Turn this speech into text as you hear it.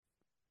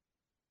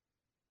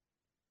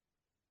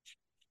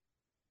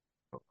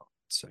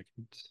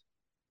Second.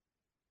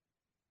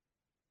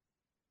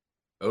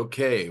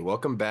 Okay,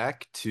 welcome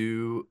back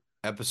to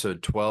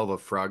episode 12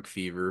 of Frog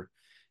Fever,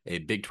 a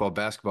Big 12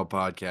 basketball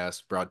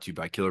podcast brought to you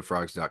by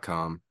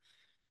KillerFrogs.com.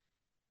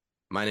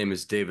 My name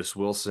is Davis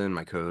Wilson.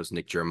 My co-host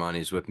Nick Germani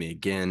is with me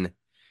again.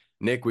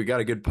 Nick, we got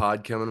a good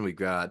pod coming. We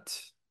got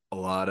a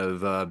lot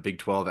of Big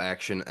 12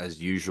 action as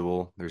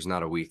usual. There's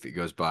not a week that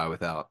goes by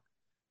without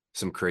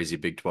some crazy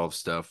Big 12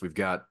 stuff. We've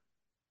got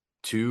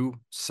two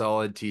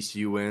solid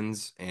TCU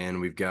wins, and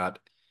we've got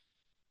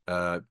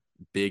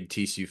big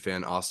TCU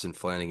fan Austin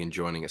Flanagan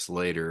joining us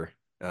later.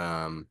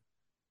 But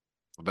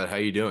how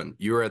you doing?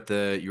 You were at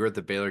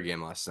the Baylor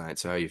game last night,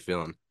 so how you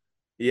feeling?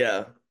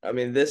 Yeah, I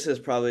mean, this is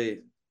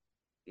probably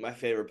my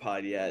favorite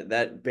pod yet.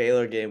 That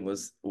Baylor game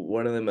was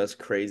one of the most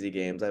crazy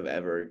games I've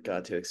ever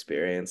got to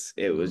experience.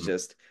 It was Mhm.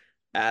 just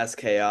as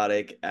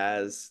chaotic,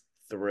 as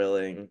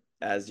thrilling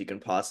as you can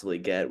possibly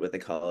get with a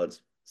college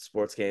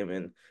sports game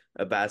and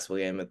a basketball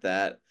game at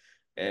that.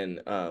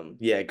 And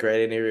yeah,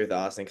 great interview with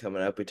Austin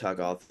coming up. We talk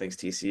all things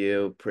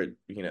TCU,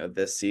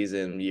 this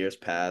season, years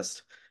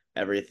past,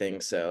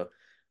 everything. So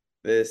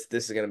this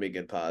is gonna be a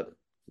good pod.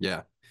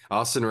 Yeah.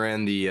 Austin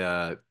ran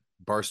the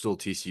Barstool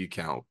TCU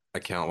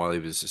account while he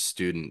was a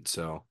student,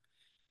 so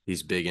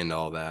he's big into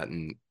all that,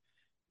 and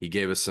he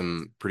gave us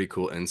some pretty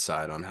cool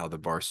insight on how the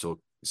Barstool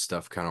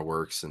stuff kind of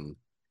works, and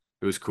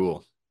it was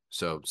cool.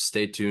 So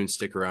stay tuned,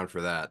 stick around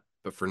for that.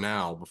 But for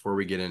now, before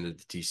we get into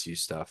the TCU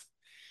stuff,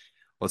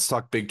 let's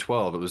talk Big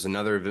 12. It was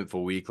another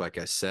eventful week, like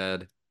I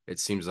said. It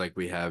seems like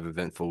we have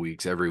eventful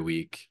weeks every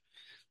week.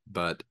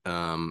 But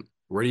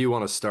where do you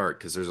want to start?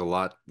 Because there's a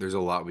lot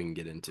we can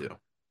get into.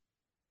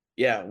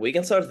 Yeah, we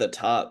can start at the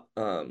top.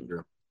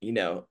 Sure.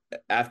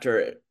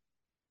 After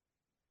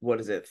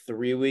what is it,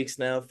 3 weeks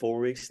now, 4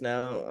 weeks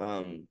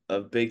now,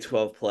 of Big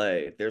 12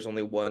 play, there's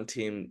only one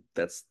team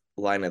that's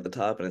lying at the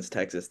top, and it's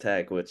Texas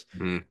Tech, which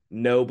Mhm.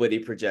 nobody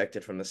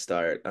projected from the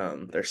start.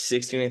 They're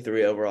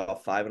 16-3 overall,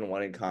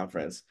 5-1 in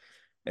conference,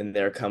 and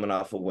they're coming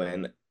off a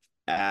win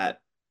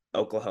at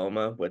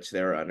Oklahoma, which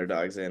they were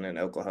underdogs in, and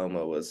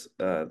Oklahoma was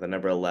the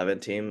number 11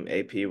 team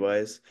AP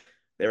wise.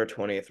 They were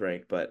 20th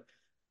ranked, but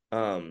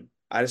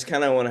I just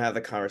kind of want to have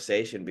the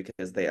conversation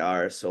because they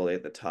are solely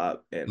at the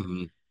top. And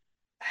Mhm.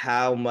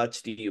 how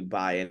much do you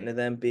buy into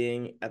them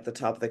being at the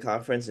top of the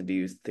conference, and do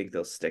you think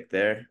they'll stick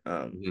there?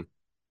 Mhm.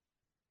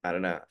 I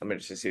don't know. I'm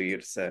interested to see what you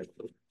have to say.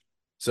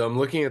 So I'm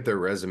looking at their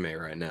resume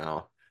right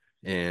now,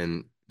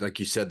 and like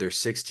you said, they're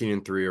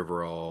 16-3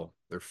 overall.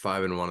 They're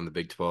 5-1 in the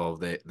Big 12.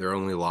 Their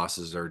only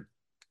losses are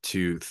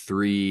to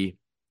three,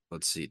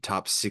 let's see,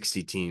 top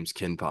 60 teams,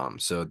 Ken Palm.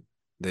 So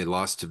they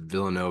lost to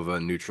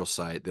Villanova, neutral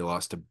site. They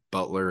lost to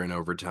Butler in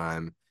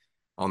overtime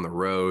on the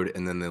road,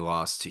 and then they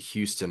lost to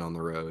Houston on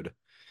the road.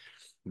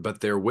 But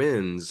their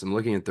wins, I'm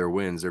looking at their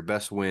wins. Their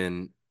best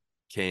win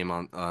came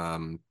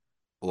on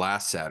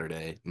last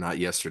Saturday, not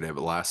yesterday,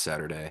 but last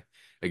Saturday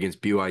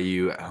against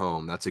BYU at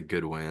home. That's a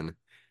good win.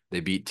 They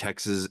beat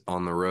Texas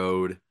on the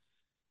road.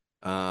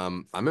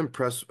 I'm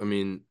impressed. I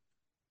mean,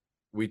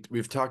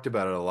 we've talked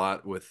about it a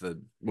lot with the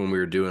when we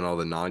were doing all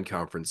the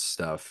non-conference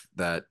stuff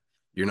that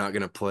you're not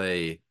going to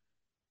play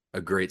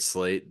a great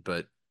slate,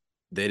 but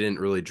they didn't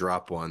really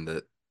drop one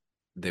that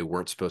they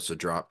weren't supposed to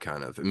drop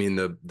kind of. I mean,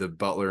 the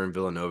Butler and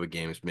Villanova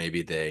games,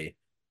 maybe they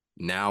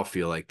now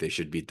feel like they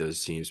should beat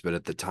those teams, but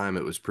at the time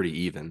it was pretty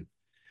even.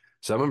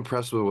 So I'm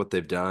impressed with what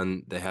they've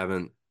done.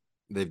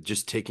 They've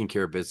just taken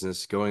care of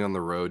business, going on the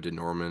road to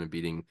Norman and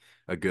beating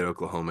a good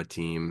Oklahoma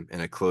team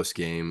in a close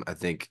game, I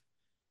think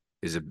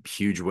is a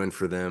huge win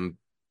for them.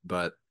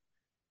 But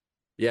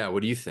yeah,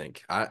 what do you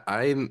think?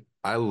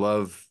 I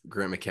love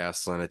Grant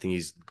McCasland. I think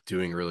he's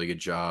doing a really good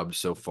job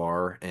so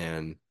far,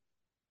 and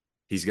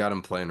he's got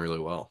him playing really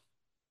well.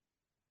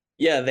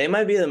 Yeah, they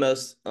might be the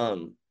most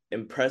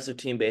impressive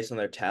team based on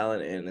their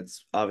talent, and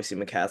it's obviously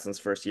McCaslin's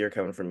first year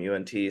coming from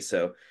UNT,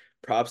 so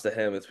props to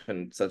him. It's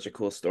been such a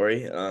cool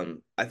story.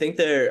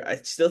 I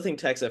still think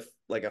Tech's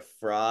like a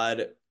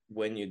fraud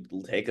when you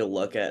take a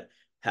look at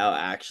how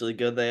actually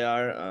good they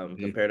are Mhm.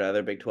 compared to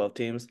other Big 12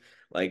 teams.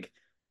 Like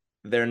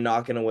they're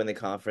not going to win the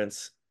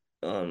conference,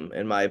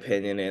 in my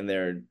opinion,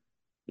 and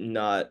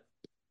not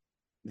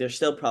they're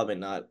still probably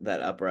not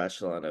that upper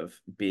echelon of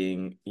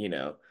being,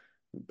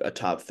 a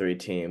top three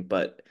team,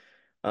 but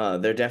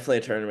they're definitely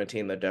a tournament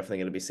team. They're definitely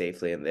going to be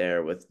safely in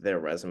there with their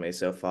resume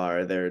so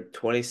far. They're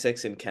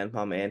 26 in Ken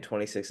Palm and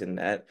 26 in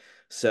net.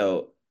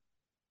 So,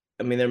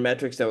 I mean, their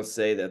metrics don't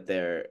say that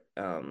they're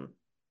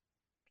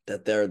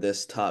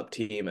this top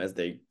team as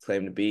they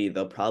claim to be.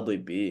 They'll probably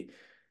be,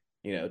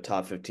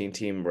 top 15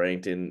 team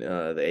ranked in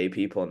the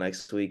AP poll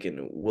next week,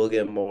 and we'll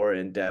get more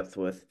in depth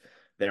with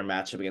their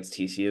matchup against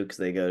TCU because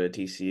they go to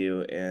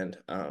TCU and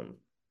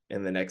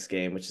in the next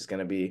game, which is going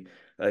to be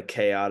a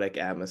chaotic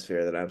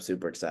atmosphere that I'm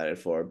super excited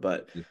for.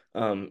 But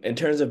in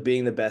terms of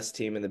being the best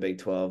team in the Big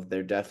 12,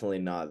 they're definitely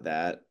not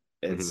that.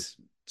 Mhm. It's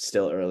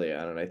still early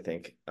on, and I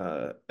think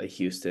a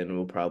Houston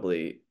will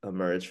probably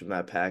emerge from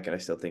that pack, and I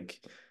still think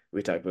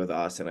we talked with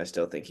Austin. I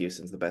still think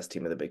Houston's the best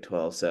team of the Big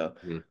 12. So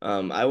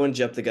Mhm. I wouldn't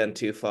jump the gun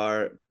too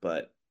far,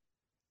 but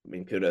I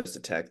mean, kudos to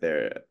Tech.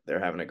 They're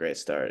having a great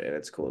start, and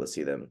it's cool to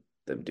see them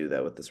do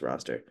that with this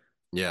roster.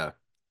 Yeah,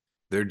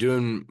 they're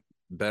doing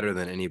better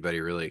than anybody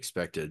really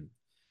expected.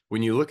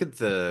 When you look at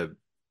the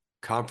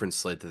conference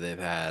slate that they've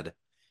had,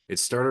 it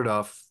started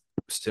off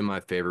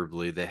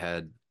semi-favorably. They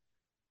had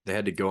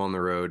to go on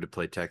the road to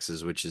play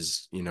Texas, which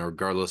is,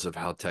 regardless of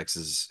how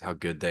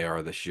good they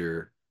are this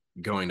year,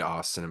 going to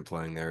Austin and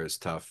playing there is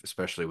tough,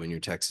 especially when you're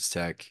Texas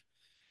Tech.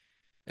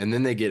 And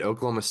then they get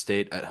Oklahoma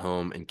State at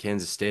home and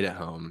Kansas State at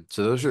home.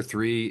 So those are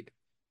three,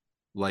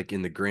 like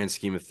in the grand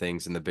scheme of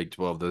things in the Big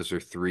 12, those are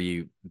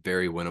three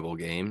very winnable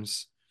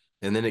games.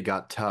 And then it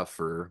got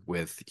tougher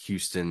with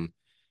Houston,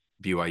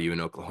 BYU,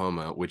 and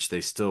Oklahoma, which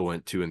they still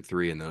went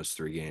 2-3 in those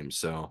three games.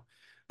 So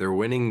they're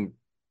winning.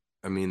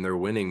 I mean, they're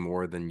winning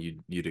more than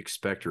you'd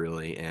expect,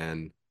 really.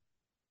 And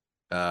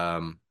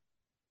um,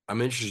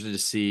 I'm interested to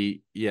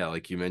see. Yeah,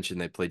 like you mentioned,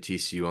 they play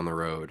TCU on the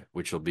road,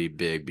 which will be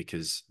big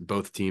because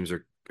both teams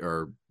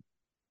are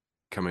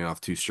coming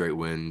off two straight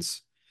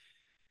wins.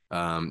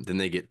 Then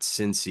they get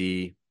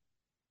Cincy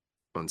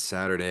on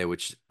Saturday,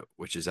 which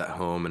is at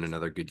home and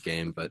another good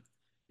game. But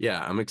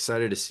yeah, I'm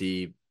excited to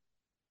see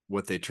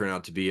what they turn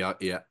out to be.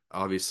 Yeah,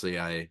 obviously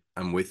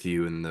I'm with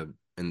you in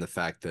the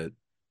fact that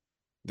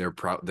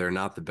they're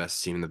not the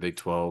best team in the Big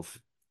 12,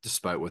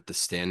 despite what the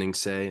standings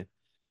say,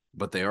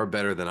 but they are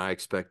better than I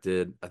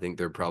expected. I think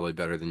they're probably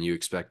better than you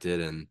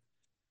expected, and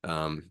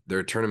they're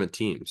a tournament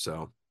team,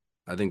 so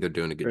I think they're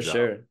doing a good For job.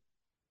 sure.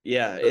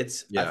 Yeah, So,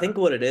 it's I yeah. think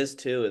what it is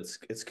too,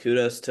 it's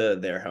kudos to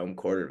their home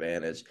court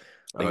advantage.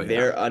 Oh Like yeah.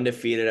 they're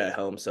undefeated at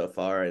home so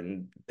far,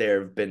 and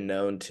they've been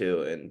known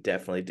to and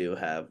definitely do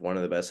have one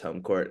of the best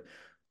home court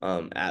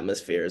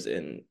atmospheres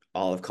in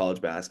all of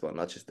college basketball,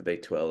 not just the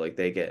Big 12. Like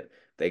they get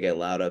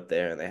loud up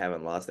there and they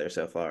haven't lost there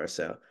so far.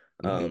 So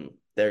hmm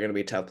they're gonna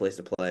be a tough place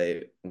to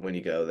play when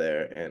you go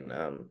there, and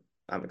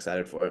I'm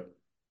excited for it.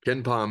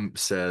 Ken Palm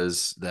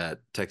says that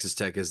Texas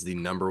Tech is the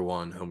number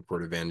one home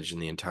court advantage in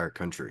the entire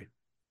country,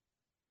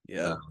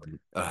 Yeah.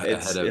 ahead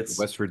It's of it's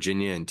West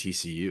Virginia and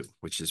TCU,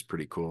 which is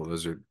pretty cool.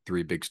 Those are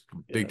three Big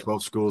yeah.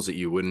 12 schools that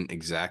you wouldn't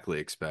exactly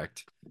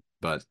expect.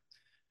 But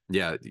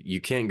yeah,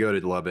 you can't go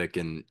to Lubbock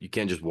and you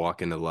can't just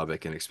walk into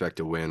Lubbock and expect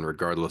to win,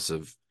 regardless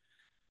of,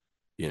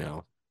 you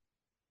know,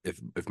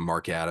 if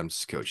Mark Adams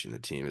is coaching the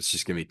team. It's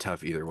just gonna be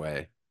tough either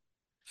way.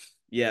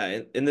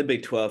 Yeah, in the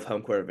Big 12,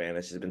 home court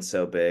advantage has been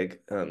so big.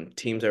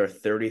 Teams are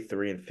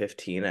 33 and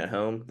 15 at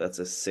home. That's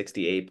a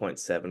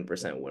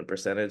 68.7% win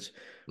percentage,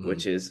 Mhm.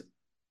 which is,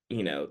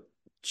 you know,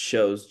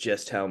 shows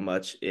just how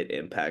much it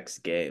impacts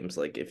games.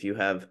 Like if you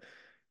have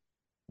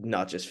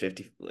not just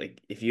 50,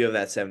 like if you have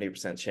that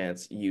 70%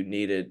 chance, you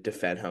need to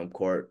defend home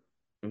court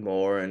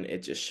more. And it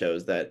just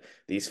shows that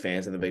these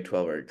fans in the Big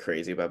 12 are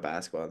crazy about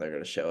basketball and they're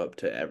going to show up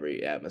to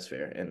every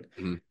atmosphere. And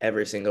Mhm.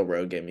 every single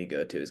road game you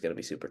go to is going to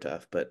be super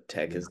tough. But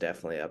Tech Yeah. is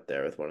definitely up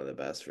there with one of the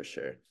best for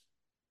sure.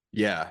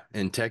 Yeah,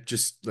 and Tech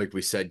just like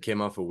we said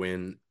came off a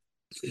win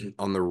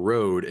on the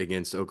road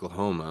against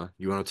Oklahoma.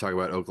 You want to talk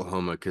about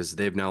Oklahoma because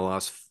they've now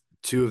lost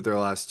two of their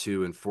last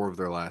two and four of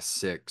their last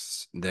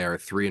six. They are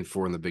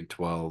 3-4 in the Big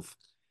 12.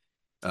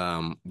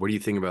 What do you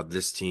think about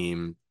this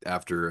team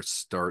after a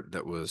start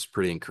that was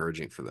pretty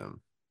encouraging for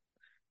them?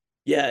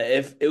 Yeah,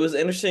 if it was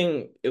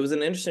interesting, it was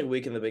an interesting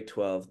week in the Big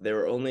 12. There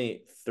were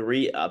only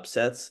three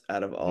upsets Mhm.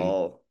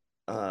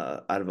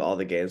 out of all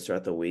the games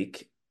throughout the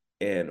week,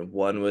 and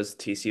one was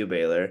TCU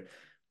Baylor.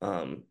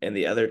 And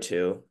the other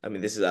two, I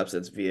mean, this is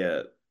upsets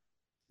via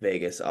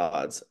Vegas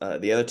odds.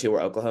 The other two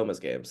were Oklahoma's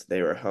games.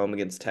 They were home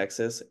against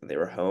Texas, and they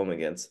were home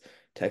against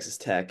Texas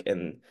Tech,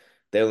 and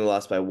they only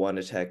lost by one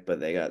to Tech, but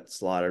they got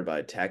slaughtered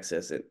by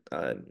Texas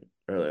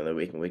earlier in the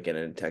week and weekend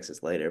in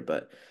Texas later.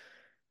 But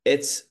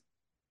it's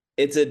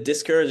it's a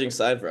discouraging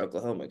sign for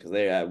Oklahoma because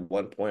they at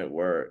one point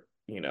were,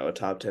 a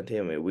top 10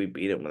 team. I mean, we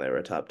beat them when they were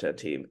a top 10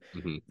 team.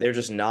 Mhm. They're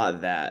just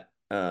not that.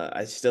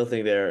 I still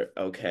think they're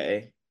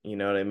okay. You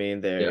know what I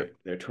mean? Yeah.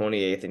 They're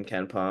 28th in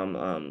Ken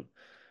Palm.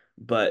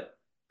 But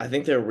I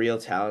think their real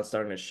talent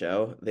starting to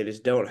show. They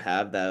just don't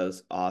have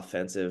those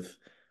offensive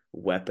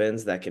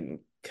weapons that can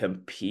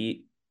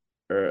compete,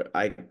 or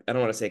I don't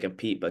want to say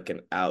compete, but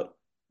can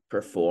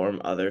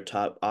outperform other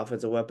top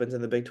offensive weapons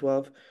in the Big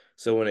 12.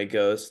 So when it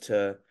goes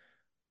to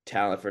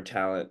talent for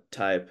talent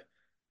type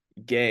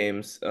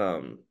games,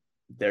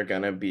 they're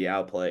gonna be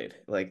outplayed.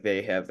 Like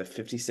they have the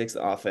 56th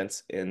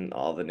offense in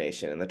all the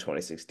nation and the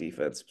 26th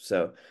defense.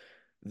 So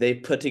they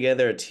put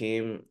together a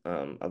team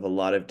of a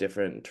lot of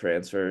different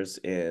transfers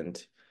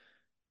and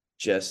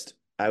just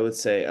I would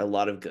say a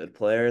lot of good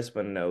players,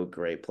 but no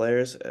great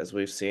players as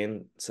we've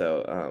seen.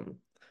 So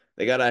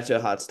they got out to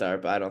a hot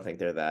start, but I don't think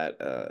they're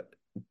that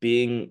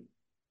being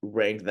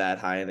ranked that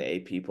high in the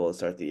AP poll to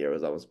start the year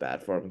was almost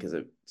bad for them because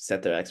it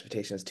set their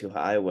expectations too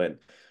high when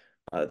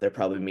they're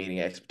probably meeting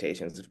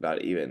expectations, if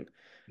not even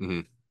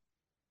hmm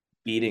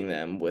beating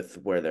them with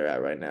where they're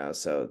at right now.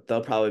 So they'll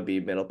probably be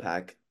middle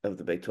pack of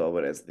the Big 12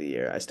 when it's the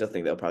year. I still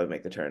think they'll probably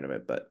make the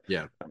tournament, but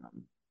Yeah.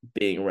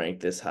 being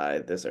ranked this high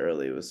this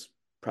early was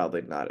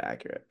probably not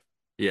accurate.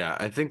 Yeah,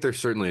 I think they're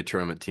certainly a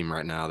tournament team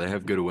right now. They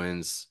have good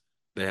wins.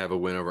 They have a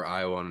win over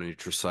Iowa on a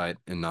neutral site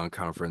in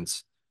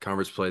non-conference.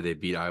 Conference play, they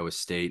beat Iowa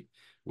State,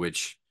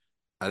 which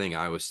I think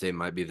Iowa State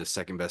might be the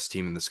second best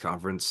team in this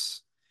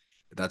conference.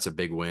 That's a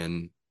big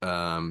win.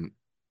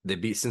 They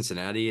beat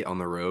Cincinnati on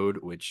the road,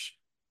 which,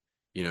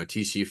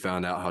 TCU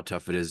found out how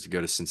tough it is to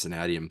go to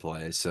Cincinnati and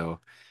play. So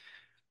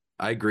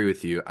I agree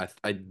with you.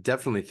 I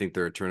definitely think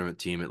they're a tournament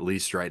team, at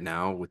least right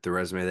now with the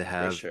resume they for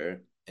have.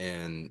 sure.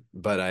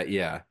 But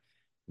yeah,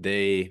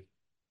 they,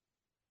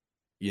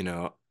 you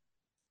know,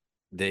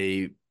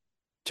 they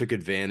took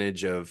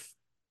advantage of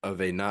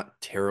a not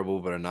terrible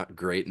but a not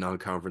great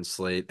non-conference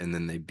slate, and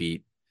then they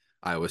beat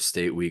Iowa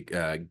State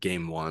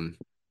game one,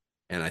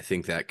 and I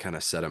think that kind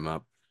of set them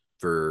up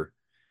for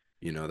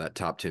that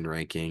top 10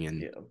 ranking,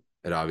 and Yeah.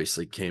 it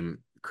obviously came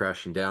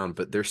crashing down,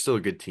 but they're still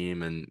a good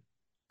team, and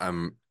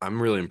I'm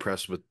really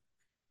impressed with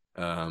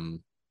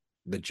um,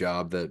 the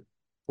job that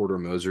Porter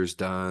Moser's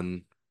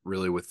done.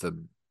 Really, with the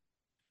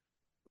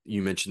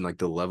you mentioned like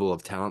the level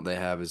of talent they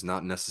have is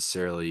not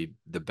necessarily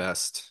the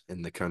best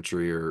in the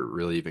country or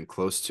really even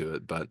close to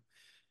it, but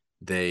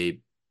they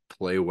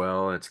play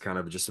well. And it's kind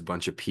of just a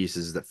bunch of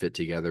pieces that fit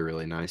together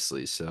really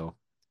nicely. So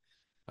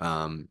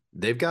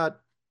they've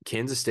got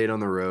Kansas State on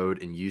the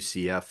road and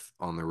UCF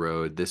on the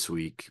road this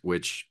week,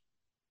 which,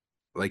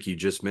 like you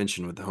just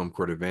mentioned, with the home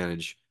court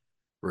advantage,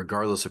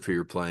 regardless of who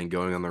you're playing,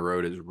 going on the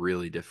road is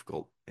really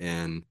difficult.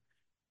 And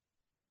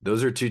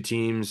those are two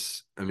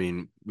teams. I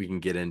mean, we can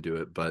get into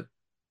it, but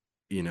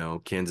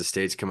Kansas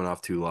State's coming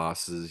off two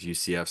losses,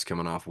 UCF's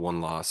coming off one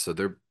loss. So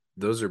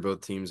those are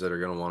both teams that are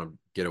going to want to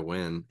get a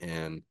win.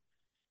 And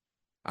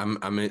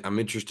I'm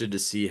interested to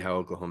see how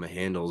Oklahoma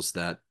handles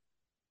that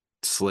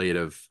slate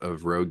of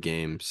road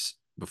games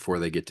before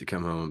they get to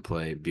come home and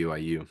play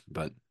BYU.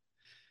 But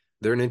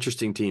they're an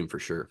interesting team for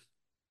sure.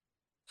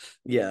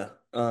 Yeah.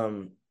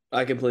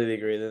 I completely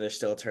agree that they're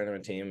still a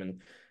tournament team,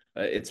 and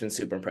it's been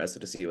super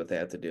impressive to see what they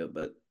have to do.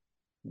 But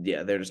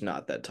yeah, they're just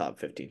not that top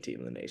 15 team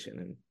in the nation,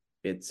 and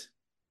it's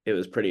it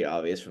was pretty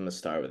obvious from the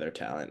start with their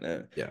talent.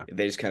 Yeah.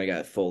 They just kind of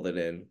got folded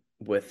in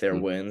with their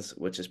Mm. wins,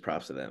 which is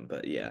props to them.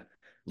 But yeah,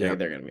 Yeah.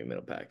 they're gonna be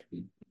middle pack.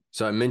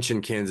 So I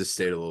mentioned Kansas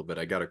State a little bit.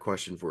 I got a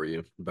question for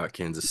you about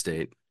Kansas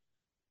State.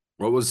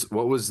 What was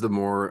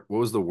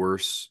the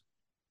worst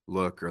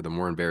look or the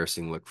more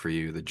embarrassing look for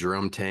you? The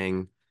Jerome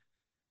Tang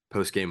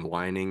post game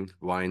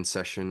whine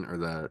session,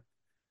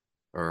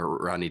 or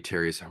Rodney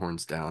Terry's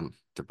horns down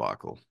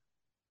debacle?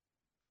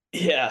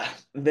 Yeah,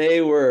 they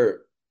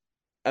were.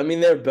 I mean,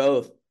 they're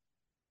both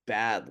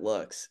bad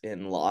looks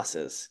in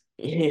losses.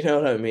 You know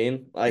what I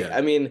mean? Like, Yeah.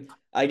 I mean,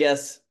 I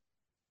guess,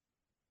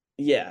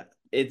 yeah,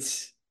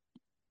 it's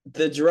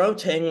the Jerome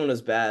Tang one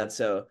was bad.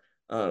 So,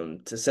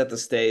 to set the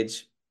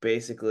stage,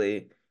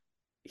 basically,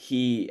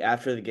 he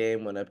after the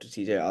game went up to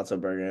TJ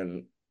Otzelberger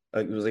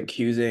and was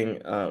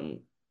accusing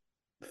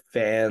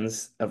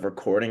fans of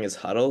recording his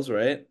huddles,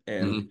 right?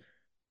 And Hmm.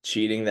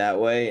 cheating that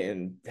way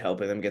and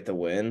helping them get the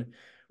win,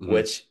 Hmm.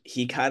 which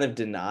he kind of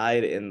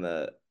denied in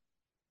the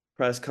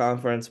press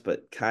conference,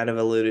 but kind of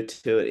alluded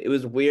to it. It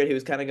was weird. He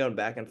was kind of going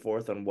back and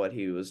forth on what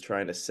he was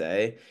trying to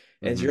say.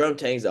 And Hmm. Jerome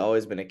Tang's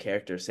always been a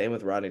character, same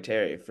with Rodney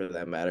Terry for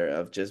that matter,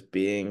 of just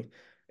being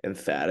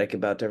emphatic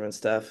about different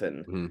stuff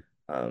and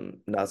Hmm.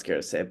 not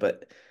scared to say it.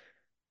 But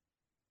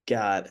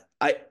God,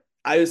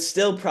 I would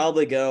still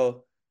probably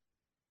go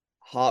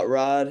Hot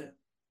Rod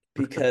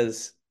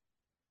because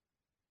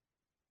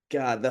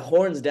God, the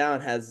horns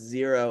down has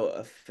zero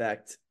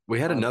effect We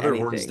had on another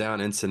horns anything.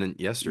 down incident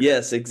yesterday.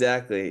 Yes,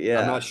 exactly.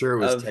 I'm not Yeah. sure it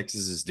was Of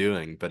Texas's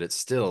doing, but it's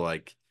still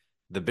like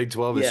the Big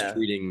 12 is yeah.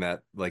 treating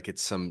that like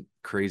it's some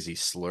crazy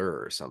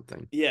slur or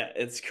something. Yeah,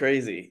 it's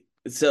crazy.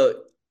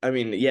 So, I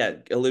mean, yeah,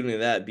 alluding to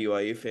that,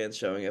 BYU fans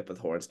showing up with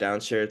horns down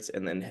shirts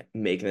and then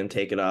making them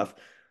take it off.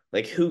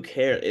 Like, who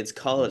cares? It's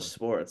college Mhm.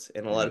 sports,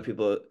 and a lot Yeah. of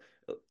people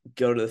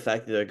go to the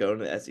fact that they're going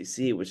to the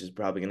SEC, which is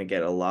probably going to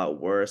get a lot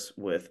worse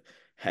with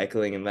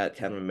heckling in that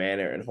kind of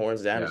manner. And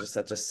horns down is Yeah. just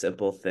such a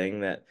simple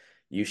thing that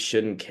you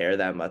shouldn't care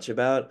that much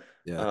about.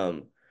 Yeah.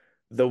 Um,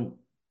 the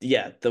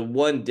yeah, the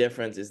one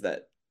difference is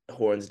that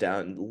horns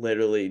down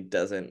literally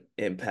doesn't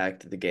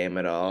impact the game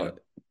at Yeah. all.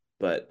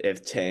 But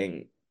if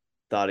Tang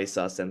thought he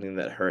saw something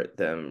that hurt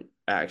them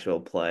actual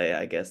play,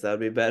 I guess that would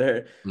be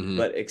better. Hmm.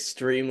 But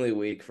extremely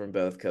weak from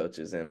both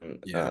coaches,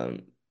 and Yeah.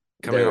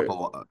 Coming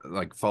off they're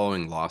like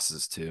following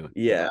losses too,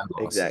 yeah, bad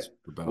losses exact.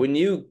 for both. When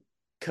you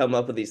come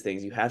up with these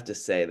things, you have to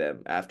say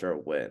them after a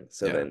win,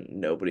 so Yeah. then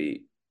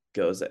nobody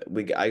goes.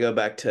 I go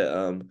back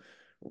to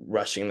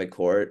rushing the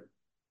court.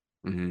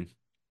 Hmm.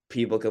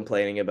 People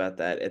complaining about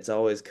that. It's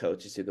always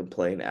coaches who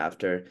complain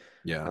after,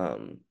 Yeah.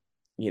 um,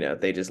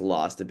 they just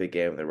lost a big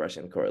game and they're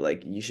rushing the court.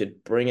 Like you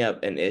should bring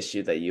up an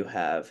issue that you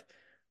have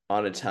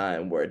on a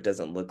time where it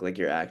doesn't look like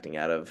you're acting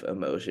out of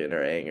emotion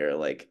or anger.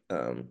 Like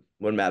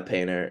when Matt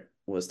Painter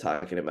was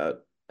talking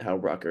about how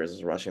Rutgers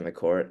is rushing the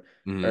court,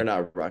 or Hmm.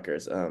 not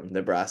Rutgers,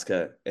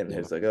 Nebraska, and he Yeah.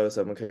 was like, oh,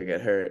 someone could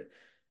get hurt.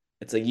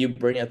 It's like you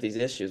bring up these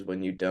issues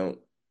when you don't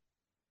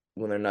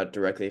when they're not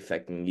directly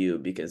affecting you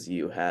because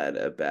you had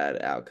a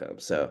bad outcome.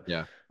 So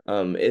Yeah.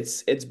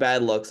 it's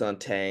bad looks on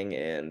Tang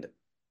and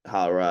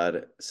Hot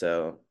Rod.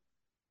 So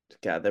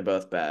God, they're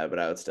both bad, but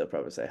I would still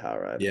probably say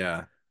Hot Rod.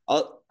 Yeah.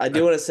 I do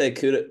I, want to say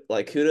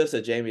kudos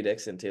to Jamie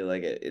Dixon too.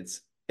 Like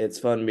it's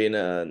fun being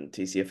a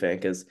TCU fan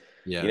because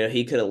yeah.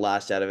 he could have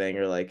lashed out of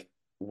anger like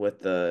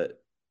with the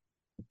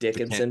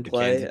Dickinson The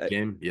play. Kansas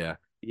game. Yeah.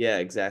 Yeah, Yeah.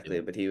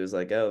 exactly. But he was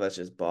like, "Oh, that's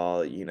just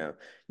ball. You got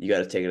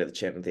to take it to the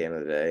chin at the end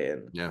of the day."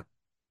 And Yeah.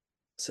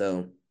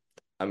 so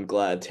I'm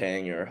glad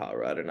Tang or Hot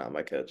Rod are not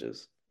my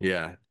coaches.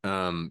 Yeah.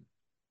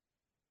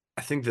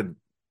 I think the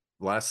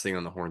last thing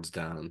on the horns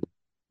down,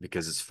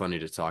 because it's funny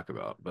to talk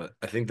about, but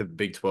I think the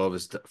Big 12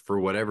 is, for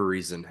whatever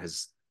reason,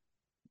 has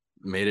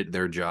made it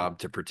their job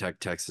to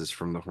protect Texas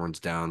from the horns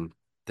down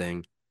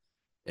thing.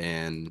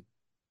 And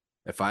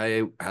if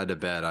I had to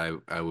bet,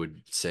 I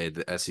would say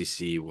the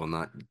SEC will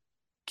not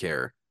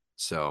care.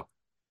 So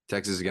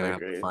Texas is I going to have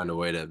to agree. find a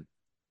way to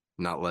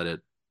not let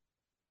it,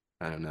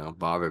 I don't know,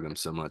 bother them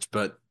so much.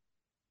 But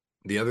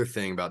the other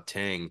thing about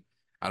Tang,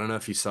 I don't know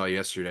if you saw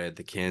yesterday at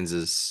the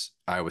Kansas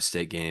Iowa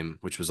State game,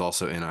 which was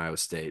also in Iowa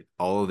State.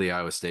 All of the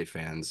Iowa State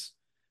fans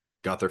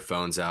got their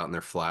phones out and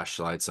their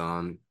flashlights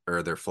on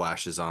or their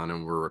flashes on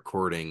and were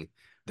recording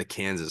the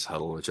Kansas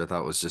huddle, which I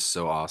thought was just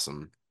so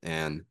awesome.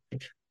 And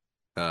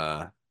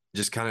uh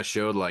just kind of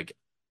showed like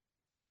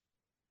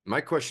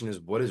my question is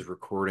what is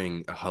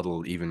recording a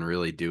huddle even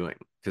really doing?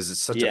 Because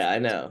it's such a Yeah, I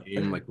fast know.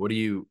 game. Like what do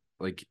you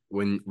like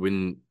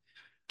when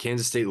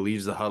Kansas State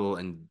leaves the huddle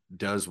and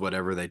does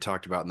whatever they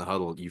talked about in the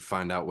huddle, you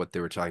find out what they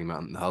were talking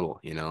about in the huddle,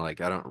 Like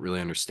I don't really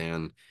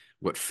understand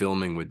what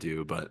filming would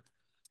do, but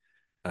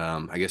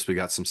I guess we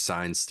got some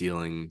sign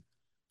stealing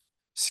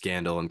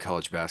scandal in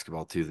college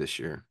basketball too this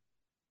year.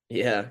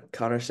 Yeah,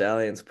 Connor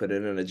Stallions put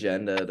in an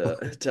agenda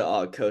to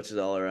all coaches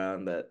all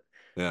around that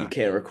you Yeah.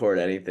 can't record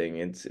anything.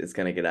 It's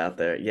gonna get out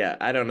there. Yeah,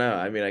 I don't know.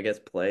 I mean, I guess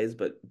plays,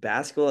 but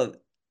basketball,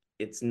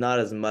 it's not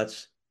as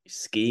much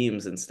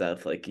schemes and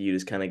stuff. Like you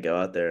just kind of go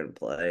out there and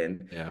play,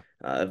 and Yeah.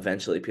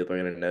 eventually people are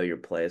gonna know your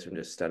plays from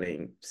just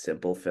studying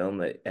simple film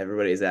that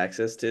everybody has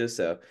access to.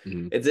 So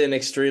Mhm. it's an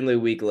extremely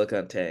weak look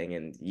on Tang,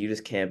 and you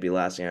just can't be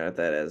lashing out at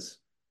that as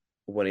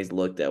when he's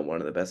looked at one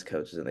of the best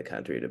coaches in the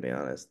country, to be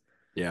honest.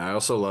 Yeah. I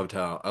also loved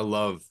how I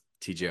love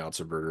TJ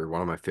Otzelberger,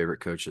 one of my favorite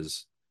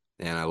coaches,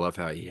 and I love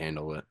how he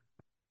handled it.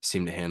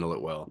 Seemed to handle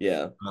it well.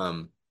 Yeah.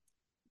 All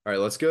right,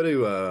 let's go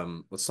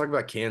to let's talk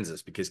about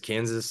Kansas because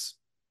Kansas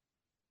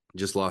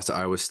just lost to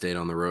Iowa State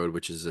on the road,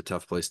 which is a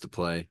tough place to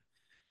play.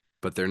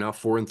 But they're now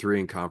 4-3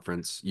 in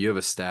conference. You have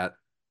a stat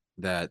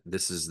that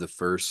this is the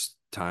first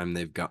time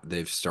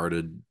they've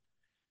started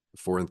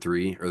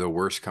 4-3 or the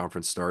worst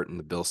conference start in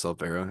the Bill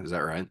Self era. Is that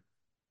right?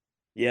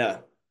 Yeah.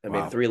 I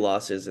mean, Wow. 3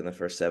 losses in the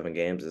first 7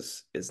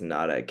 games is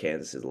not at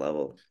Kansas's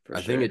level for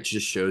I think it sure.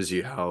 just shows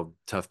you how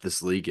tough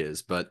this league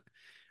is. But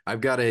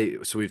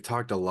so we've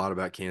talked a lot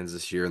about Kansas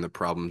this year and the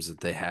problems that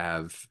they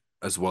have,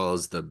 as well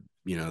as the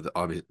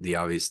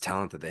obvious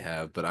talent that they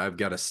have. But I've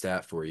got a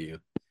stat for you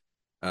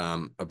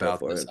Go about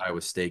for this it.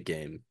 Iowa State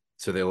game.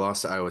 So they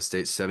lost to Iowa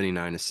State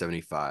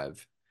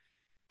 79-75.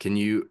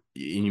 You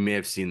may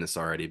have seen this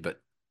already,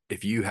 but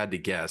if you had to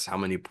guess, how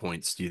many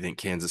points do you think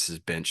Kansas's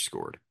bench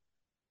scored?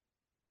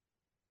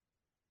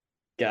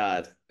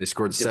 God. They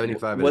scored Did,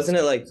 75 wasn't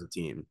it as like, a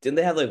team. didn't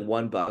they have like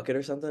one bucket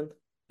or something?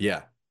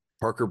 Yeah.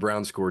 Parker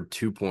Brown scored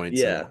 2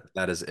 points, and Yeah.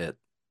 that is it.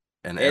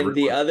 And And the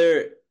everyone,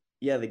 other,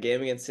 yeah, the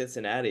game against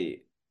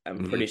Cincinnati,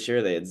 I'm pretty Mhm.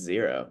 sure they had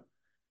zero.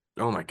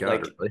 Oh my God,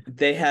 Like really?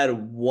 they had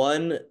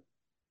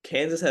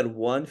Kansas had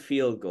one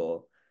field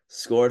goal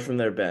scored from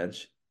their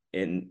bench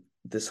in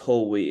this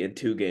whole week in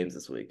 2 games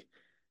this week.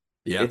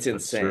 Yeah, It's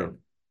that's true. insane.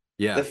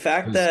 The Yeah,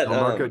 fact because that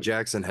Marco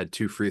Jackson had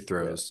two free yeah.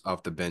 throws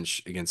off the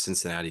bench against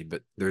Cincinnati,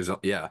 but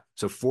yeah,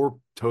 so four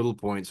total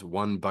points,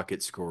 one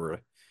bucket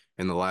score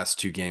in the last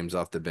two games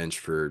off the bench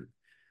for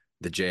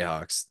the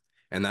Jayhawks,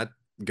 and that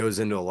goes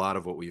into a lot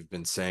of what we've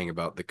been saying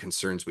about the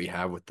concerns we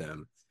have with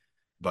them.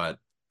 But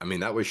I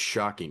mean, that was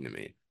shocking to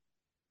me.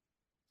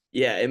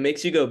 Yeah, it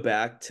makes you go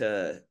back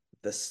to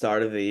the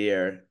start of the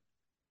year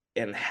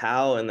and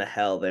how in the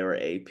hell they were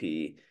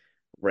AP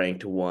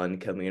ranked one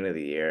coming into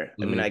the year.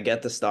 I mean, I Mhm.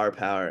 get the star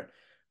power,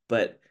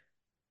 but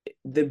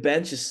the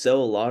bench is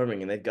so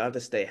alarming and they've got to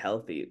stay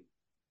healthy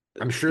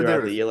I'm sure throughout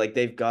they're. the year. Like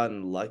they've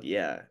gotten lucky.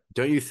 Yeah.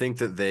 Don't you think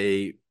that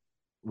they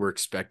were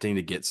expecting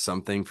to get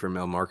something from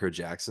El Marco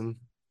Jackson?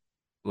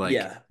 Like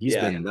Yeah. he's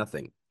Yeah. been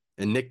nothing.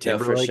 And Nick No,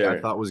 for Timberlake, I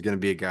sure. thought was going to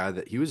be a guy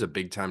that he was a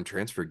big time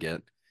transfer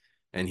get,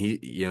 and he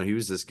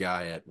was this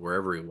guy at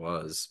wherever he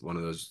was, one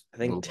of those I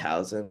think little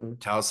Towson,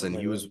 Towson. something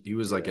He like was that. he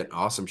was like Yeah. an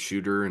awesome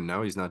shooter, and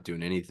now he's not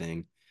doing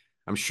anything.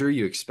 I'm sure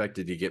you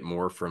expected to get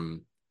more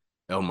from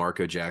El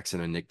Marco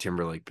Jackson and Nick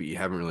Timberlake, but you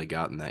haven't really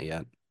gotten that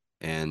yet.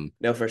 And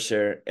No, for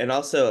sure. And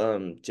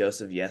also,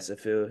 Joseph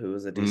Yesufu, who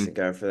was a mm, decent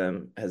guard for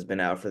them, has been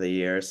out for the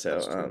year. So,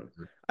 that's true.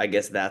 I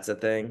guess that's a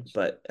thing.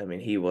 But I mean,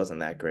 he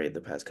wasn't that great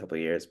the past couple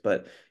of years.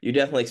 But you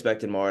definitely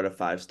expected more out of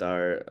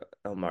 5-star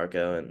El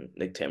Marco and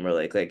Nick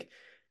Timberlake. Like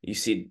you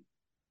see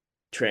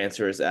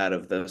transfers out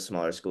of those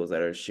smaller schools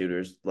that are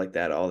shooters like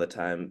that all the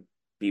time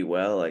be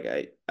well. Like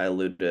I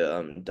allude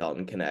to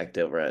Dalton Connect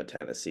over at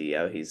Tennessee.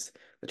 Yeah, he's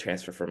the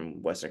transfer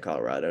from Western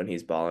Colorado, and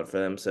he's balling for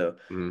them. So.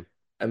 Mm.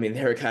 I mean,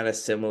 they were kind of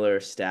similar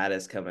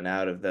status coming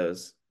out of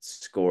those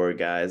score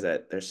guys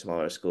at their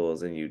smaller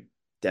schools, and you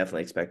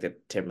definitely expected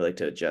Timberlake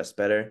to adjust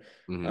better.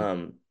 Hmm.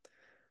 Um,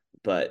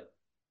 but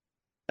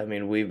I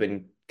mean, we've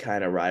been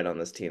kind of right on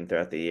this team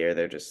throughout the year.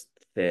 They're just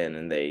thin,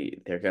 and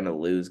they're gonna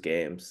lose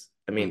games.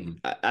 I mean,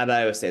 Hmm. at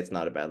Iowa State, it's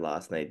not a bad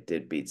loss, and they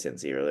did beat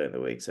Cincy earlier in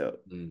the week. So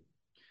Hmm.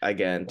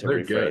 again, Well, to they're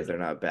rephrase, good. they're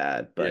not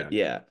bad, Yeah. but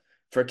yeah,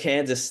 for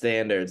Kansas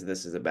standards,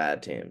 this is a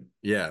bad team.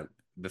 Yeah.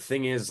 The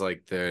thing is,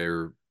 like,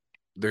 their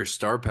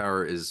star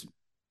power is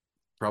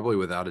probably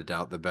without a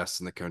doubt the best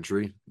in the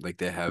country. Like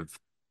they have,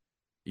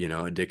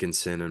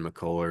 Dickinson and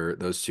McCullough,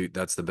 those two,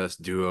 that's the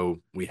best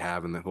duo we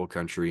have in the whole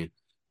country.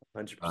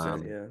 100%,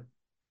 Um, yeah.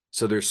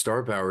 so their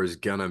star power is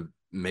gonna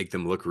make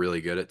them look really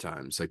good at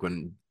times. Like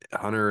when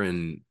Hunter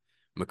and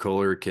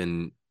McCullough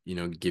can,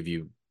 give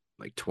you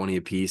like 20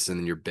 apiece and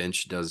then your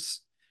bench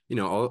does,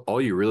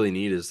 all you really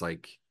need is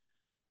like,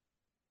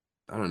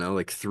 I don't know,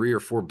 like 3 or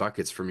 4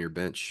 buckets from your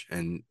bench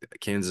and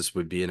Kansas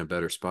would be in a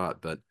better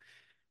spot. But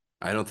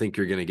I don't think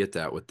you're gonna get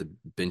that with the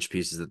bench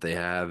pieces that they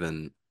have.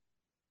 And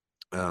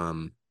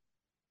um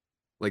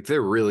like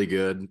they're really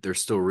good. They're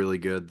still really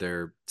good.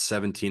 They're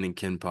 17 in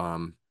Ken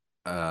Palm.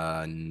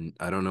 I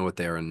don't know what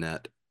they are in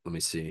net. Let me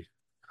see.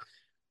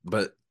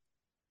 But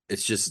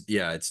it's just,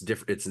 yeah, it's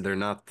different. They're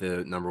not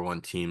the number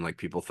one team like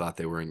people thought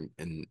they were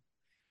in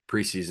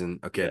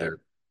preseason. Okay, Yeah.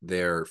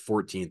 they're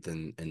 14th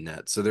in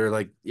net. So they're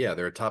like, yeah,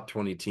 they're a top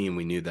 20 team.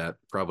 We knew that.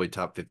 Probably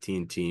top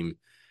 15 team.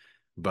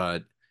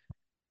 But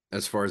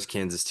as far as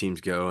Kansas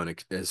teams go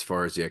and as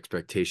far as the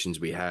expectations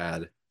we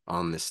had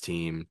on this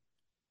team,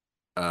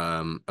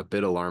 a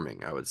bit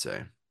alarming, I would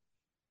say.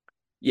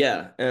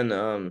 Yeah,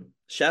 and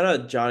shout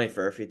out Johnny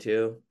Furphy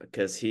too,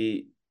 because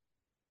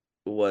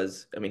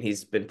I mean,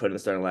 he's been put in the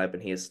starting lineup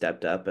and he has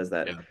stepped up as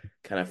that Yeah.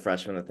 kind of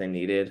freshman that they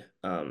needed.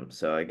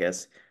 So I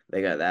guess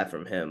they got that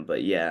from him.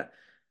 But yeah,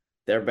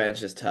 their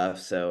bench is tough.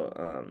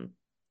 So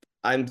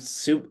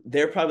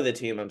they're probably the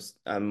team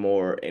I'm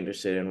more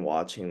interested in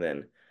watching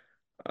than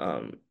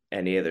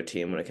any other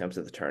team when it comes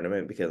to the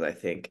tournament because I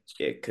think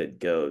it could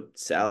go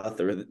south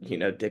or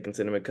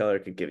Dickinson and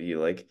McCullough could give you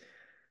like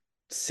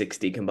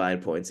 60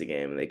 combined points a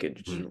game and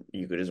Mhm.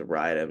 you could just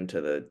ride them to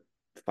the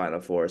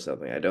final four or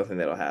something. I don't think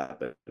that'll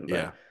happen, but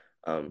Yeah.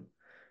 um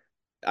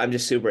I'm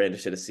just super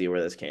interested to see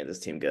where this Kansas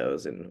team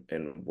goes and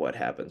what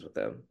happens with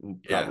them,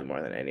 Yeah. probably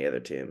more than any other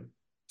team.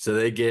 So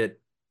they get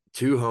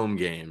 2 home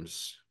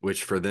games,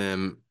 which for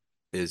them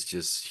is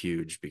just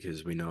huge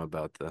because we know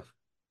about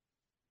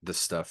the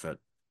stuff at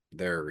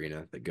their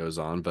arena that goes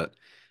on. But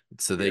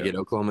so they Yeah. get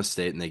Oklahoma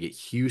State and they get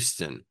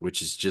Houston,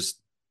 which is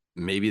just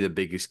maybe the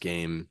biggest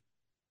game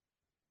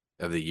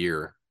of the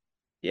year.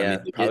 I mean, Yeah,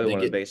 probably one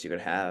of the biggest you could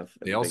have in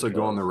they the Big also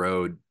go on the 12.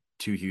 road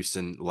to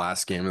Houston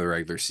last game of the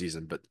regular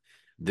season. But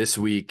this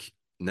week,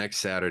 next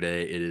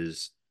Saturday, it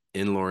is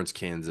in Lawrence,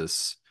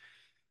 Kansas,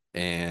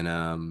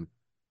 and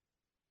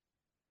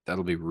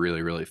that'll be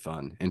really, really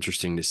fun.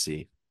 Interesting to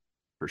see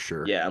for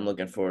sure. Yeah, I'm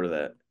looking forward to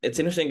that. It's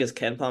Mhm. interesting because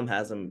Ken Palm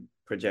has them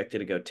projected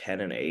to go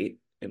 10-8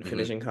 in Mhm.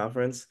 finishing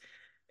conference,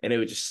 and it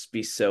would just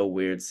be so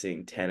weird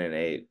seeing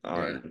 10-8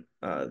 Yeah.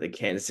 on the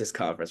Kansas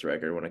conference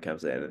record when it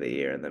comes to the end of the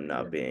year and them Yeah.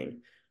 not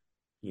being,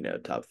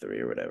 top three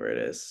or whatever it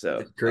is. It's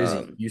So,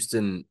 crazy.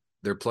 Houston,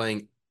 they're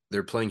playing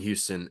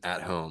Houston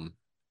at home,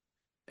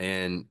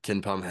 and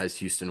Ken Palm has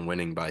Houston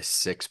winning by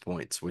 6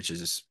 points, which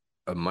is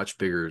a much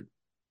bigger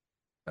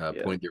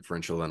yeah, point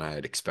differential than I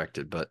had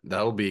expected. But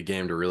that'll be a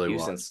game to really watch.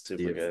 Houston's See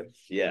super if good.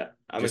 Yeah,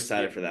 I'm just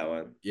excited for that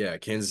one. yeah,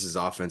 Kansas's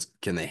offense,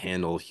 can they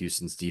handle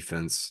Houston's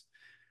defense?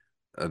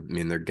 I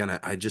mean,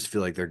 I just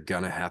feel like they're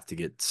gonna have to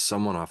get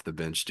someone off the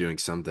bench doing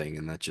something,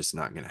 and that's just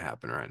not gonna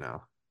happen right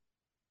now.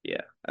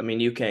 Yeah, I mean,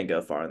 you can't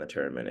go far in the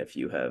tournament if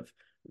you have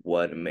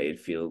one made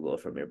field goal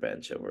from your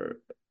bench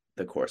over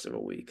the course of a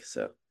week.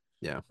 So,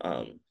 Yeah,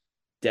 um,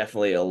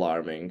 definitely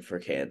alarming for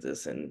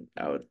Kansas, and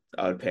I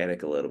would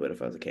panic a little bit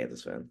if I was a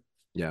Kansas fan.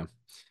 yeah.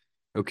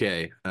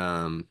 Okay.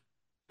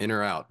 In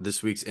or out?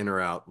 This week's in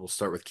or out. We'll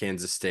start with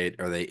Kansas State.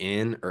 Are they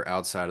in or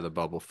outside of the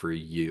bubble for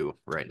you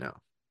right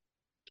now?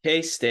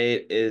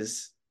 K-State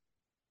is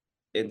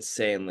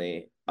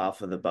insanely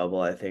off of the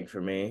bubble, I think,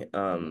 for me.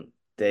 Mhm.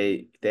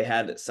 They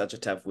had such a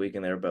tough week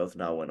and they were both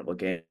not winnable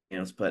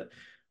games, but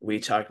we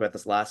talked about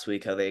this last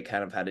week how they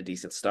kind of had a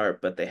decent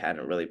start, but they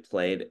hadn't really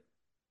played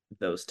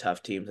those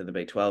tough teams in the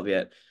Big 12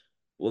 yet.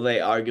 Well, they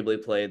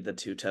arguably played the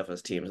two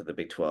toughest teams of the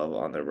Big 12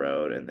 on the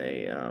road, and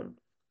they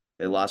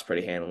lost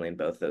pretty handily in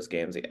both those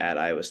games at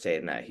Iowa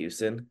State and at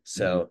Houston. Mhm.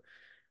 So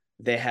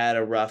they had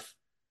a rough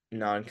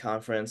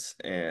non-conference,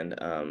 and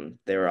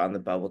they were on the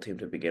bubble team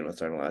to begin with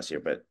starting last year,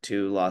 but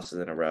two losses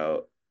in a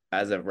row.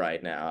 As of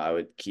right now, I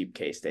would keep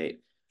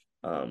K-State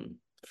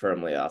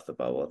firmly off the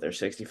bubble. They're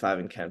 65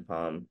 in Ken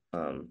Palm.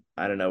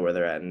 I don't know where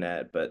they're at in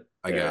net, but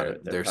I got they're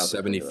it. they're They're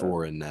probably pretty low.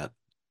 74 in net.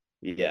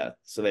 Yeah,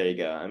 so there you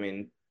go. I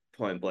mean,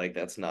 point blank,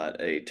 that's not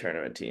a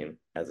tournament team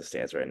as it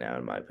stands right now,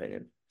 in my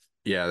opinion.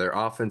 Yeah, their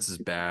offense is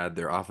bad.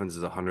 Their offense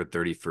is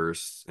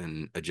 131st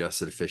in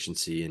adjusted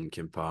efficiency in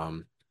Kim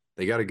Palm.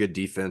 They got a good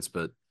defense,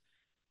 but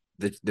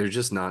they're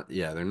just not,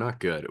 yeah, they're not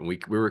good. We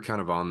were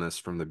kind of on this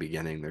from the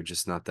beginning. They're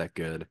just not that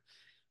good.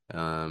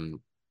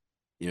 Um,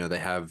 they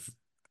have,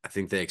 I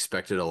think they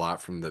expected a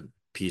lot from the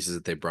pieces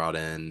that they brought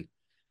in.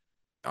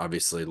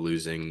 Obviously,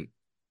 losing,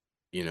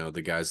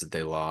 the guys that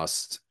they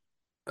lost.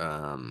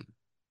 Um,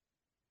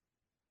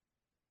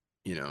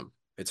 you know,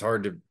 it's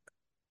hard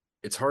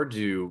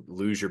to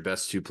lose your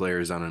best two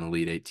players on an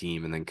Elite Eight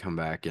team and then come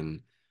back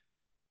and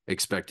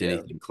expect Yeah.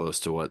 anything close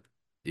to what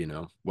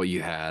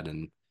you had.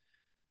 And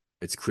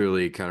it's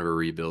clearly kind of a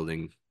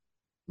rebuilding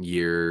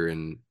year,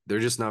 and they're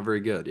just not very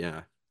good.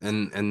 Yeah.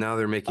 And now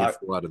they're making a Ar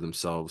fool out of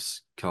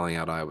themselves, calling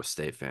out Iowa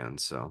State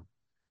fans. So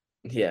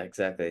yeah,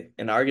 exactly.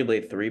 And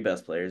arguably three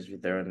best players if you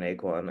throw in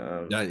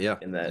Naquan yeah, yeah,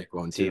 in that take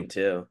one too. team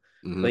too.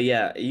 Hmm. But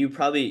yeah, you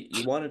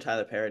wanted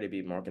Tyler Perry to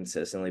be more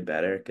consistently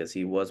better because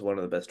he was one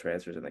of the best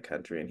transfers in the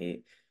country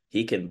and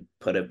he can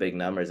put up big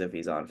numbers if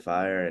he's on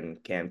fire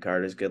and Cam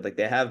Carter's good. Like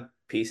they have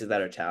pieces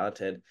that are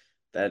talented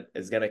that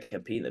is gonna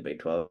compete in the Big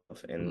 12.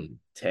 And Hmm.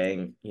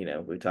 Tang,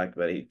 we talked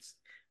about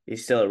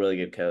he's still a really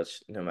good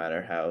coach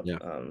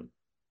Yeah.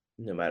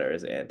 no matter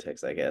his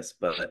antics, I guess.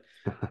 But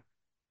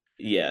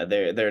yeah,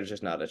 they're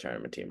just not a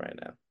tournament team right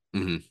now.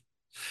 Hmm.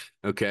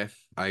 Okay,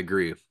 I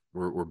agree.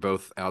 We're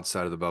both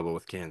outside of the bubble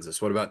with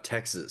Kansas. What about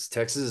Texas?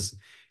 Texas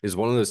is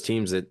one of those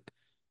teams that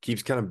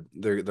keeps kind of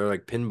they're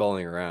like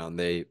pinballing around.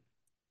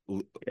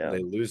 Yeah.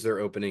 They lose their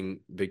opening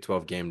Big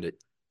 12 game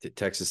to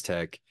Texas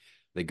Tech.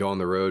 They go on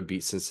the road,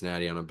 beat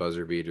Cincinnati on a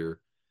buzzer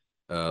beater,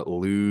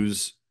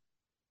 lose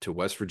to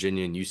West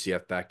Virginia and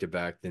UCF back to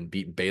back, then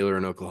beat Baylor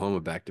and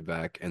Oklahoma back to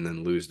back, and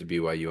then lose to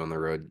BYU on the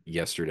road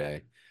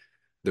yesterday.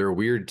 They're a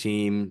weird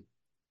team.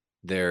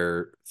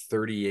 They're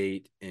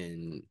 38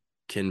 in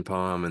Ken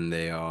Palm, and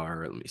they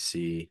are, let me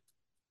see,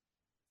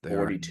 they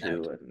are net.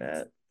 42 in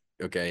net.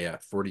 Okay, yeah,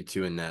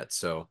 42 in net.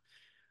 So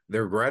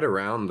they're right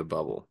around the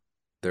bubble.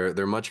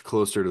 They're much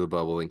closer to the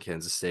bubble than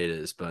Kansas State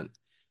is, but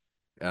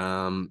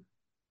um,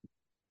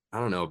 I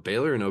don't know.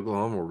 Baylor and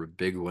Oklahoma were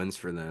big wins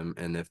for them,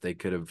 and if they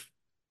could have,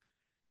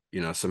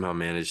 somehow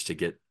managed to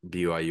get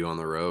BYU on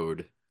the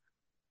road,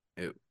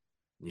 it,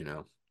 you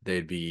know,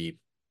 they'd be,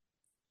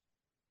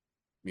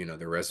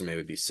 their resume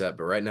would be set.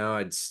 But right now,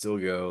 I'd still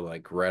go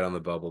like right on the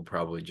bubble,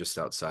 probably just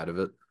outside of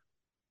it.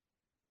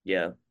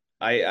 Yeah.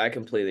 I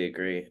completely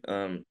agree.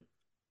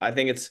 I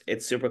think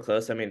it's super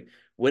close. I mean,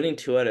 winning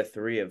two out of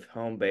three of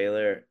home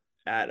Baylor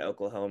at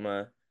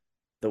Oklahoma,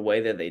 the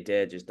way that they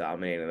did, just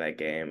dominating that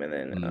game, and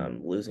then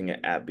Mm, losing it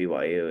at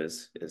BYU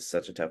is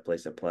such a tough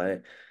place to play.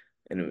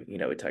 And we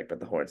talked about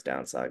the horns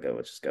down saga,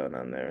 which is going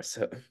on there,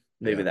 so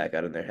maybe yeah. that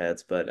got in their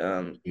heads. But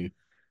Mm,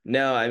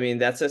 no, I mean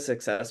that's a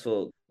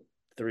successful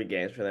three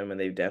games for them, and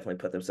they've definitely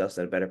put themselves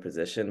in a better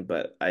position.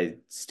 But I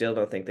still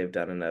don't think they've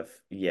done enough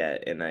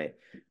yet, and I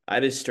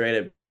just straight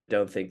up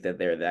don't think that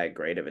they're that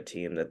great of a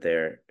team that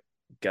they're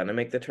gonna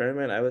make the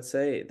tournament. I would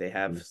say they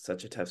have mm,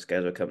 such a tough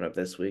schedule coming up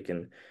this week,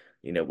 and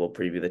we'll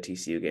preview the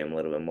TCU game a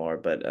little bit more.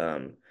 But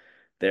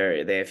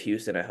they have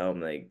Houston at home.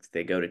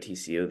 They go to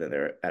TCU, then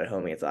they're at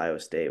home against Iowa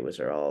State, which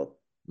are all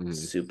mm.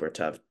 super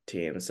tough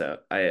teams. So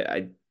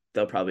I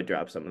they'll probably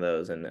drop some of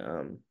those and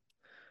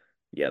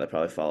yeah, they'll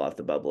probably fall off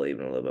the bubble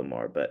even a little bit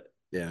more. But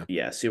Yeah.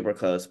 yeah, super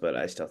close, but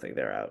I still think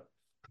they're out.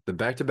 The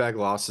back-to-back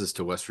losses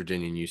to West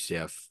Virginia and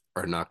UCF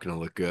are not going to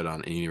look good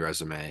on any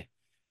resume.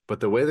 But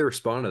the way they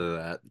responded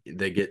to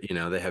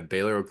that, they have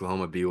Baylor,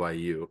 Oklahoma,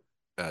 BYU,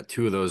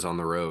 two of those on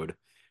the road,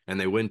 and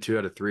they win two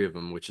out of three of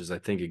them, which is, I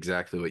think,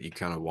 exactly what you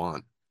kind of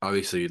want.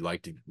 Obviously, you'd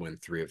like to win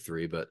three of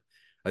three, but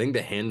I think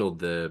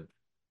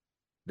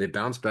they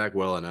bounced back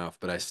well enough.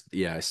 But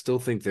I still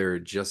think they're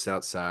just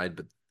outside.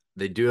 But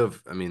they do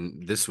have, I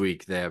mean, this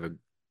week they have a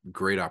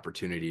great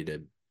opportunity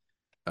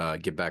to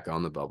get back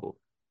on the bubble,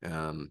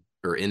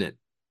 or in it.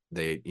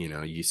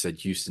 You said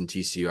Houston,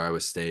 TCU, Iowa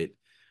State.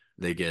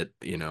 They get,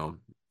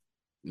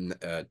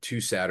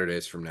 two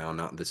Saturdays from now,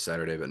 not this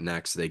Saturday, but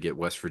next, they get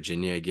West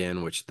Virginia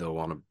again, which they'll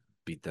want to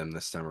beat them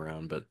this time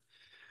around. But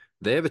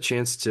they have a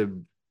chance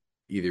to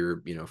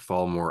either,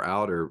 fall more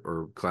out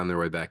or climb their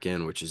way back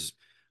in, which is,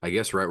 I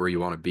guess, right where you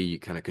want to be. You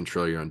kind of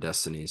control your own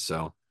destiny.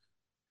 So,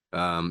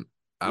 um,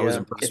 I was Yeah,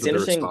 impressed it's with the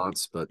interesting.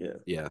 response, but Yeah,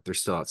 yeah, they're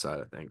still outside,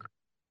 I think.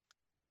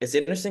 it's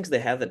interesting because they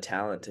have the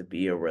talent to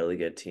be a really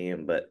good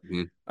team, but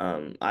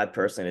Mhm. I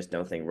personally just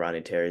don't think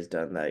Ronnie Terry's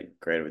done that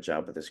great of a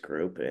job with this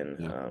group, and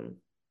Yeah.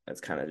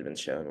 that's kind of been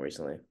showing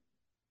recently.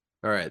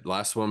 All right,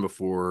 last one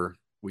before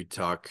we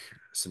talk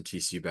some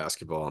TCU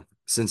basketball.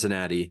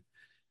 Cincinnati.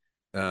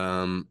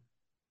 Um,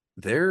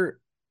 they're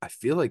I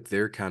feel like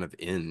they're kind of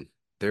in.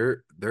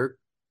 They're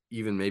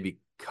even maybe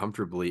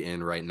comfortably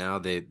in right now.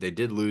 They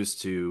did lose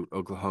to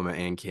Oklahoma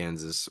and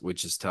Kansas,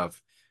 which is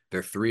tough.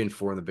 They're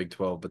 3-4 in the Big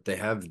 12, but they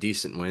have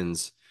decent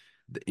wins.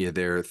 Yeah,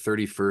 they're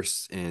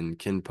 31st in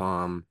Ken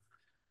Palm.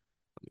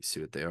 Let me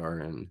see what they are,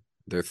 and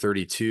they're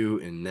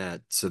 32 in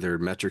net, so their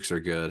metrics are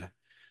good.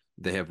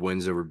 They have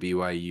wins over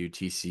BYU,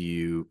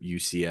 TCU,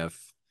 UCF.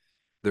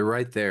 They're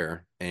right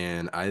there,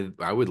 and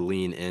I would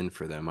lean in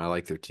for them. I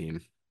like their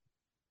team.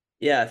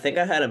 Yeah, I think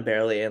I had them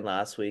barely in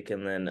last week,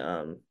 and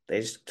then they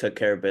just took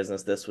care of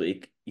business this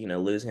week.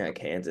 Losing at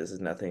Kansas is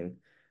nothing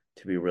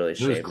to be really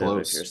It was ashamed of if you're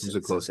close. It was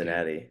a close game.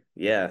 Cincinnati.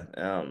 Yeah,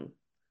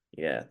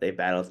 yeah, they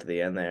battled to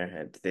the end there,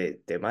 and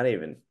they might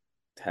even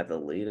have the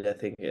lead, I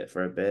think,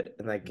 for a bit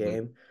in that Hmm.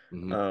 game.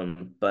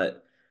 Hmm.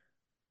 But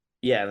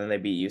yeah, and then they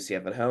beat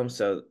UCF at home,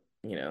 so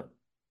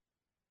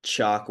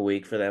chalk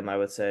week for them, I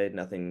would say.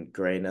 Nothing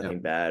great, Yeah. nothing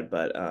bad,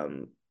 but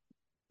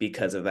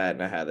because of that,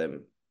 and I had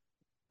them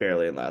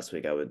barely in last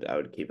week. I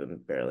would keep him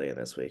barely in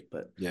this week,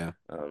 but Yeah.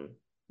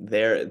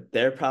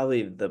 they're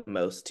probably the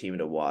most team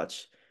to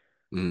watch.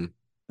 Hmm.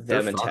 They're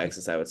Them in fun.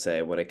 Texas, I would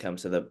say, when it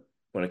comes to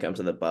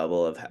the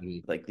bubble of Hmm.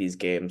 like these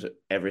games,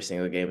 every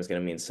single game is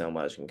going to mean so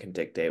much and can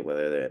dictate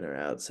whether they're in or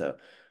out. So,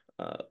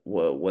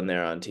 well, when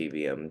they're on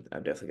TV, I'm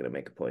definitely going to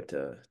make a point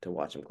to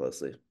watch them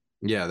closely.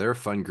 Yeah, they're a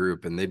fun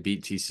group, and they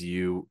beat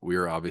TCU. We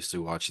were obviously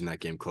watching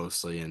that game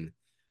closely, and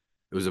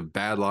it was a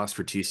bad loss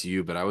for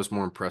TCU, but I was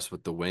more impressed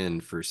with the win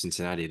for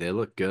Cincinnati. They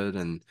look good,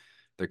 and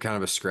they're kind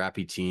of a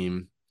scrappy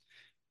team.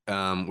 We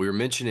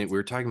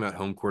were talking about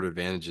home court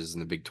advantages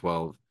in the Big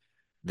 12.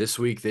 This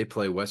week they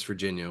play West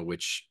Virginia,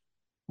 which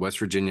West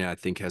Virginia, I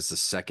think, has the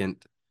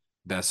second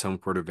best home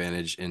court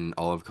advantage in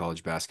all of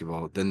college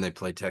basketball. Then they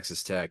play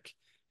Texas Tech,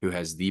 who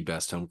has the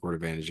best home court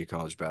advantage in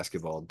college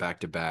basketball, back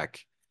to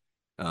back.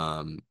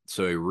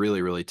 So a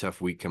really, really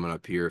tough week coming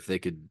up here. If they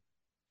could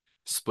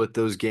split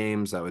those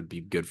games, that would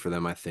be good for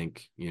them, I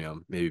think.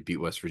 Maybe beat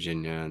West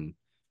Virginia and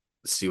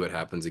see what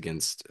happens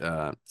against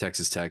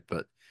Texas Tech.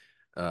 But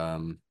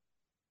um,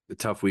 a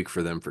tough week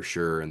for them for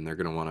sure, and they're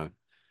going to want to.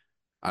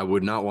 I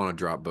would not want to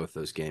drop both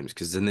those games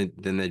because then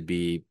they'd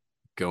be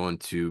going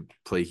to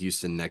play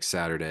Houston next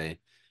Saturday.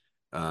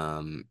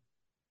 Um,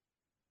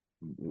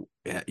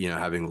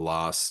 having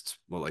lost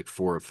like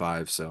 4 or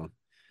 5, so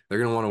they're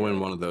going to want to win Yeah.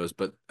 one of those.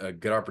 But a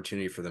good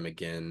opportunity for them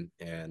again,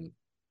 and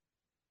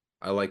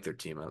I like their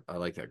team. I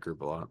like that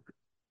group a lot.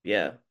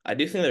 Yeah, I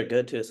do think they're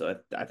good too. So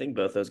I think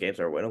both those games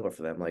are winnable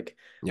for them. Like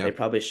Yeah, they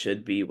probably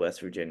should beat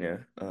West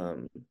Virginia.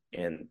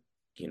 And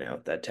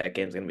that Tech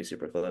game's gonna be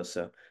super close.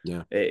 So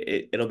yeah,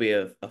 it'll be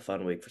a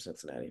fun week for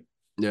Cincinnati.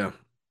 yeah.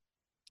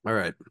 All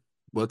right,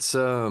 let's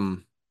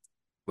um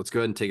let's go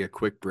ahead and take a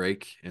quick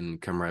break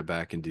and come right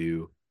back and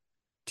do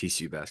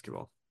TCU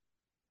basketball.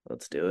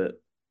 Let's do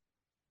it.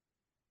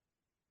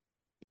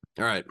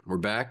 All right, we're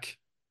back.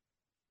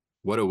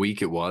 What a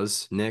week it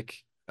was,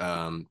 Nick.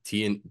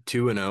 T and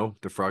 2-0.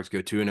 The Frogs go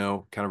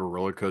 2-0. Kind of a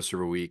roller coaster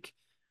of a week.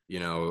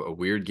 A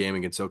weird game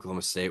against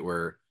Oklahoma State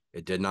where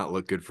it did not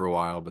look good for a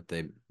while, but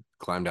they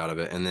climbed out of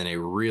it. And then a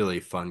really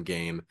fun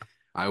game.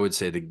 I would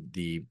say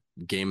the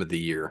game of the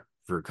year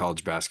for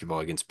college basketball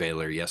against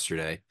Baylor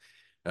yesterday.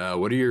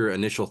 What are your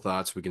initial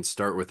thoughts? We can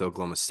start with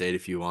Oklahoma State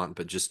if you want,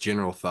 but just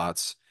general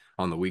thoughts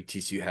on the week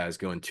TCU has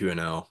going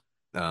 2-0,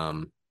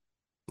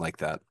 like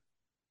that.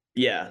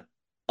 Yeah,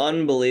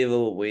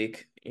 unbelievable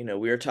week. We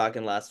were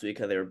talking last week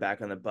how they were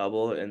back on the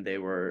bubble and they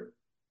were,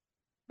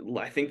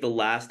 I think, the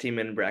last team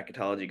in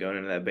bracketology going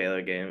into that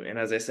Baylor game. And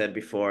as I said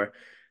before,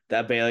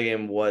 that Baylor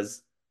game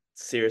was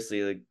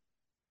seriously like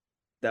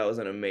that was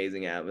an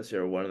amazing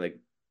atmosphere. One of the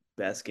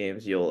best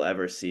games you'll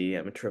ever see.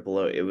 I mean, Triple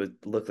O, it would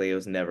look like it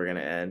was never going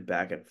to end,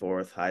 back and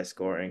forth, high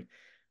scoring.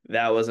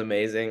 That was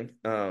amazing.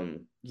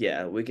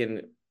 Yeah,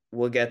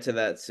 we'll get to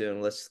that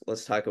soon. Let's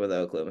talk about the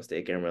Oklahoma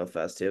State game real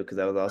fast too, because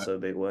that was also a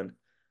big one.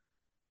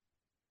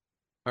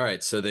 All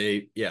right, so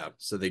they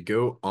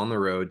go on the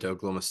road to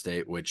Oklahoma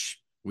State, which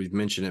we've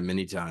mentioned it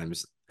many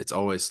times. It's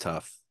always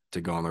tough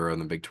to go on the road in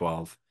the Big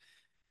 12.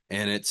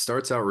 And it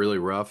starts out really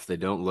rough. They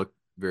don't look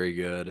very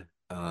good.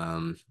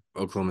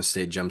 Oklahoma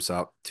State jumps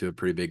up to a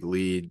pretty big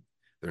lead.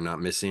 They're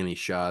not missing any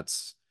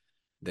shots.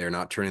 They're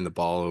not turning the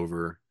ball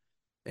over.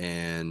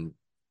 And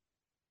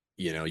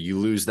you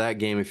lose that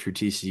game if you're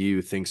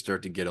TCU, things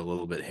start to get a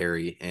little bit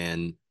hairy.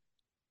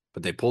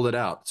 But they pulled it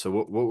out. So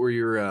what were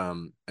your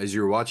as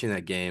you were watching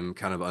that game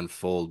kind of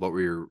unfold, what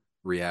were your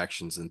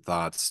reactions and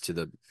thoughts to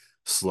the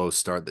slow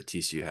start that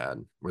TCU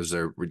had?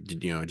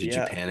 Did you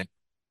Yeah. panic?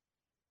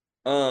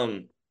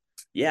 Um,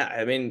 yeah,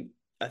 I mean,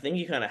 I think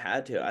you kind of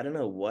had to. I don't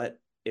know what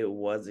it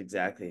was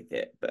exactly,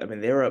 but I mean,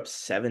 they were up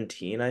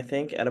 17, I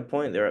think, at a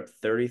point. They were up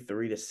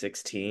 33 to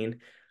 16.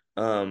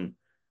 Um,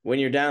 when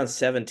you're down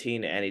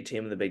 17 to any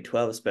team in the Big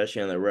 12,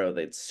 especially on the road,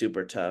 it's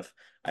super tough.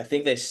 I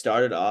think they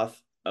started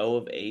off 0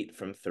 of 8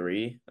 from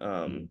 3.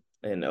 Mhm.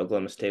 And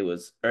Oklahoma State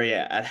was, or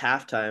yeah, at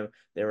halftime,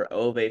 they were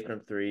 0 of 8 from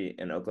 3,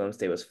 and Oklahoma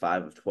State was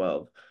 5 of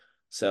 12.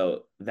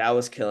 So that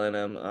was killing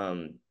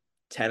them.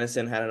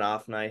 Tennyson had an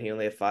off night. He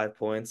only had 5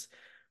 points.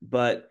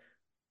 But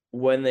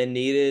when they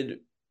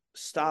needed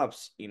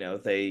stops,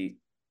 they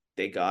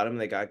got him,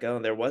 they got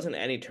going. There wasn't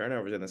any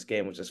turnovers in this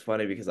game, which is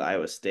funny because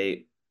Iowa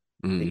State,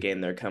 the Mhm. game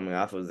they're coming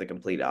off, was the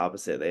complete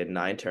opposite. They had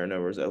 9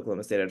 turnovers.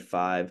 Oklahoma State had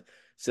 5.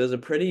 So it was a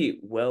pretty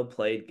well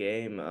played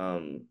game.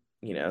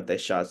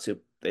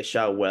 They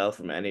shot well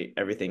from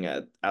everything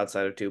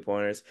outside of 2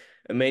 pointers.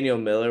 Emmanuel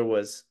Miller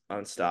was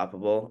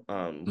unstoppable.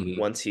 Mhm.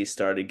 Once he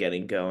started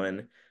getting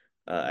going,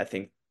 I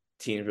think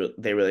teams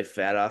they really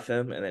fed off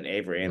him, and then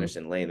Avery Mhm.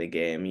 Anderson late in the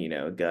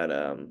game,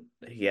 got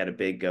he had a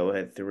big go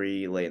ahead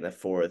three late in the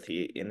fourth.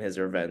 He in his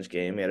revenge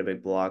game, he had a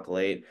big block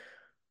late.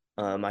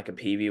 Micah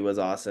Peavy was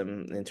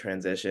awesome in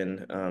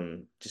transition,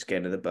 just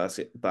getting to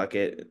the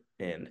bucket,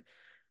 and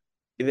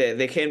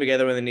they came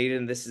together when they needed.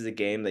 And this is a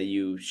game that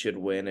you should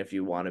win if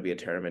you want to be a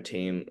tournament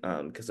team,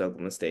 because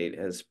Oklahoma State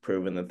has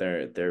proven that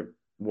they're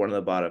one of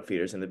the bottom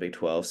feeders in the Big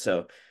 12.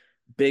 So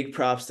big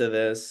props to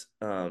this.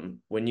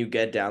 When you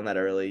get down that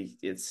early,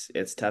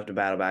 it's tough to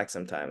battle back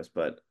sometimes,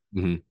 but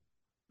Mhm.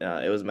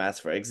 it was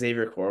massive.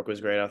 Xavier Cork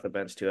was great off the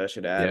bench too, I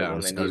should add, Yeah,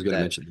 when they I was needed going to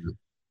that. mention that.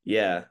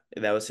 Yeah,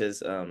 that was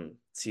his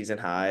season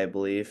high, I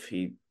believe.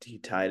 He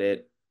tied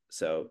it.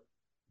 So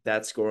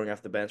that scoring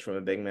off the bench from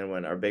a big man,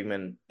 when our big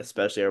men,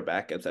 especially our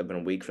backups, have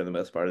been weak for the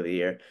most part of the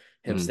year,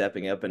 him Mhm.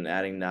 stepping up and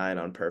adding nine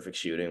on perfect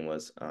shooting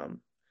was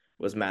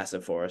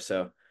massive for us.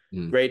 So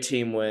Mhm. great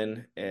team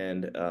win,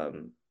 and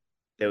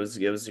it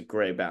was a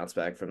great bounce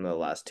back from the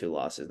last two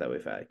losses that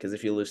we've had. Because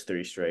if you lose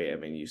three straight, I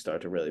mean, you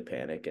start to really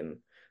panic and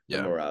the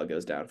Yeah. morale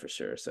goes down for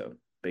sure. So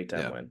big time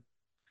Yeah. win.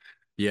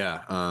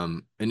 Yeah,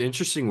 an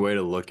interesting way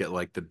to look at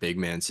like the big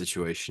man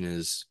situation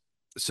is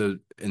so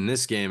in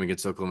this game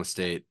against Oklahoma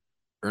State,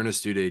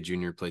 Ernest Udeh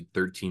Jr. played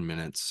 13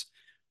 minutes,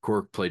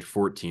 Cork played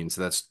 14,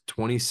 so that's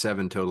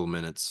 27 total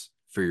minutes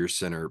for your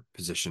center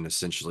position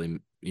essentially.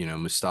 You know,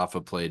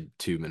 Mustafa played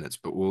 2 minutes,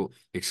 but we'll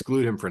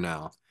exclude him for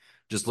now.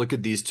 Just look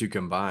at these two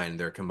combined.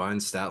 Their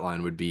combined stat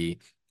line would be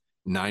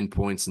 9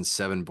 points and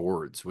 7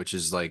 boards, which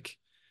is like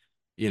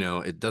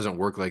it doesn't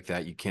work like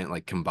that. You can't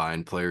like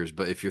combine players.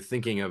 But if you're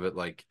thinking of it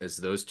like as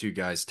those two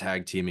guys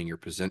tag teaming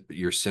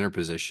your center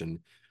position,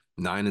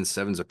 9 and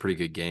 7 is a pretty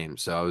good game.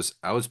 So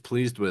I was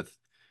pleased with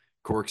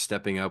Cork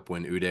stepping up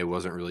when Uday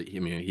wasn't really. I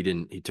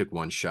mean, he took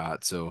one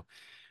shot, so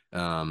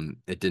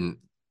it didn't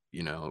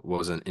it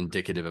wasn't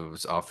indicative of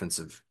his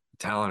offensive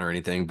talent or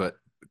anything. But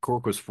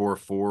Cork was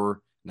 4-4,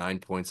 9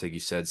 points, like you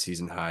said,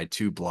 season high,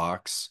 2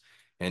 blocks,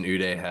 and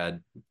Uday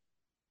had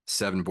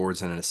 7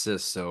 boards and an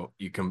assist. So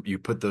you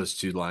put those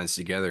two lines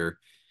together,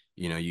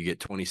 you get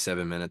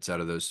 27 minutes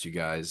out of those two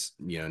guys,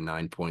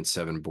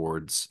 9.7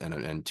 boards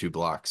and 2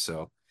 blocks.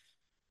 So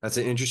that's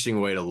an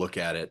interesting way to look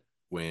at it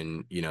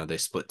when, they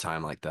split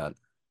time like that.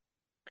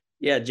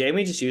 Yeah,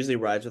 Jamie just usually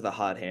rides with a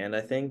hot hand,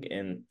 I think.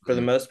 And for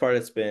the Mhm. most part,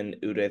 it's been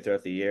Uday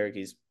throughout the year.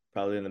 He's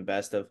probably been the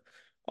best of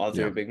all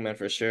three Yeah. big men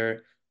for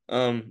sure.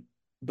 Um,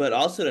 but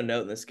also to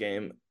note in this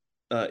game,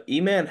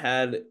 E-Man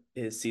had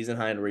his season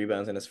high in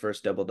rebounds in his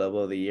first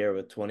double-double of the year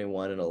with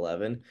 21 and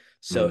 11.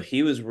 So Mhm.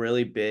 he was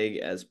really big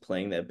as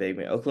playing that big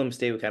man. Oklahoma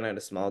State, we kind of had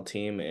a small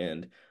team,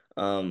 and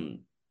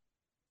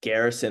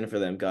Garrison for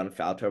them got in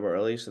foul trouble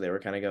early, so they were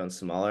kind of going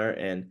smaller.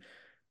 And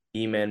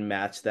Eman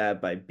matched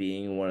that by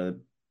being one of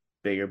the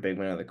bigger big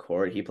men on the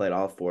court. He played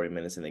all 40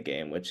 minutes in the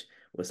game, which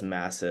was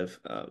massive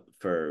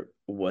for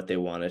what they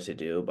wanted to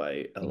do by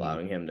Mhm.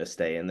 allowing him to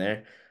stay in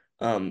there.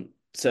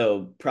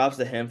 So props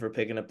to him for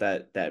picking up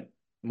that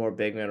more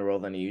big man role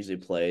than he usually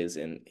plays,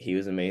 and he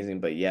was amazing.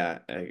 But yeah,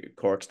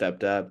 Cork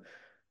stepped up.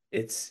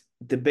 It's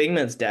the big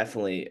man's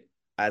definitely,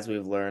 as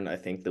we've learned, I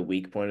think the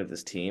weak point of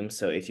this team.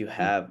 So if you Mhm.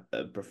 have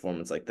a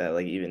performance like that,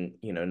 like even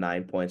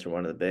 9 points from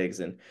one of the bigs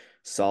and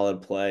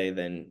solid play,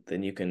 then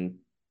you can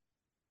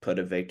put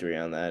a victory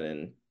on that.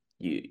 And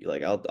you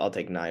like I'll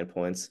take 9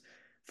 points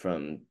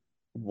from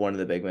one of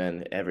the big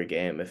men every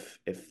game if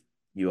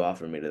you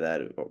offer me to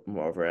that or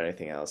more over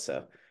anything else.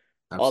 So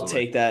I'll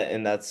Absolutely. take that,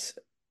 and that's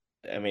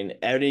I mean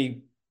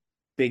every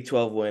Big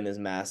 12 win is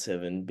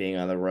massive, and being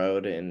on the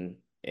road in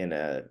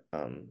a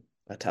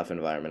tough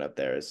environment up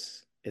there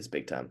is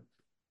big time.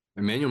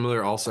 Emmanuel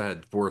Miller also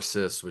had 4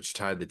 assists, which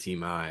tied the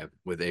team high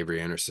with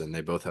Avery Anderson.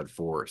 They both had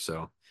 4.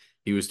 So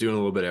he was doing a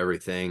little bit of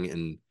everything,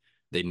 and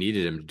they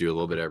needed him to do a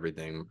little bit of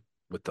everything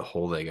with the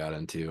hole they got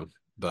into.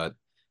 But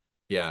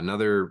yeah,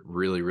 another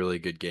really, really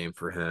good game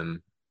for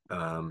him.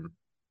 Um,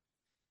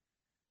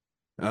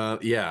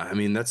 yeah, I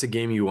mean, that's a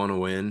game you want to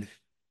win,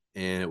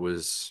 and it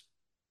was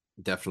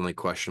definitely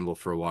questionable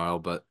for a while.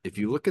 But if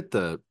you look at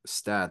the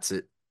stats,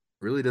 it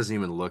really doesn't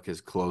even look as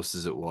close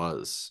as it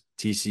was.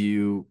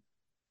 TCU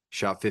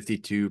shot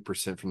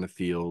 52% from the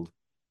field.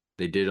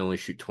 They did only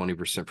shoot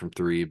 20% from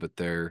three, but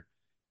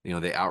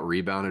they out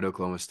rebounded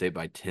Oklahoma State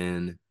by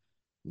 10.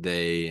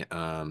 They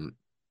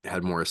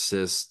had more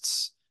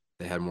assists.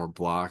 They had more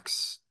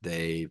blocks.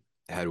 They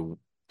had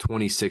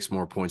 26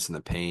 more points in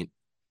the paint.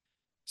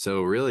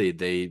 So really,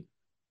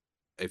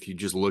 if you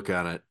just look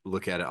at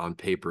it on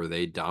paper,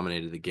 they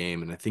dominated the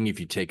game. And I think if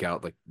you take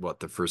out like what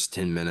the first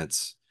 10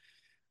 minutes,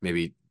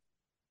 maybe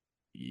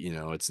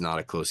it's not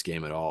a close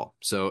game at all.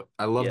 So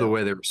I love the Yeah.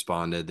 way they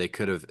responded. They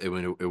could have it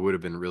would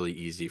have been really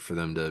easy for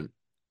them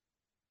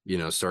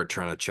to start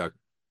trying to chuck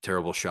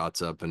terrible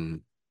shots up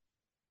and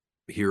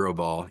hero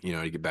ball,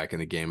 to get back in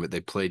the game. But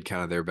they played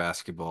kind of their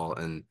basketball.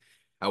 And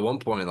at one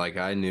point, like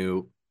I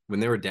knew when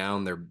they were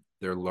down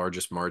their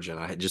largest margin,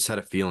 I just had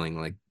a feeling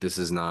like this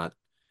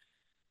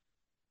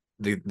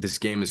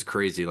game is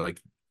crazy.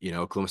 Like,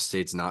 Oklahoma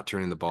State's not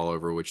turning the ball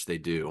over, which they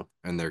do,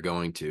 and they're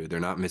going to.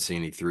 They're not missing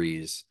any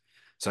threes.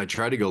 So I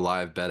tried to go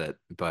live bet it,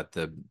 but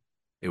the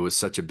it was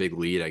such a big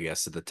lead, I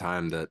guess, at the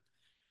time that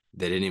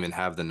they didn't even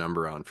have the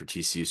number on for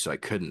TCU, so I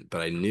couldn't.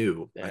 But I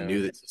knew Damn.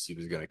 that TCU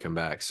was going to come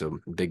back, so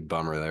big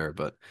bummer there.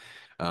 But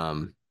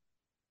um,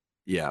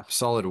 yeah,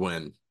 solid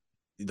win.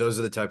 Those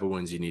are the type of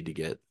wins you need to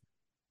get.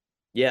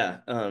 Yeah,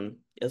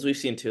 as we've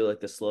seen too, like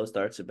the slow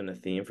starts have been a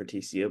theme for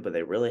TCU, but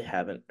they really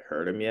haven't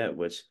hurt him yet,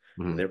 which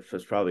Mhm. they're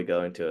probably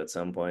going to at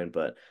some point.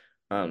 But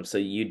so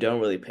you don't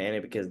really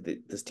panic because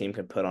this team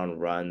can put on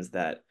runs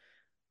that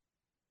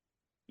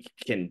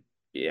can.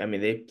 I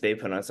mean, they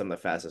put on some of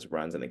the fastest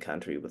runs in the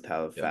country with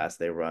how Yeah. fast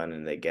they run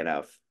and they get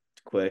out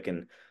quick.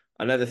 And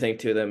another thing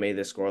too that made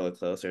the score look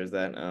closer is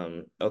that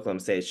Oklahoma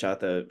State shot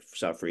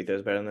free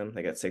throws better than them.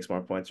 They got 6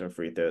 more points from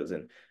free throws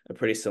and a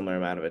pretty similar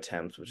amount of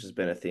attempts, which has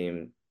been a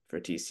theme for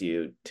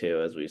TCU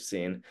too, as we've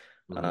seen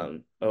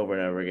Mhm. over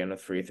and over again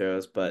with free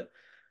throws. But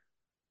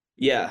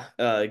yeah,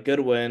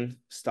 good win.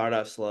 Start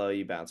off slow,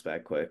 you bounce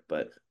back quick.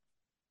 But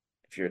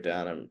if you're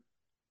down,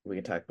 we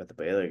can talk about the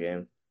Baylor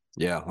game.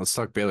 Yeah, let's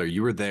talk Baylor.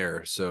 You were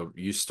there, so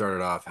you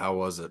started off. How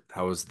was it?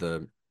 How was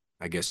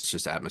I guess,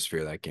 just atmosphere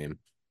of that game?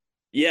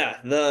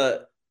 Yeah,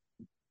 the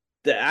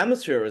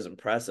atmosphere was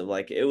impressive.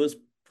 Like it was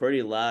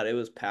pretty loud. It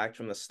was packed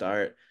from the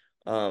start.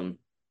 Um,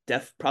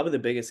 probably the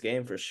biggest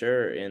game for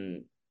sure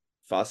in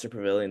Foster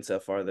Pavilion so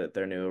far, that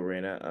their new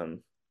arena.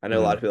 I know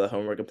a lot of Mhm. people at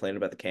home were complaining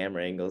about the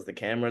camera angles. The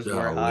cameras were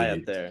high up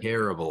Golly, there.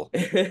 terrible,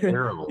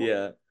 terrible.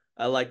 Yeah.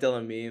 I liked all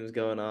the memes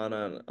going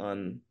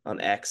on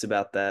X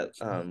about that,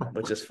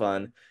 which is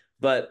fun.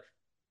 But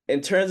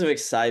in terms of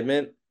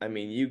excitement, I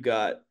mean, you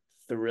got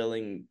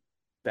thrilling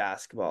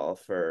basketball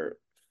for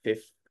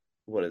fifth,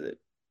 what is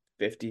it,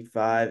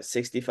 55,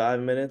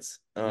 65 minutes.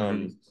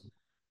 Mhm.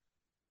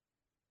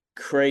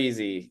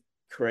 Crazy,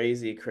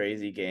 crazy,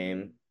 crazy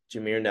game.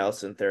 Jameer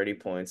Nelson, 30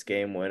 points,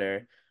 game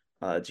winner.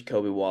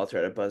 Jacoby Walter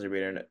at a buzzer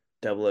beater and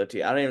double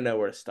OT. I don't even know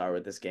where to start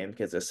with this game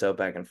because it's so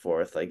back and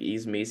forth. Like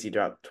Ease Misi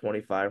dropped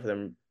 25 for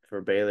them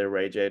for Baylor.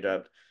 Ray J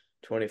dropped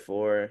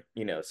 24.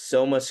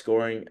 So much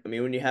scoring. I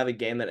mean, when you have a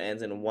game that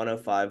ends in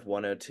 105,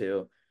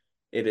 102,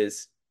 it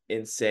is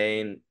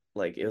insane.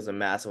 Like it was a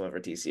massive one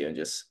for TCU and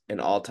just an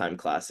all-time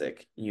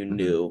classic. You Mhm.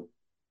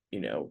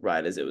 knew,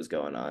 right as it was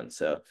going on.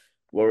 So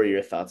what were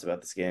your thoughts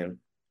about this game?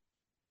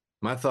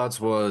 My thoughts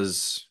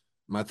was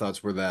my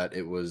thoughts were that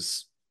it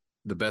was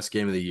the best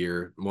game of the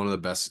year, one of the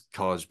best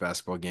college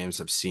basketball games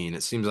I've seen.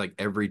 It seems like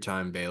every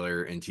time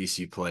Baylor and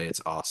TC play,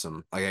 it's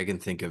awesome. Like I can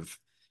think of,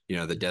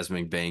 the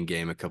Desmond Bain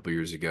game a couple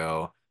years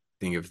ago.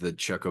 Think of the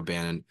Chuck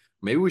O'Bannon.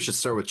 Maybe we should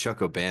start with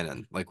Chuck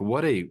O'Bannon. Like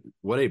what a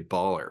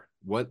baller.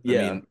 I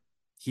Yeah. mean,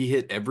 he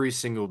hit every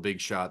single big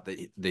shot that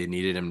they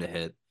needed him to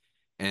hit.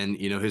 And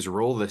his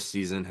role this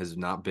season has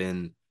not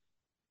been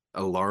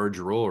a large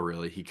role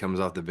really. He comes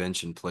off the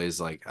bench and plays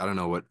like I don't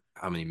know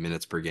how many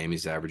minutes per game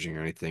he's averaging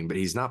or anything, but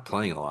he's not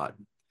playing a lot.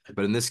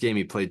 But in this game,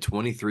 he played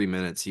 23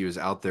 minutes. He was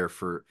out there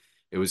for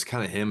it was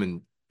kind of him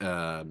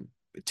and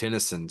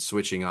Tennyson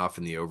switching off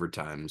in the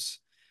overtimes.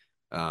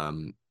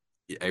 Um,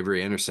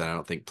 Avery Anderson, I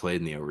don't think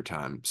played in the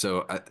overtime.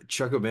 So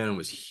Chuck O'Bannon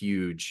was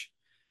huge.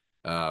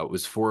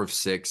 Was 4 of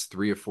 6,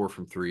 3 of 4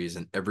 from threes,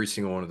 and every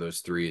single one of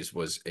those threes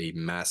was a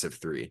massive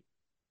three.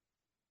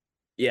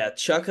 Yeah,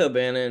 Chuck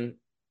O'Bannon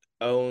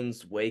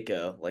owns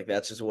Waco. Like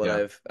that's just what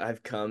Yeah.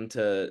 I've come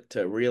to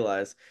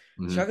realize.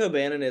 Hmm. Chuck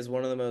O'Bannon is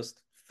one of the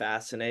most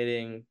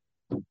fascinating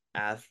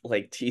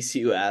like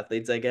TCU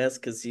athletes, I guess,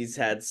 because he's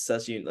had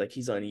like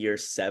he's on year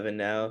 7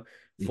 now,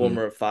 Hmm.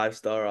 former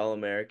 5-star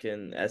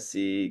All-American SC.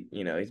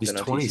 He's He's been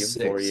on TCU for 4 26.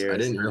 I years.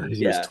 didn't realize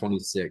he was Yeah,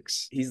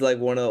 26. he's like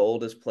one of the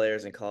oldest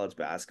players in college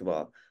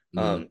basketball.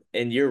 Hmm.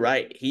 And you're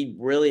right, he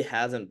really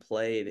hasn't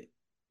played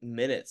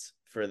minutes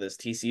for this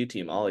TCU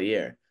team all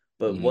year.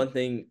 But Hmm. one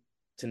thing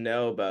to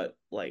know about,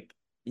 like,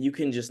 you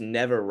can just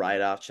never write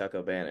off Chuck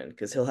O'Bannon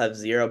because he'll have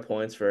 0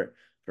 points for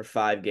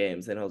 5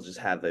 games, then he'll just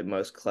have the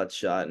most clutch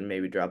shot and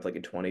maybe drop like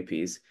a 20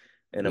 piece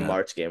in a Yeah.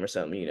 March game or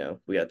something.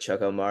 We got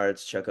Chuck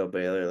O'March, Chuck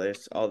O'Baylor.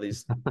 There's all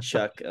these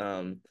Chuck,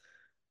 I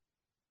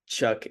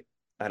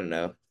don't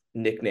know,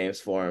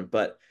 nicknames for him,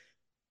 but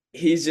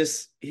he's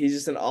just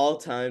an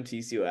all-time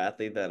TCU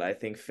athlete that I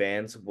think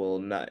fans will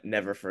not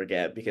never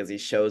forget because he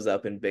shows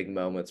up in big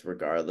moments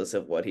regardless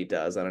of what he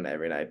does on an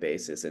every night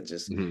basis. And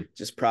just Hmm.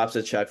 just props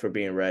to Chuck for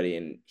being ready.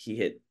 And he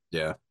hit,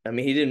 Yeah. I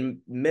mean, he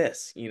didn't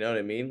miss, you know what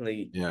I mean?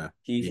 Like Yeah.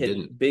 he He hit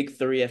didn't. big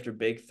three after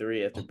big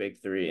three after big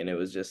three, and it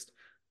was just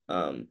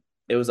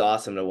it was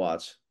awesome to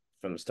watch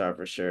from the start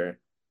for sure.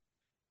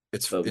 But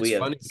It's we have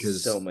funny so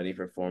because many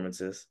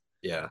performances.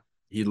 yeah,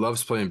 he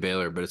loves playing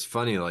Baylor, but it's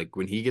funny like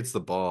when he gets the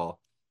ball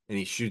and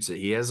he shoots it,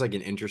 he has like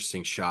an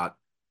interesting shot,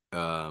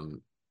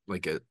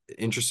 like a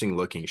interesting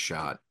looking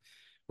shot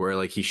where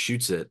like he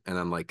shoots it and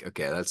I'm like,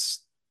 okay,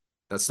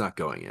 that's not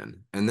going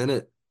in. And then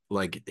it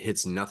like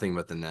hits nothing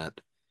but the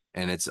net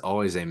and it's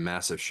always a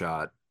massive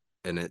shot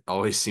and it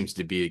always seems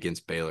to be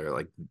against Baylor.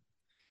 Like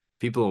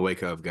people in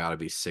Waco have got to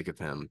be sick of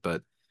him.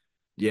 But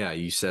yeah,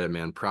 you said it,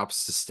 man.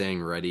 Props to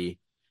staying ready.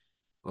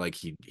 Like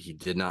he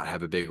did not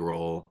have a big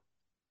role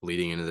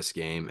leading into this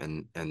game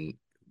and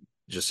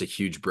just a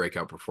huge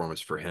breakout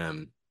performance for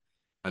him.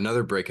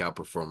 another breakout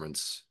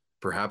performance,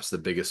 perhaps the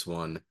biggest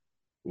one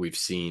we've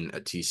seen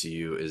at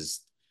TCU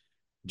is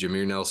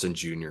Jameer Nelson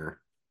Jr.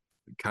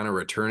 kind of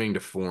returning to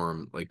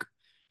form. Like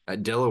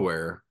at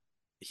Delaware,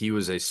 he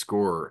was a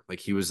scorer. Like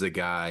he was the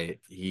guy.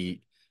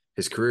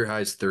 His career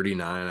high is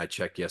 39. I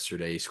checked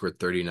yesterday. He scored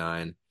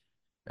 39.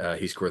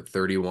 He scored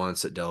 30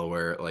 once at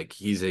Delaware. Like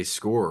he's a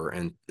scorer.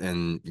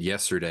 And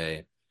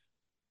yesterday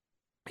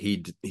he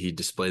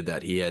displayed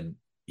that.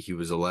 He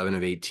was 11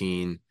 of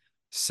 18,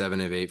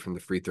 7 of 8 from the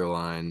free throw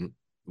line,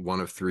 1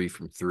 of 3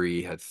 from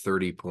 3, had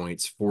 30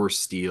 points, 4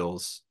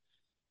 steals,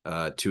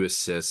 2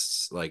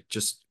 assists. Like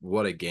just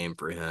what a game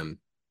for him.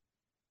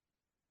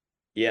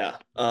 Yeah.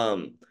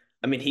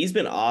 I mean, he's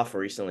been off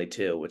recently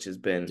too, which has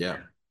been Yeah.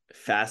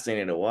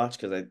 fascinating to watch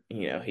because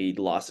he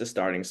lost his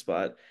starting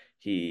spot.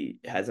 He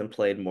hasn't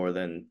played more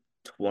than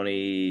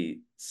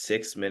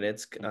 26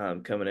 minutes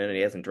coming in, and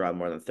he hasn't dropped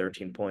more than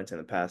 13 points in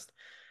the past,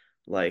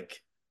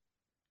 like,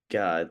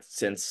 God,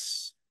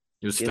 since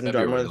It was he hasn't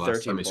dropped more February, than the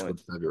last time 13 he scored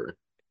points. February.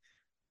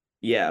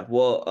 Yeah,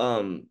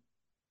 well,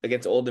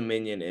 against Old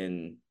Dominion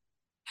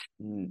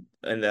in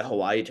the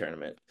Hawaii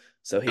tournament.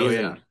 So he Oh yeah.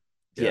 hasn't,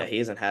 yeah, Yeah. he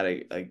hasn't had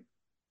a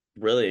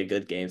really a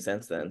good game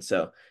since then.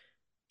 So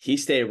he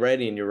stayed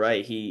ready, and you're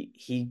right.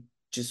 He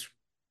just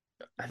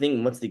I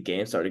think once the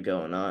game started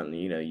going on,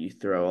 you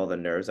throw all the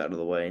nerves out of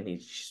the way, and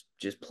he's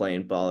just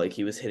playing ball. Like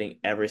he was hitting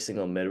every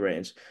single mid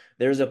range.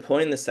 There was a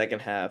point in the second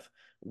half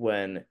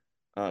when,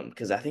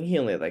 because I think he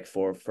only had like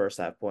four first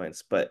half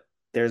points, but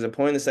there's a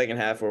point in the second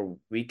half where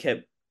we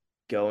kept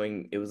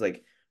going. It was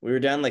like we were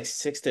down like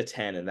 6 to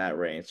 10 in that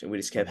range, and we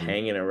just kept Hmm.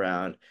 hanging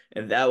around.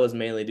 And that was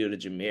mainly due to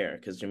Jameer,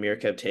 because Jameer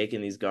kept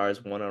taking these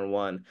guards one on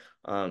one.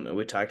 And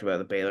we talked about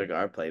the Baylor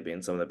guard play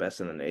being some of the best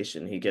in the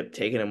nation. He kept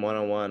taking him one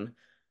on one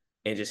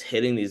and just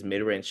hitting these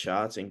mid-range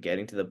shots and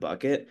getting to the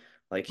bucket.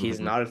 Like he's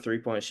Hmm. not a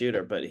three-point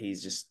shooter, but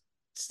he's just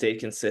stayed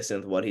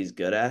consistent with what he's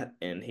good at,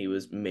 and he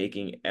was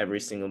making every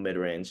single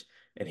mid-range,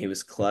 and he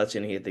was clutch,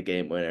 and he hit the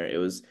game winner. It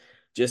was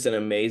just an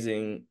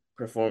amazing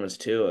performance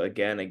too.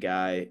 Again, a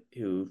guy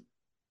who,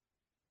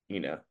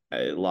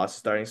 lost a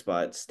starting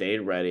spot, stayed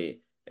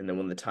ready, and then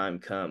when the time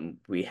come,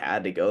 we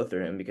had to go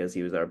through him because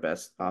he was our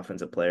best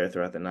offensive player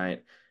throughout the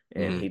night,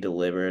 and Hmm. he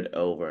delivered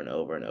over and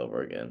over and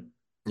over again.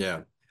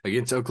 Yeah.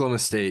 Against Oklahoma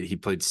State, he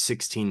played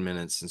 16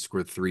 minutes and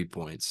scored 3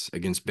 points.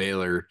 Against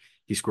Baylor,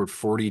 he scored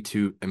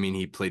 42. I mean,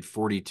 he played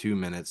 42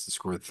 minutes and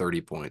scored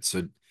 30 points.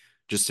 So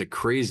just a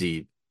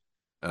crazy,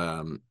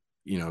 um,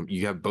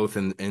 you have both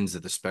ends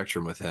of the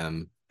spectrum with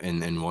him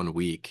in 1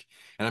 week.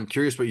 And I'm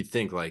curious what you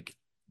think. Like,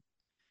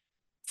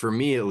 for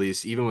me, at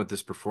least, even with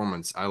this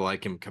performance, I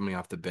like him coming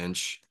off the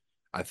bench.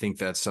 I think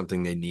that's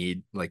something they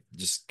need, like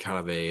just kind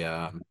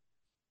of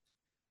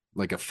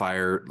like a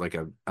fire, like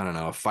I don't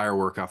know, a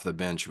firework off the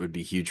bench would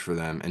be huge for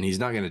them. And he's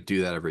not going to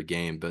do that every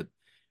game, but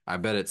I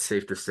bet it's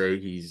safe to say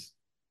he's,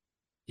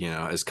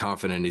 as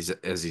confident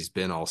as he's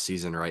been all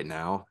season right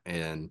now.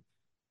 And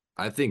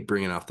I think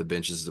bringing off the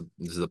bench is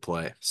the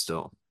play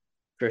still.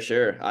 For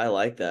sure. I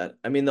like that.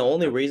 I mean, the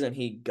only Yeah. reason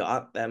he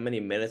got that many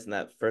minutes in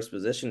that first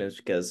position is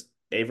because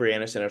Avery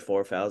Anderson had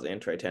 4 fouls and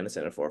Trey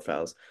Tennyson had 4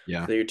 fouls.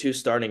 Yeah. So your two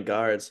starting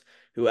guards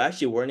who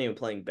actually weren't even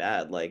playing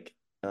bad. Like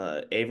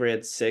Avery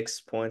had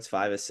 6 points,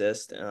 5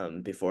 assists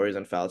before he was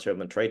on foul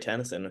trouble. And Trey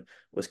Tennyson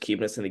was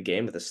keeping us in the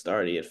game at the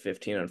start. He had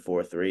 15 on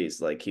 4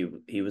 threes. Like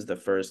he was the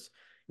first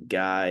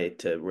guy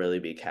to really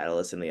be a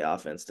catalyst in the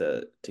offense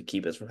to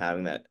keep us from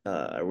having that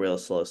a real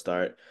slow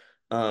start.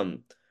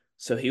 Um,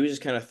 so he was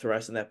just kind of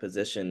thrust in that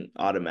position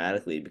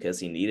automatically because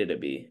he needed to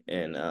be.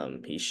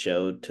 And he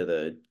showed to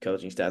the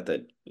coaching staff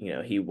that,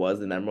 he was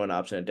the number one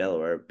option at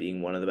Delaware,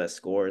 being one of the best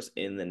scorers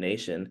in the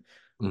nation.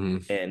 Hmm.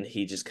 And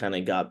he just kind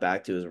of got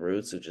back to his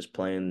roots of just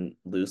playing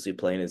loosely,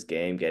 playing his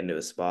game, getting to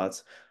his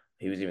spots.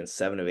 He was even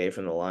 7 of 8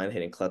 from the line,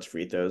 hitting clutch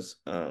free throws.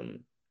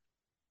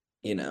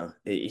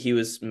 He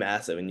was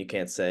massive, and you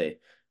can't say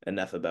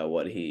enough about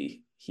what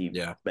he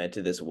Yeah, meant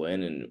to this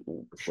win, and for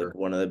like sure.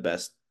 one of the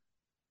best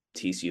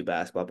TCU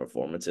basketball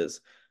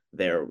performances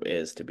there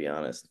is, to be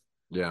honest.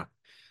 Yeah.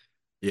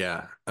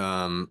 Yeah.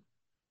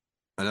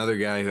 Another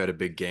guy who had a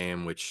big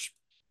game, which,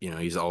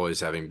 he's always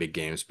having big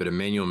games, but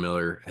Emmanuel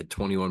Miller had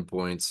 21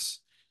 points.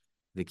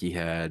 I think he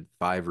had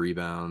 5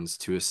 rebounds,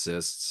 2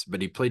 assists,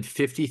 but he played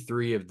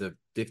 53 of the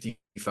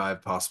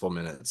 55 possible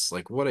minutes.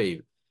 Like what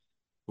a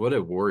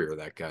warrior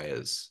that guy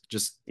is.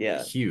 Just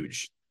Yeah.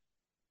 huge.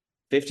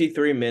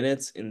 53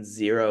 minutes and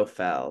 0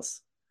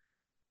 fouls.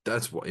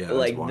 That's Like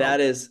that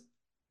wild. is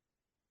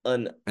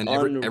an And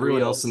everyone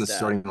unreal else in the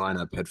starting stat.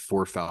 lineup had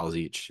 4 fouls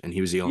each, and he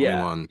was the only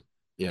Yeah. one.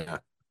 Yeah.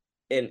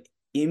 And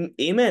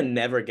Eman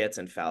never gets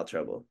in foul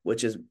trouble,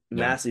 which is Yeah.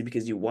 massive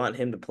because you want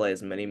him to play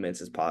as many minutes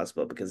as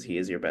possible because he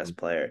is your best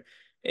player.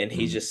 And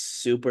he's Mm-hmm.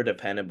 just super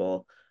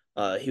dependable.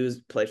 He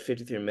was played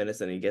 53 minutes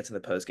and he gets in the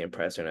post game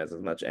presser and has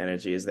as much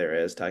energy as there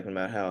is, talking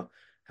about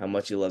how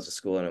much he loves the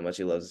school and how much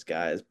he loves his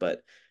guys.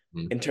 But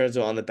in terms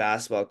of on the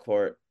basketball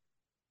court,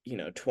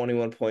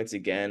 21 points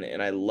again.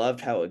 And I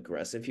loved how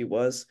aggressive he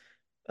was.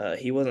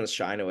 he wasn't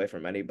shying away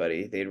from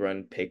anybody. They'd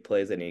run pick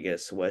plays and he'd get a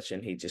switch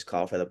and he'd just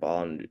call for the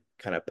ball and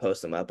kind of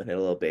post them up and hit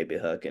a little baby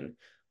hook.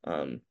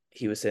 And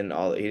he was hitting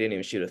all, he didn't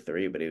even shoot a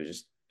three, but he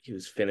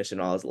was finishing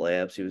all his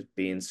layups. He was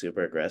being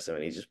super aggressive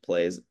and he just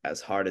plays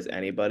as hard as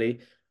anybody.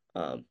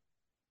 Um,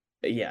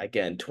 yeah,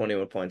 again,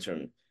 21 points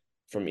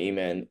from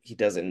E-Man. He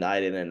does it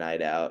night in and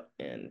night out.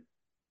 And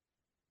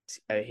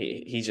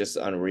he's just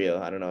unreal.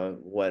 I don't know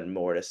what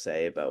more to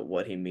say about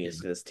what he Yeah.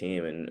 means to this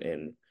team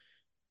and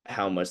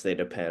how much they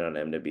depend on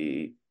him to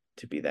be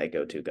that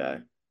go-to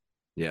guy.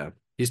 Yeah.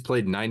 He's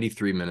played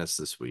 93 minutes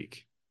this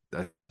week.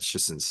 That's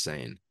just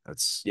insane.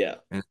 That's Yeah.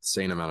 an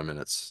insane amount of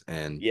minutes.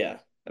 And Yeah.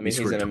 I he mean, he's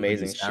scored in 20,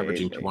 amazing he's shape.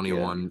 averaging Like,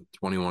 yeah.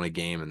 21 a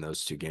game in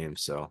those two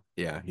games. So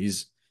yeah,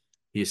 he's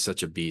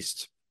such a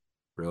beast,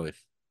 really.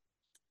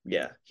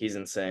 Yeah, he's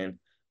insane.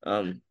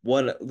 The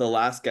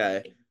last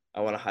guy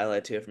I want to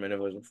highlight too from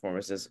individual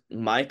performance is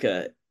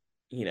Micah.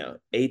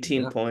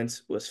 18 Yeah.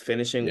 points, was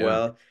finishing Yeah.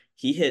 well.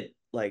 He hit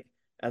like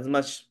as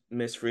much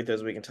missed free throws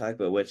as we can talk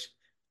about, which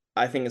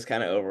I think is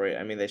kind of overrated.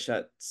 I mean, they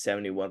shot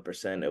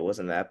 71%. It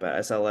wasn't that bad.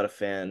 I saw a lot of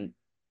fan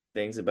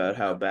things about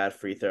how Yeah. bad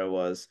free throw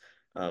was,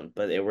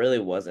 but it really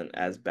wasn't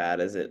as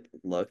bad as it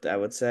looked, I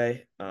would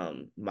say.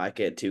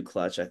 Micah had two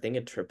clutch. I think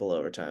in triple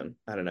overtime.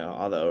 I don't know.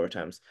 All the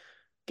overtimes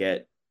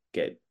get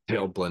get They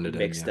all blended in.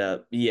 mixed Yeah.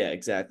 up. Yeah,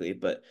 exactly.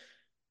 But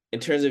in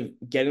terms of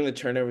getting the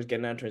turnovers,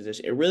 getting out of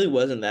transition, it really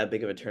wasn't that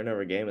big of a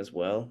turnover game as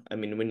well. I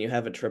mean, when you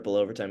have a triple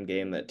overtime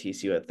game that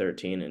TCU at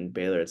 13 and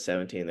Baylor at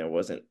 17, there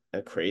wasn't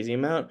a crazy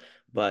amount.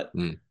 But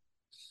Mm.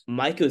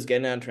 Mike was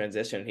getting out in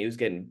transition. He was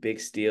getting big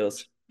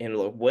steals. And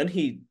look, when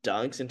he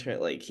dunks in turn,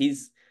 like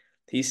he's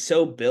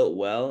so built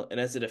well. And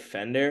as a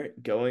defender,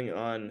 going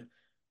on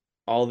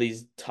all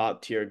these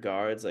top tier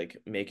guards, like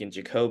making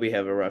Jacoby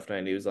have a rough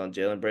night. He was on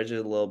Jalen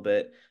Bridges a little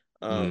bit.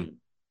 Mm.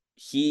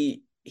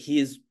 He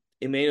is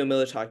Emmanuel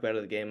Miller talked about it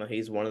in the game.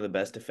 He's one of the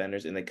best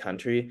defenders in the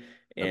country,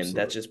 and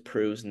that Absolutely. just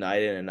proves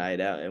night in and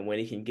night out. And when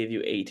he can give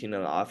you 18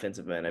 on the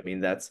offensive end, I mean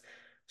that's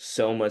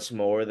so much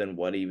more than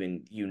what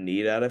even you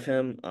need out of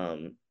him.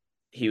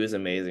 He was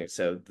amazing.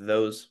 So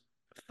those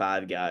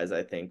five guys,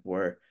 I think,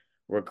 were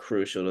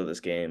crucial to this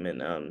game,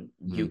 and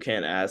you Mm.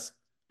 can't ask.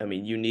 I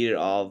mean, you needed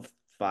all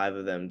five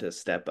of them to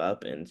step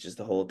up and just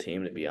the whole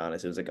team, to be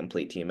honest. It was a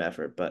complete team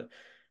effort, but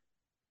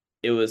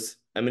I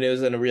mean, it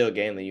was an unreal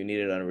game that you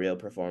needed unreal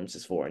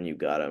performances for, and you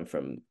got them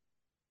from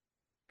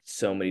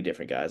so many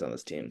different guys on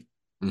this team.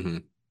 Hmm.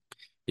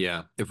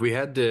 Yeah. If we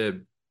had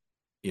to,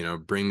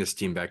 bring this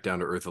team back down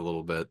to earth a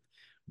little bit,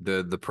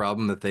 the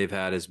problem that they've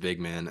had is big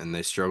man, and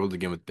they struggled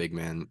again with big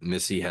man.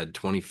 Missy had Yeah.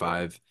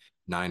 25,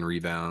 9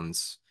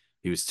 rebounds.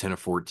 He was 10 of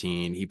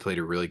 14. He played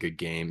a really good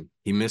game.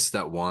 He missed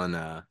that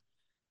one,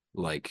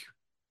 like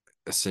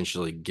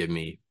essentially give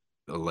me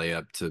a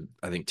layup to,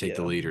 I think, take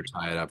the Yeah. lead or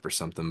tie it up or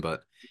something.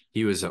 But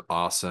he was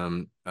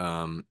awesome.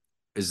 I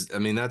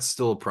mean, that's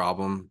still a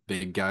problem.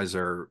 Big guys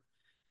are,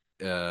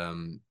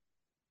 um,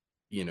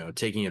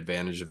 taking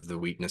advantage of the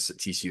weakness that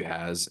TCU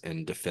has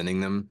and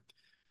defending them.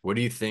 What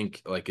do you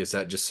think? Like, is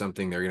that just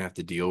something they're gonna have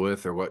to deal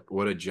with, or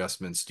what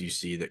adjustments do you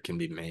see that can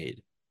be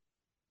made?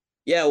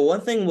 Yeah, well,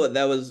 one thing what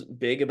that was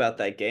big about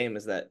that game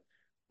is that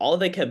all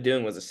they kept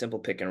doing was a simple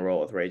pick and roll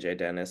with Ray J.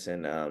 Dennis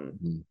and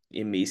Mhm.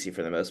 Emisi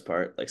for the most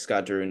part. Like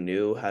Scott Drew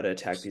knew how to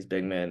attack these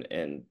big men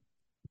and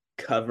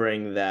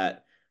covering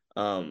that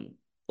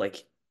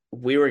like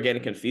we were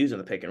getting confused in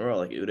the pick and roll.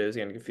 Like Uday was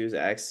getting confused.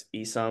 X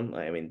Esam.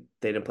 I mean,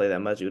 they didn't play that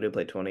much. Uday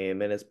played 28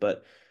 minutes,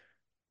 but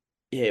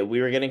yeah,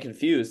 we were getting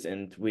confused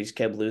and we just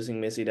kept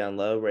losing Missy down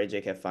low. Ray J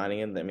kept finding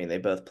him. I mean, they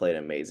both played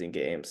amazing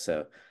games,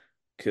 so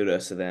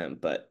kudos to them.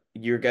 But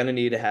you're gonna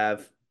need to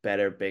have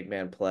better big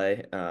man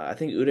play. I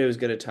think Uday was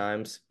good at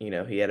times. He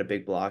had a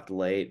big block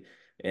late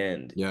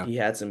and Yeah, he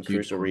had some huge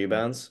crucial block. Yeah,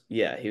 rebounds.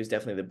 Yeah, he was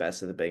definitely the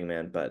best of the big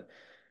man, but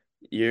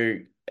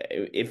you're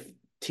if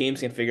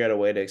teams can figure out a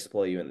way to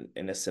exploit you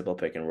in a simple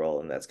pick and roll,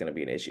 and that's going to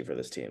be an issue for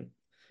this team.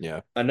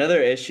 yeah.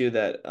 Another issue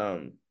that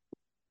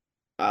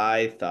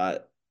I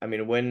thought, I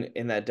mean, when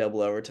in that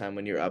double overtime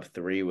when you're up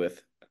three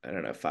with I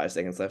don't know 5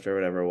 seconds left or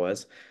whatever it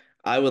was,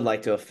 I would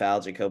like to have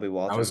fouled Jacoby I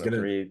Walter on was the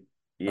gonna three.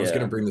 I was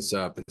gonna Yeah, bring this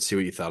up and see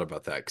what you thought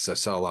about that because I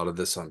saw a lot of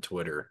this on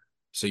Twitter.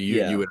 So you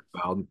yeah. would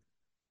have fouled?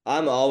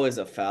 I'm always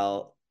a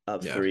foul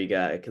up Yeah. three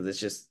guy because it's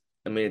just,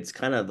 I mean, it's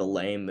kind of the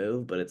lame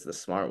move, but it's the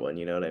smart one.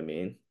 You know what I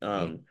mean?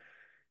 Mm.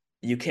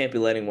 You can't be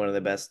letting one of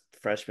the best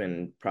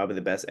freshmen, probably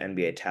the best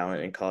NBA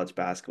talent in college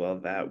basketball,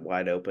 that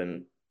wide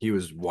open He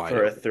was wide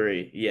for a open.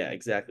 three. Yeah,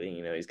 exactly.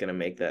 He's gonna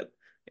make that.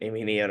 I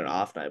mean, he had an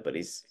off night, but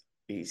he's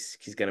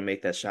gonna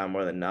make that shot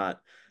more than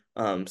not.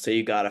 So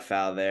you got a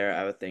foul there,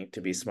 I would think,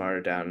 to be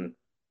smarter down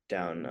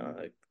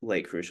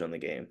late crucial in the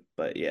game.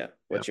 But yeah, Yeah.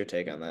 what's your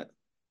take on that?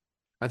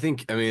 I mean,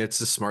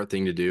 it's a smart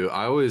thing to do.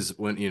 I always,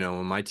 when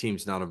my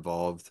team's not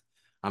involved,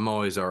 I'm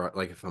always all right.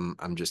 Like if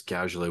I'm just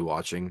casually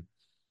watching,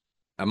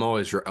 I'm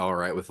always all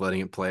right with letting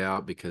it play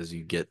out because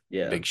you get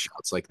Yeah, big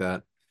shots like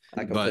that.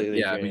 I But completely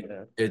yeah, I agree. mean,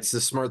 Yeah. it's the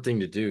smart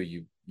thing to do.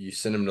 You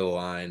send them to the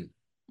line,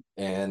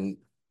 and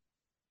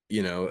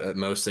at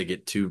most they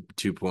get two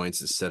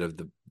points instead of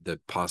the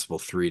possible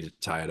three to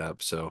tie it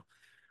up. So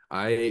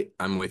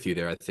I'm with you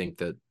there. I think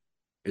that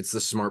it's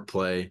the smart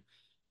play.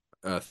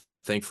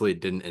 Thankfully,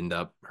 it didn't end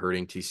up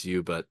hurting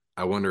TCU, but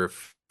I wonder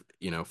if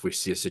if we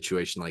see a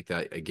situation like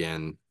that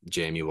again,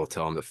 Jamie will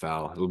tell him to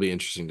foul. It'll be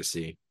interesting to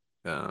see.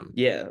 Um,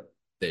 Yeah,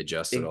 they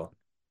adjust it it, all.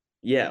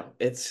 yeah.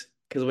 It's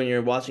because when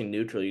you're watching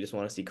neutral, you just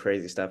want to see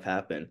crazy stuff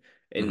happen,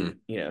 Hmm.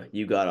 and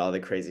you got all the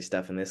crazy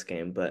stuff in this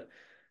game. But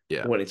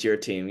Yeah. when it's your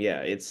team,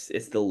 yeah, it's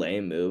the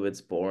lame move.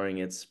 It's boring.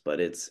 It's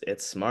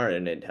smart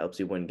and it helps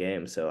you win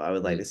games. So I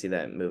would like to Hmm. see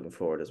that moving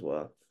forward as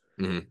well.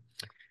 Hmm.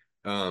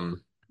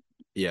 Um,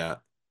 yeah.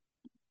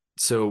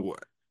 So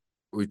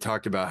we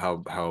talked about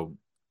how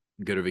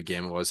good of a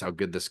game it was, how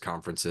good this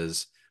conference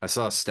is. I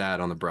saw a stat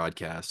on the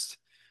broadcast.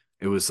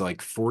 It was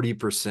like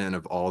 40%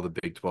 of all the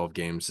Big 12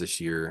 games this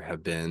year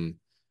have been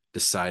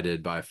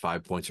decided by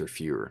 5 points or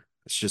fewer.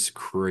 It's just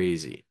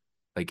crazy.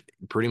 Like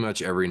pretty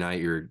much every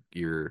night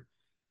you're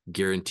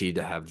guaranteed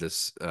to have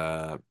this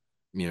an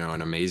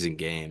amazing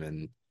game.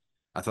 And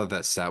I thought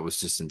that stat was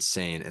just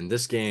insane. And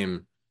this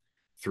game,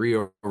 three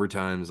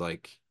overtimes,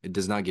 like it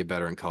does not get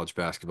better in college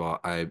basketball.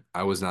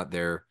 I was not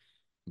there,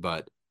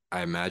 but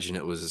I imagine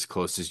it was as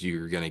close as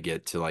you're gonna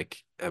get to like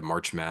a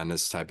March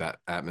Madness type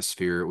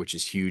atmosphere, which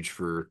is huge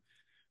for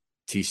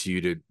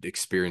TCU to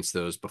experience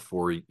those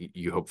before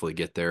you hopefully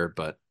get there.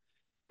 But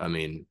I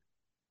mean,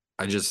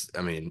 I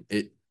mean,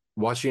 it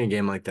watching a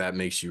game like that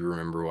makes you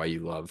remember why you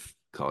love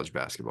college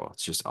basketball.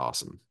 It's just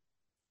awesome.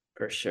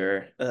 For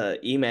sure.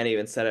 E-Man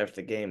even said after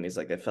the game, he's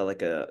like, I felt like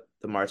the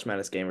March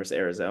Madness game versus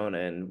Arizona,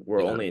 and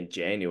we're Yeah. only in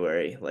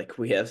January. Like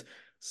we have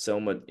so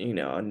much,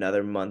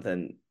 another month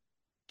and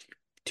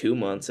 2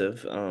 months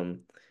of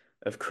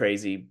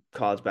crazy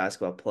college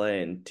basketball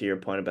play. And to your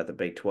point about the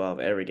Big 12,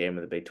 every game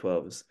of the Big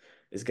 12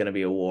 is going to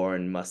be a war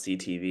and must see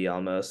TV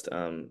almost.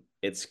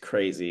 It's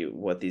crazy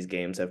what these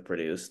games have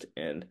produced,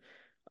 and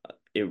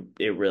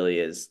it really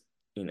is.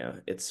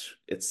 It's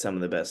some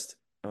of the best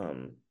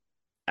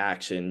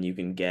action you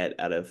can get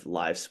out of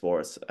live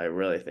sports. I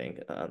really think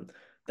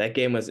that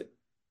game was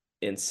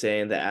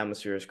insane. The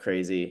atmosphere was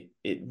crazy.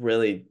 It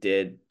really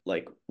did,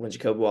 like when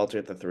Jacoby Walter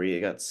hit the three,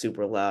 it got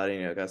super loud,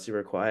 it got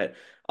super quiet.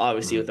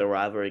 Obviously, with Hmm. a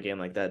rivalry game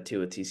like that too,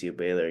 with TCU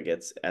Baylor, it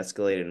gets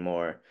escalated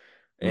more.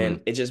 And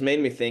Hmm. it just made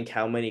me think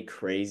how many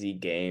crazy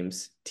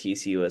games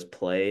TCU has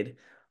played.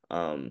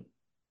 Um,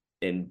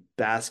 in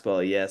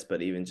basketball, yes,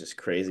 but even just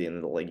crazy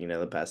in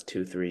the past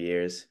 2, 3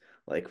 years.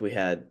 Like we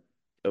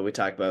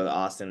talked about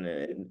Austin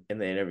in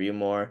the interview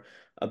more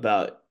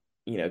about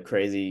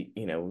crazy.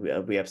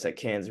 We upset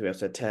Kansas, we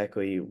upset Tech,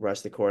 we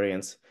rushed the court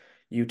against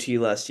UT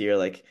last year.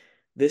 Like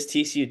this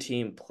TCU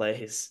team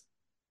plays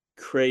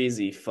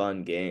crazy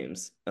fun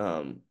games.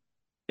 And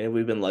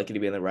we've been lucky to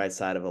be on the right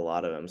side of a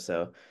lot of them.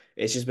 So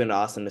it's just been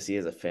awesome to see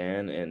as a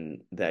fan,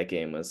 and that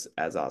game was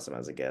as awesome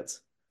as it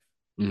gets.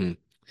 Hmm.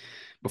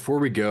 Before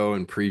we go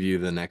and preview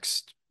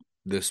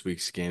this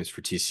week's games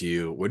for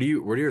TCU, what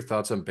are your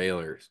thoughts on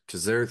Baylor?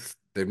 Because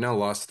they've now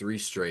lost three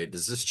straight.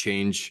 Does this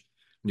change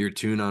your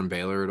tune on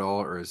Baylor at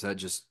all, or is that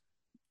just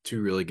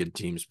two really good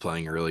teams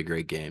playing a really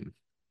great game?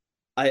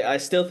 I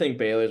still think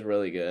Baylor's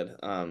really good.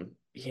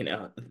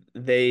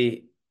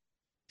 They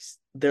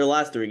their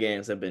last three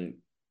games have been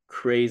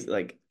crazy.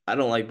 Like I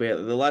don't like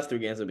Baylor. The last three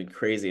games have been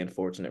crazy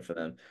unfortunate for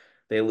them.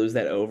 They lose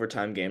that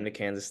overtime game to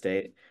Kansas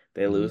State.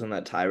 They Hmm. lose on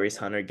that Tyrese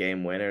Hunter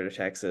game winner to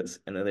Texas,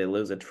 and then they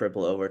lose a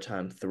triple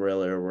overtime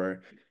thriller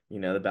where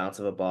the bounce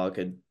of a ball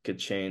could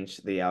change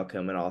the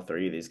outcome in all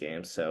three of these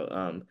games.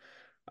 So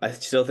I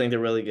still think they're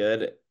really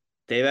good.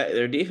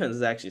 Their defense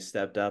has actually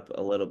stepped up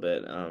a little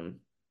bit.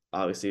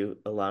 Obviously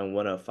allowing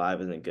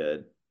 105 isn't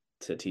good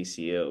to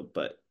TCU,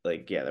 but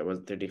like yeah, there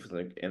was their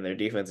defense, and their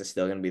defense is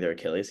still going to be their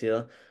Achilles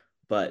heel,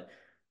 but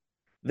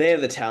they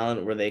have the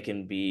talent where they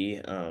can be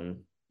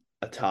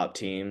a top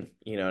team.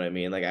 You know what I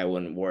mean? Like I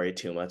wouldn't worry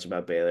too much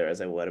about Baylor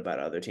as I would about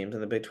other teams in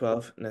the Big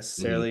 12 Hmm.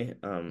 necessarily.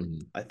 Hmm.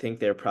 I think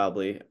they're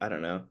probably, I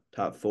don't know,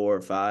 top 4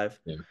 or 5.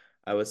 Yeah.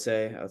 I would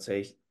say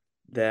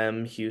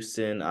them,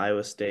 Houston,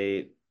 Iowa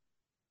State,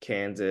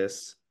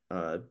 Kansas,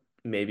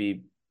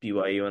 maybe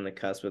BYU on the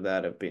cusp of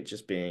that of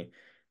just being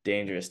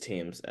dangerous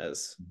teams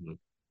Hmm.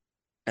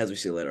 as we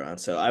see later on.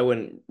 So I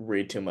wouldn't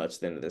read too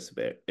much into this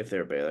if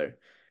they're Baylor.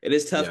 It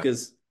is tough Yeah.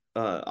 because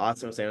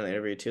Austin was saying on the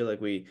interview too, like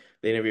the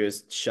interview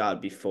was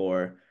shot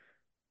before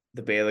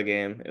the Baylor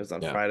game. It was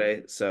on Yeah.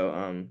 Friday.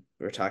 So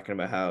we were talking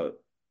about how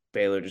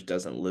Baylor just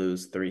doesn't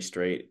lose three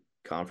straight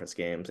conference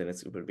games, and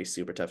it would be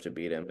super tough to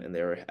beat them. And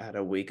they were at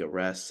a week of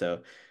rest.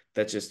 So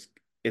that's just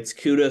it's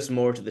kudos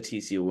more to the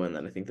TCU win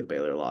than I think the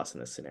Baylor loss in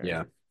this Yeah.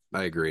 scenario.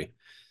 I agree.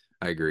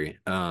 I agree.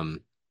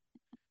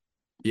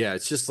 Yeah,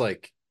 it's just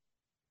like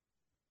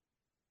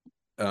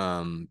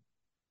um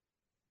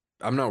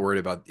I'm not worried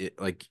about it.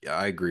 Like,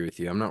 I agree with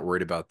you. I'm not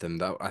worried about them.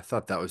 That I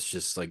thought that was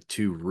just like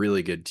two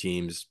really good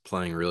teams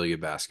playing really good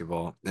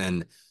basketball.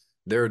 And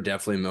there are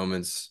definitely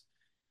moments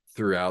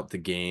throughout the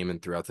game and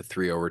throughout the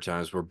three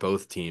overtimes where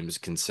both teams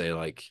can say,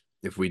 like,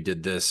 if we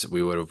did this,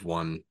 we would have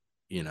won.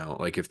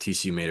 Like if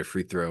TCU made a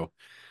free throw,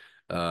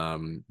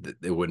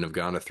 it wouldn't have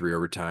gone to three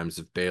overtimes.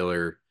 If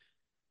Baylor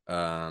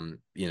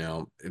You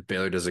know, if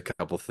Baylor does a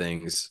couple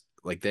things,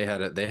 like they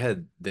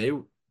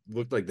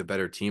looked like the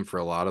better team for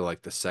a lot of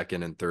like the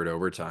second and third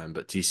overtime,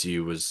 but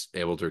TCU was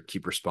able to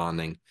keep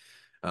responding.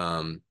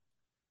 Um,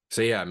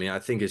 so yeah, I mean, I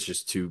think it's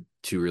just two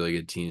really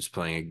good teams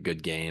playing a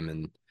good game,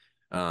 and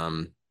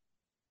um,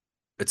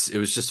 it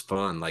was just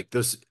fun. Like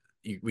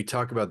we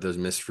talk about those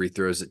missed free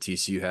throws that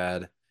TCU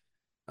had,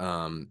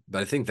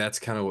 but I think that's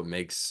kind of what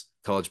makes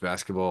college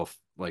basketball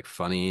like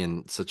funny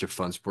and such a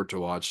fun sport to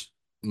watch.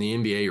 In the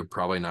NBA, you're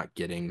probably not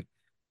getting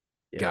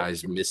Yep.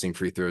 guys missing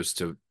free throws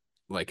to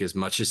like as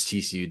much as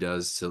TCU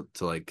does to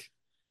like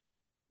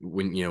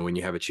when when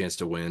you have a chance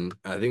to win.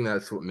 I think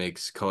that's what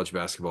makes college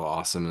basketball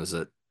awesome is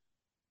that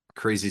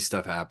crazy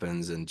stuff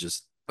happens and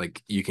just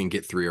like you can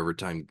get three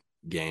overtime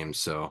games.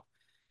 So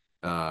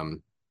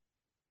um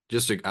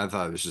I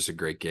thought it was just a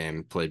great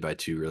game played by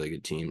two really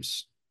good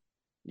teams.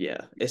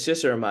 Yeah. It's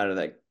just a reminder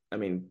that, I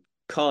mean,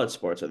 college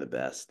sports are the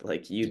best.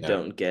 Like, you Yeah,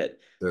 don't get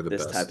they're the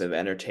this type best. of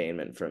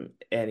entertainment from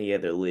any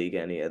other league,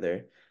 any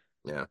other,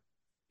 Yeah.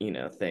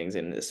 things,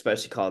 and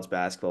especially college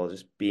basketball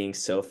just being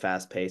so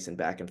fast paced and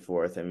back and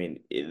forth. I mean,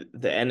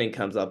 the ending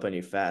comes up on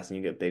you fast, and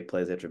you get big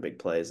plays after big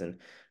plays. And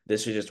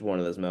this is just one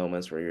of those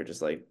moments where you're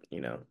just like,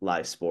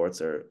 live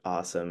sports are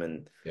awesome,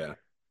 and Yeah.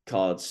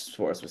 college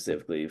sports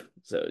specifically.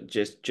 So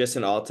just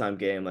an all time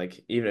game.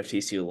 Like, even if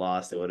TCU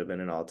lost, it would have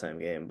been an all time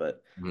game.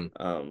 But Mhm.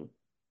 um,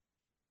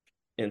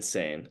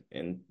 insane,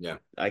 and Yeah.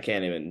 I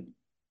can't even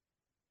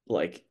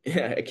like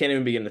I can't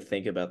even begin to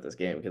think about this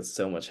game because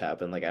so much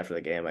happened. Like, after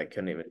the game, I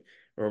couldn't even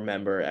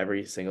remember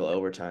every single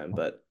overtime,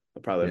 but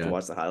I'll probably have to Yeah.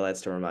 watch the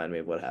highlights to remind me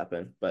of what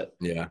happened. But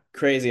Yeah.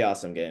 crazy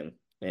awesome game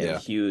and Yeah.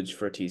 huge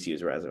for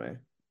TCU's resume.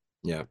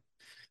 Yeah.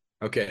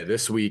 Okay,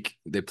 this week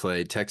they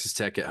play Texas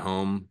Tech at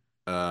home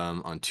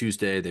on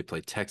Tuesday. They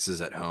play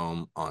Texas at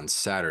home on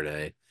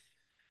Saturday.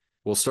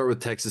 We'll start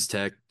with Texas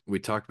Tech. We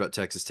talked about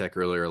Texas Tech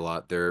earlier a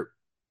lot.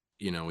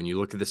 When you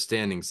look at the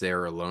standings, they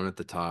are alone at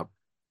the top.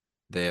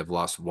 They have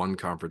lost one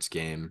conference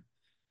game.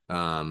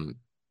 Um,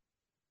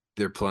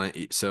 they're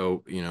playing,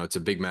 so it's a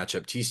big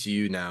matchup.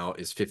 TCU now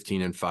is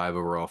 15-5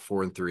 overall,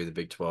 4-3 in the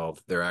Big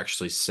 12. They're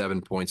actually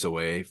 7 points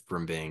away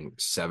from being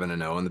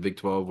 7-0 in the Big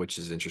 12, which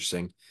is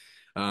interesting.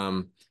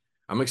 Um,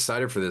 I'm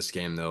excited for this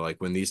game though.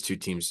 Like when these two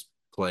teams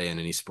play in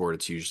any sport,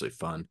 it's usually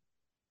fun.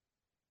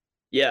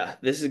 Yeah,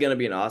 this is going to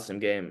be an awesome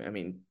game. I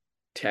mean,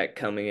 Tech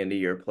coming into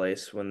your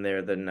place when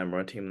they're the number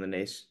one team in the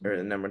nation or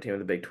the number one team in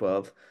the Big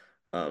 12,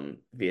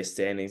 via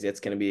standings, it's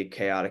going to be a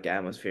chaotic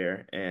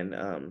atmosphere. And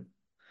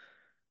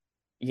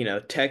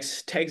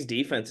Tech's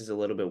defense is a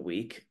little bit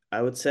weak,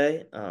 I would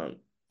say.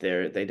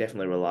 They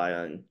definitely rely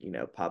on,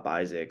 Pop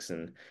Isaacs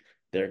and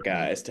their Mhm.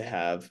 guys to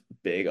have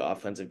big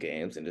offensive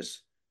games and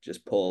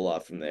just pull a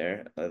lot from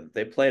there.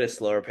 They played a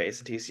slower pace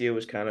at TCU,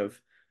 which kind of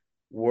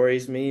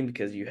worries me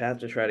because you have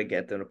to try to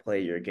get them to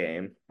play your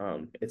game.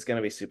 It's going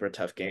to be a super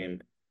tough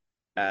game,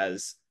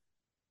 as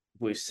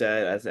we've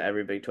said, as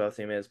every Big 12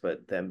 team is,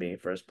 but them being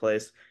first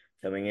place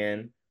coming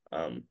in.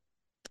 Um,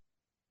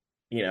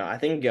 I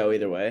think go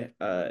either way.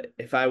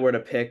 If I were to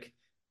pick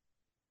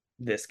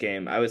this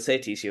game, I would say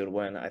TCU would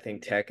win. I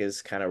think Tech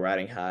is kind of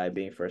riding high,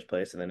 being first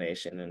place in the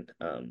nation,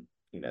 and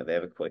they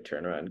have a quick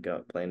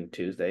turnaround playing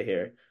Tuesday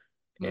here,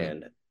 Mhm.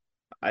 and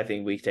I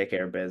think we take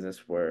care of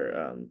business.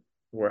 We're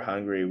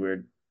hungry.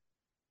 We're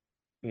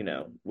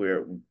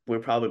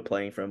probably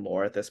playing for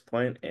more at this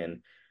point,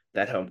 and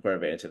that home court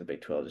advantage to the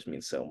Big 12 just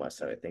means so much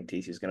that I think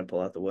TCU is going to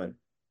pull out the win.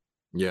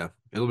 Yeah,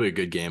 it'll be a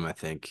good game, I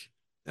think.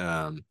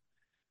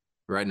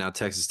 Right now,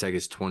 Texas Tech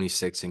is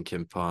 26 in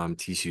Kim Palm,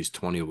 TCU's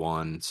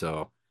 21.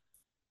 So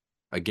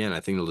again, I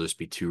think it'll just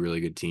be two really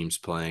good teams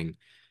playing.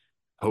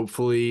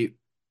 Hopefully,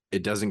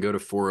 it doesn't go to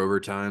four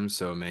overtimes,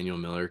 so Emmanuel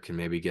Miller can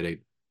maybe get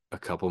a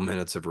couple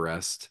minutes of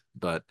rest.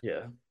 But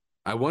Yeah,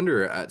 I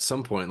wonder at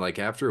some point, like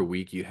after a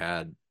week you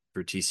had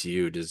for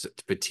TCU, does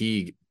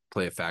fatigue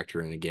play a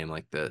factor in a game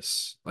like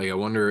this? Like I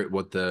wonder yeah.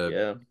 what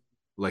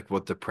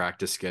the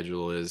practice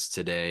schedule is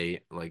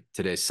today. Like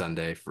today's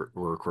Sunday for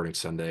we're recording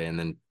Sunday, and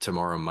then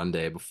tomorrow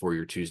Monday before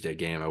your Tuesday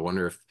game. I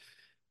wonder if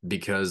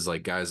because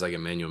like guys like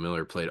Emmanuel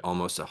Miller played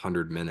almost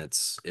 100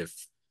 minutes,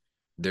 if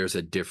there's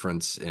a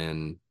difference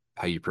in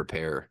how you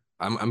prepare.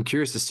 I'm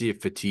curious to see if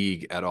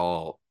fatigue at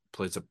all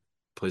plays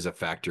a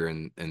factor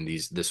in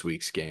this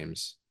week's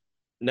games.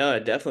 No,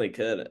 it definitely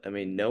could. I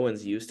mean, no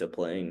one's used to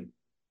playing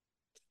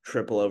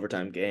triple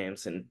overtime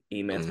games, and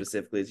E-Man Mhm.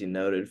 specifically, as you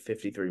noted,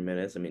 53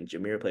 minutes. I mean,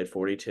 Jameer played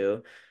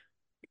 42.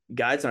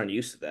 Guys aren't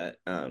used to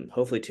that.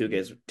 Hopefully 2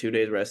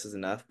 days rest is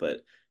enough,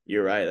 but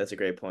you're right. That's a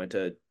great point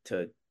to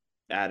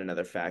add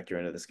another factor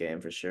into this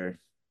game for sure.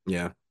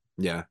 Yeah.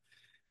 Yeah.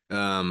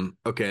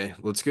 Okay,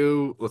 let's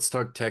go. Let's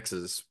talk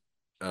Texas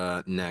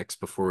next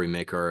before we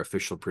make our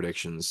official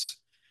predictions.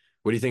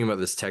 What do you think about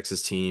this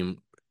Texas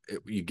team?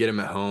 You get them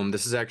at home.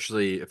 This is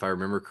actually, if I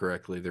remember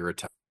correctly, they're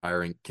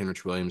retiring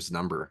Kenrich Williams'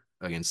 number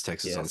against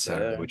Texas on Yes, they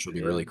Saturday, are. which will be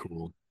Yeah. really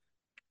cool.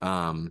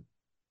 Um,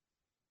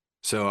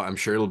 so I'm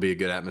sure it'll be a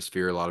good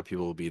atmosphere. A lot of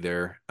people will be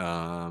there.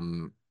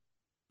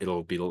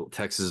 It'll be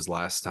Texas'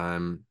 last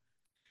time.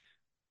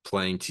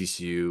 playing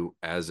TCU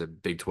as a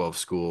Big 12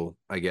 school,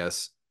 I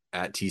guess,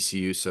 at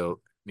TCU.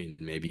 So, I mean,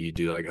 maybe you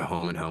do like a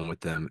home and home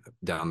with them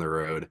down the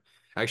road.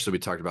 Actually, we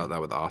talked about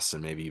that with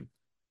Austin. Maybe you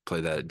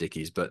play that at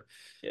Dickies, but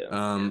Yeah.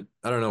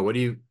 I don't know. What do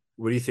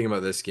you think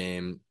about this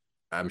game?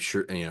 I'm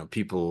sure,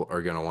 people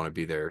are going to want to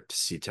be there to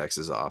see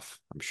Texas off,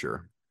 I'm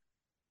sure.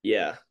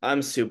 Yeah,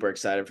 I'm super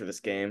excited for this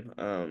game.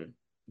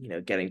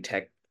 Getting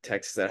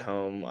Texas at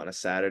home on a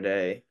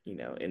Saturday,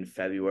 in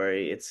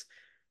February.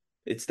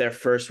 It's their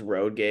first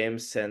road game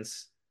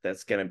since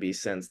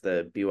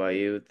the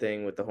BYU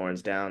thing with the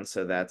horns down,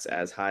 so that's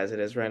as high as it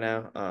is right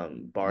now.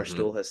 Hmm.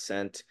 Barstool has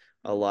sent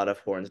a lot of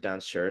horns down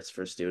shirts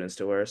for students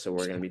to wear, so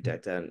we're gonna be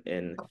decked out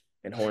in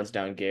horns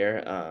down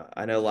gear.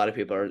 I know a lot of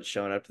people are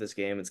showing up to this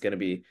game. It's gonna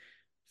be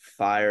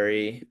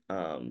fiery.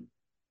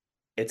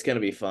 It's gonna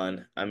be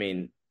fun. I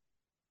mean,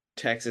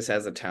 Texas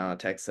has the talent,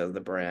 Texas has the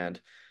brand.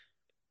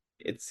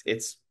 It's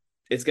it's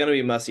it's gonna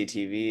be must see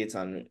TV. It's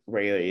on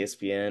regular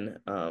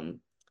ESPN.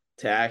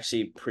 To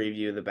actually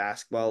preview the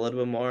basketball a little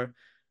bit more,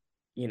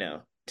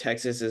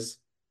 Texas's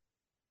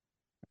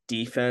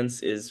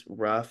defense is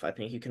rough. I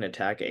think you can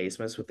attack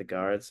Asmus with the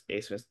guards.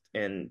 Asmus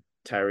and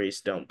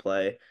Tyrese don't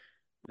play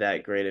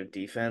that great of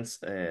defense,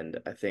 and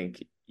I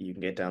think you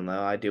can get down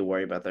low. I do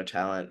worry about their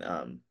talent.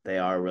 They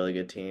are a really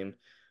good team,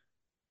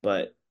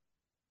 but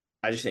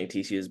I just think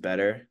TCU is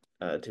better.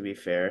 To be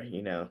fair,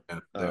 Yeah, they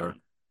are.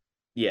 um,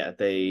 yeah,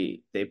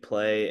 they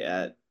play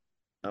at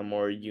a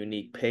more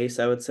unique pace,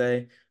 I would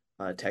say.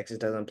 Texas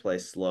doesn't play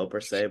slow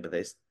per se, but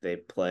they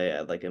play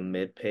at like a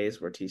mid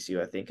pace where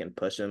TCU I think can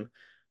push them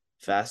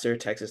faster.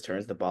 Texas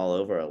turns the ball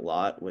over a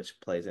lot, which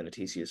plays into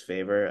TCU's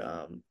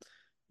favor.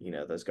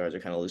 Those guards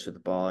are kind of loose with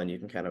the ball, and you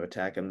can kind of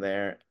attack them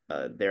there.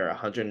 They're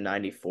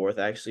 194th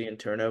actually in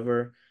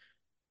turnover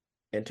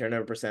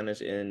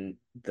percentage in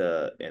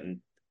the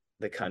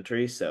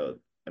country. So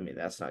I mean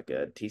that's not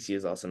good. TCU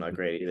is also not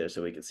great either.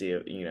 So we could see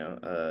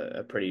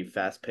a pretty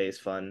fast paced,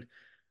 fun,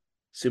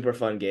 super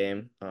fun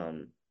game.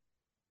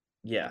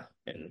 Yeah,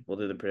 and we'll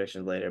do the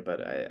predictions later,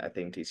 but I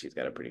think TCU's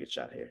got a pretty good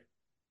shot here.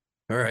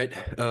 All right.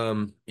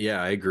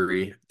 Yeah, I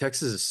agree.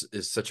 Texas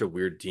is such a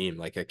weird team.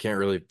 Like I can't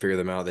really figure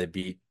them out. They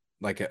beat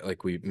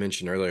like we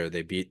mentioned earlier,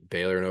 they beat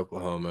Baylor in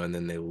Oklahoma and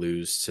then they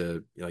lose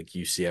to like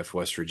UCF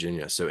West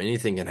Virginia. So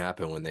anything can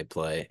happen when they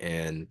play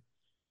and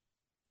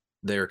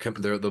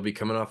they'll be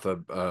coming off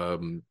of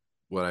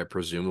what I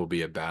presume will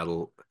be a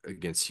battle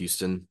against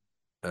Houston,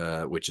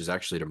 which is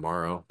actually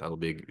tomorrow. That'll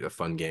be a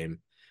fun game.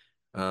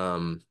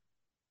 Um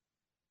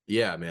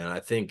yeah, man, I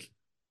think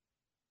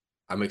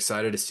I'm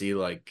excited to see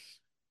like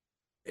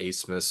A.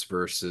 Smith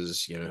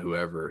versus,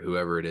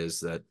 whoever it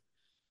is that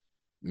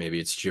maybe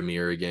it's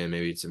Jameer again,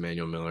 maybe it's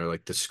Emmanuel Miller,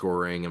 like the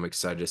scoring, I'm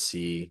excited to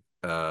see.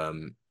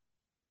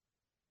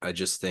 I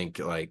just think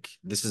like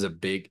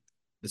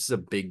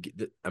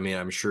I mean,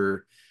 I'm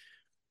sure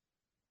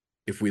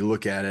if we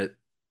look at it,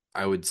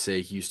 I would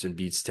say Houston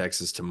beats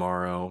Texas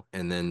tomorrow,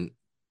 and then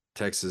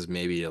Texas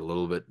maybe a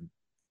little bit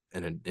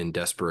in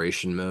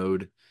desperation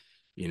mode,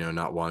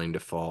 not wanting to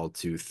fall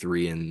to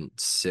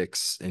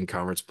 3-6 in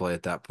conference play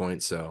at that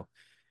point. So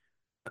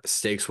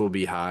stakes will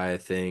be high, I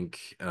think.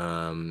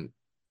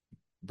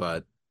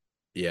 But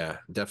yeah,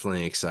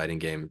 definitely an exciting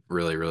game.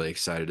 Really, really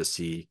excited to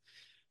see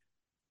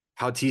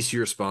how TCU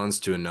responds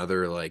to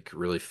another like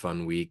really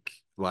fun week.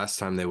 Last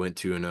time they went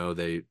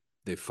 2-0,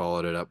 they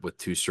followed it up with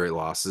two straight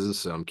losses.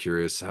 So I'm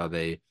curious how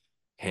they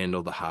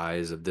handle the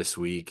highs of this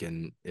week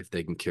and if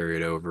they can carry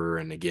it over.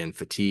 And again,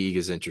 fatigue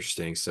is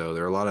interesting. So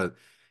there are a lot of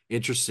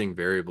interesting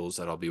variables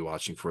that I'll be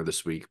watching for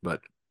this week.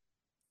 But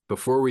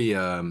before we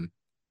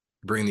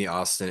bring the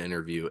Austin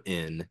interview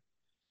in,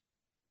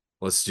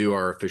 let's do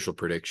our official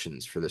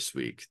predictions for this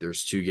week.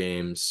 There's two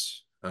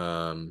games.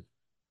 What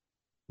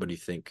do you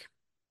think?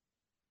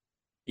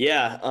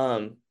 Yeah,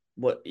 in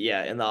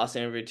the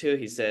Austin interview too,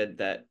 he said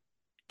that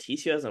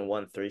TCU hasn't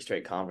won three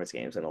straight conference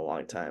games in a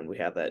long time. We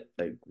have that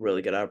like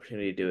really good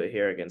opportunity to do it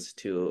here against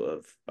two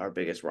of our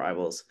biggest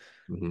rivals.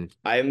 Hmm.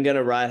 I'm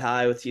gonna ride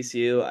high with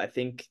TCU. I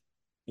think,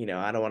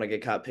 I don't want to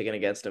get caught picking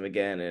against them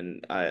again,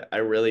 and I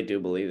really do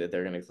believe that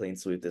they're gonna clean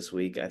sweep this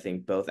week. I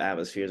think both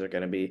atmospheres are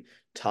gonna be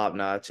top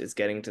notch. It's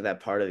getting to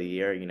that part of the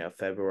year,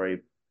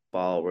 February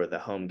ball where the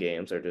home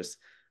games are just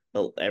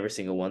every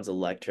single one's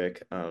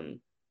electric.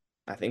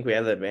 I think we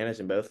have the advantage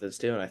in both of those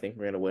too, and I think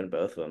we're gonna win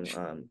both of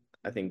them.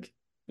 I think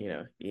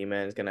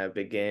E-Man is gonna have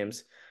big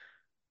games.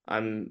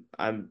 I'm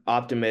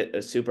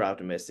super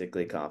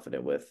optimistically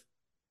confident with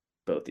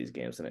both these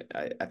games, and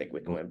I think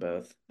we can win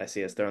both. I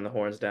see us throwing the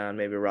horns down.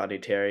 Maybe Rodney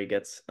Terry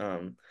gets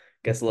a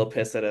little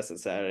pissed at us on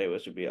Saturday,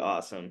 which would be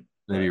awesome.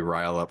 Maybe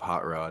rile up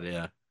Hot Rod.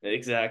 Yeah.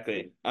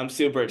 Exactly. I'm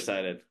super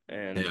excited,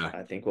 and Yeah.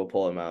 I think we'll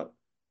pull him out.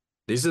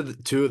 These are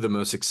two of the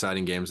most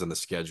exciting games on the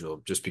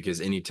schedule, just because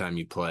anytime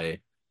you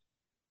play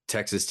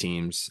Texas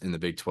teams in the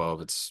Big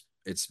 12,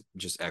 it's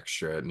just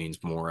extra. It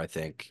means more, I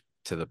think,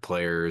 to the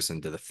players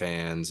and to the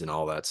fans and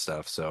all that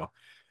stuff. So,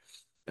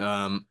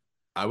 um,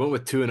 I went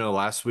with 2-0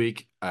 last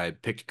week. I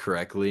picked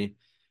correctly.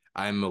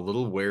 I'm a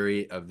little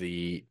wary of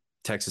the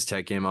Texas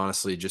Tech game,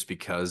 honestly, just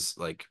because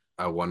like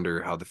I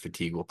wonder how the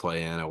fatigue will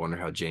play in. I wonder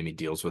how Jamie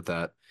deals with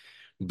that.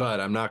 But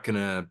I'm not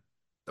gonna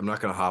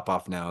hop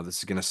off now. This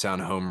is gonna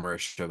sound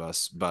homerish of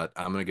us, but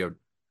I'm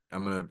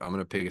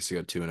gonna pick us to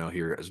go 2-0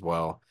 here as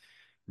well.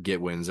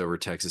 Get wins over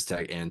Texas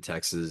Tech and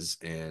Texas.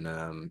 And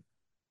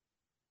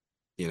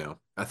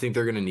I think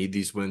they're gonna need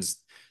these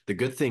wins. The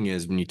good thing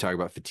is when you talk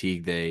about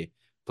fatigue, they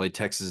play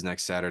Texas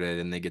next Saturday,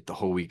 then they get the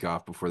whole week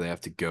off before they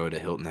have to go to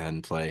Hilton Head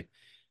and play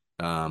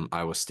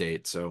Iowa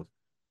State. So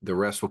the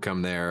rest will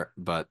come there,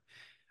 but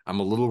I'm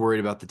a little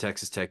worried about the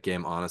Texas Tech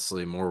game,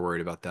 honestly, more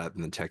worried about that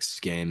than the Texas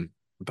game.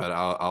 But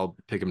I'll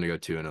pick them to go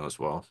 2-0 as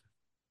well.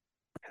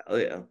 Hell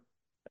yeah.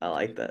 I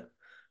like that.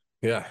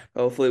 Yeah.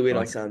 Hopefully we I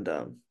don't like sound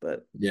dumb,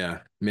 but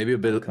Yeah. Maybe a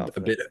I'm bit a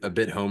confident. bit a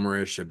bit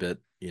homerish, a bit,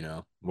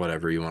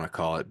 whatever you want to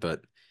call it.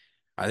 But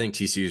I think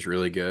TCU is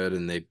really good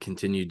and they've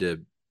continued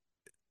to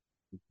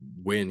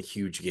win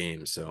huge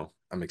games. So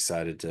I'm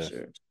excited to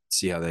Sure.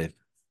 see how they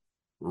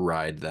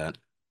ride that.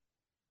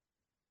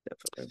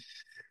 Definitely.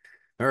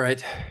 All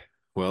right.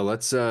 Well,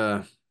 let's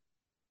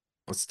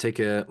take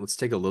a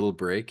little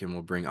break and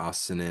we'll bring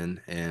Austin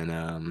in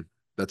and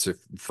that's a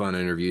fun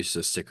interview,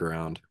 so stick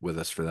around with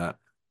us for that.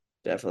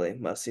 Definitely.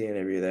 Must see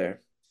interview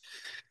there.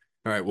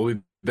 All right, we'll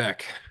be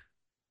back.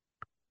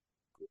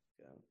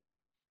 Yeah.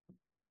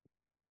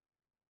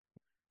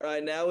 All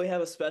right, now we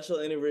have a special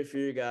interview for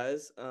you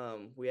guys.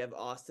 We have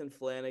Austin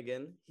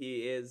Flanagan.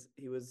 He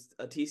was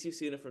a TCU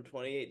student from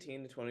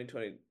 2018 to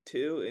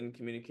 2022 in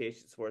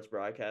communication sports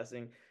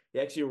broadcasting. He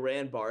actually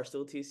ran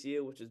Barstool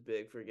TCU, which is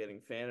big for getting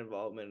fan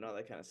involvement and all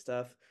that kind of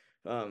stuff.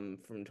 From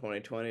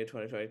 2020 to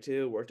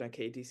 2022, worked on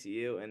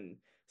KTCU and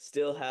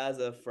still has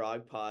a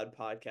Frog Pod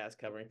podcast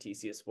covering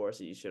TCU sports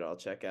that you should all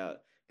check out.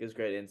 Gives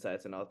great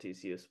insights on all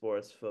TCU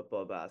sports,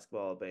 football,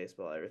 basketball,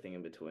 baseball, everything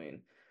in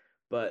between.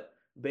 But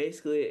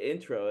basically,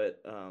 intro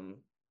it.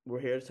 We're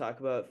here to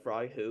talk about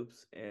Frog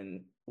Hoops,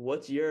 and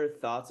what's your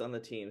thoughts on the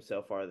team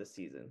so far this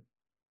season?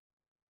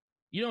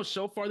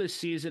 So far this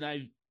season,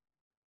 I've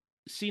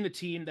seen a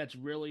team that's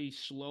really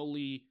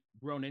slowly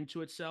grown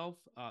into itself.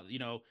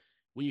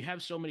 When you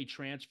have so many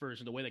transfers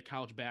and the way that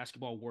college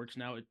basketball works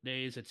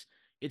nowadays,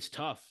 it's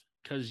tough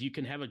because you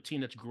can have a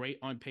team that's great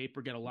on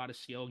paper, get a lot of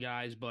skill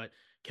guys, but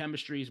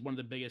chemistry is one of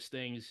the biggest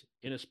things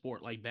in a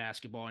sport like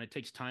basketball, and it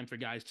takes time for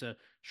guys to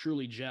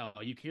truly gel.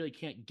 You really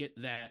can't get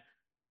that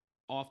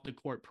off the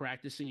court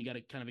practicing. You got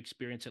to kind of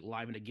experience it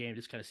live in the game,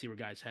 just kind of see where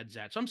guys' heads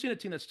at. So I'm seeing a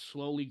team that's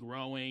slowly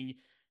growing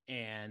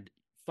and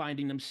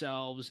finding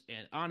themselves.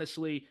 And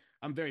honestly,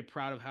 I'm very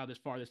proud of how this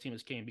team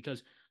has came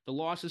because the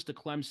losses to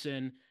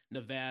Clemson,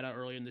 Nevada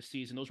early in the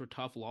season, those were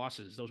tough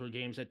losses. Those were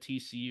games that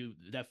TCU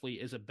definitely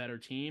is a better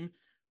team,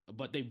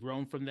 but they've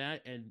grown from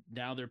that. And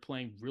now they're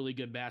playing really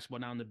good basketball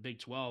now in the Big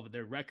 12.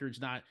 Their record's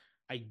not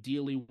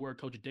ideally where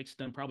Coach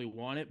Dixon probably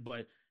want it,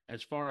 but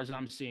as far as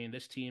I'm seeing,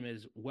 this team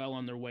is well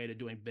on their way to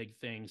doing big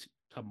things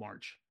come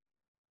March.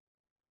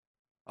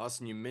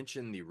 Austin, you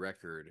mentioned the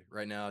record.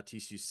 Right now,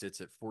 TCU sits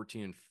at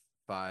 14-5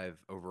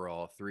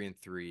 overall,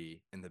 3-3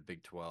 in the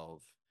Big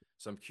 12.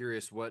 So I'm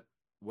curious, what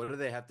do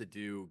they have to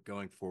do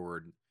going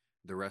forward,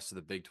 the rest of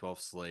the Big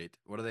 12 slate?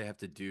 What do they have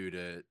to do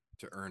to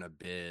earn a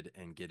bid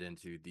and get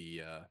into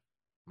the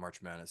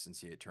March Madness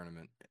NCAA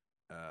tournament?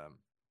 What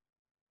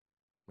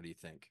do you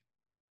think?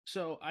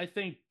 So I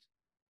think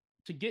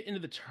to get into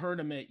the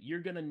tournament,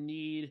 you're going to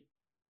need,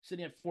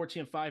 sitting at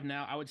 14-5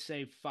 now, I would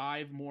say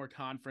five more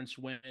conference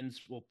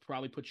wins will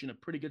probably put you in a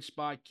pretty good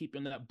spot, keep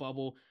in that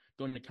bubble,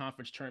 going to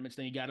conference tournaments.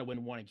 Then you got to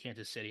win one in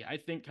Kansas City. I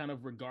think kind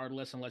of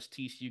regardless, unless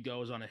TCU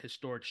goes on a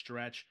historic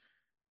stretch,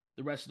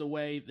 the rest of the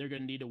way, they're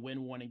going to need to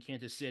win one in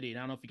Kansas City. And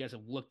I don't know if you guys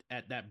have looked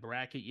at that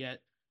bracket yet.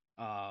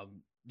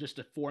 Just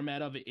the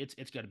format of it, it's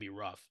going to be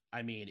rough.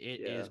 I mean,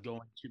 it is Yeah,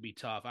 going to be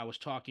tough. I was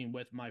talking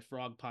with my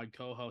Frog Pod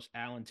co-host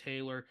Alan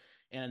Taylor,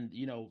 and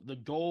the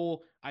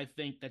goal I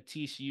think that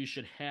TCU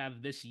should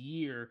have this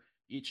year,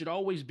 it should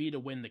always be to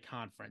win the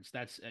conference.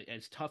 That's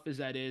as tough as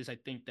that is. I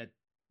think that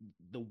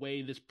the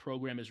way this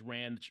program is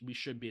ran, we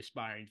should be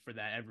aspiring for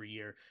that every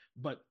year.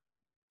 But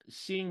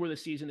seeing where the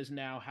season is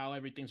now, how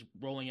everything's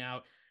rolling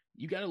out,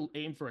 you got to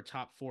aim for a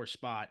top four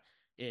spot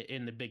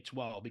in the Big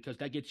 12 because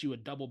that gets you a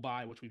double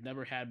bye, which we've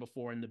never had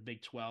before in the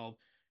Big 12.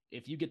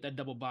 If you get that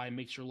double bye, it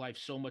makes your life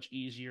so much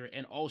easier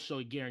and also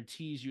it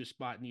guarantees you a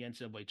spot in the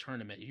NCAA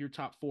tournament. If you're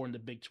top four in the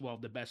Big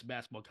 12, the best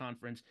basketball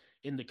conference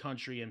in the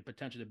country and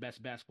potentially the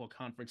best basketball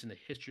conference in the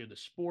history of the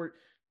sport,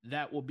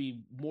 that will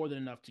be more than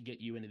enough to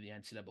get you into the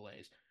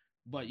NCAAs.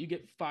 But you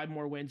get five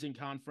more wins in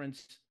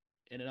conference.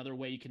 In another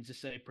way, you can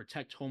just say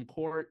protect home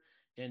court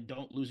and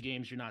don't lose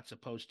games you're not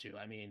supposed to.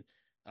 I mean,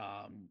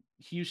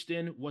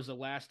 Houston was the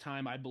last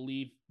time, I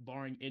believe,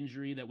 barring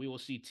injury, that we will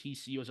see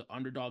TCU as an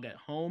underdog at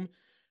home.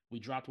 We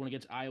dropped one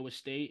against Iowa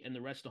State, and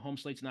the rest of the home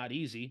slate's not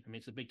easy. I mean,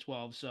 it's the Big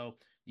 12, so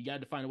you got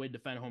to find a way to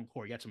defend home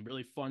court. You got some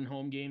really fun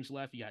home games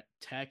left. You got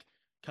Tech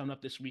coming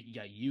up this week. You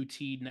got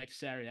UT next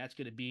Saturday. That's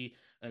going to be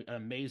an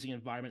amazing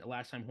environment. The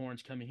last time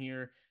Horns coming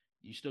here,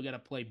 you still got to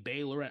play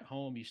Baylor at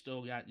home. You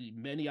still got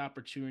many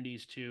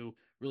opportunities to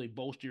really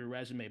bolster your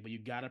resume, but you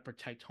got to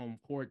protect home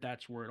court.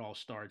 That's where it all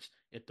starts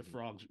if the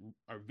Frogs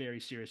are very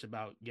serious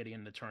about getting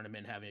in the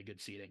tournament and having a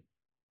good seeding.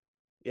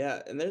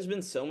 Yeah, and there's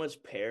been so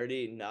much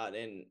parity, not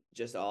in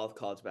just all of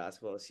college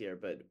basketball this year,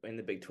 but in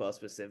the Big 12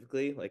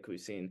 specifically. Like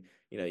we've seen,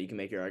 you can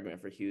make your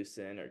argument for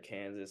Houston or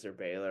Kansas or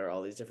Baylor,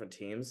 all these different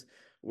teams.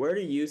 Where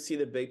do you see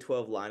the Big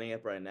 12 lining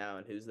up right now,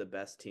 and who's the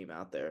best team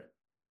out there?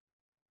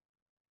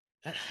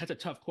 That's a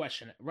tough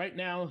question. Right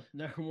now,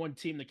 number one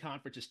team in the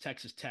conference is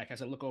Texas Tech.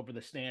 As I look over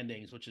the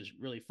standings, which is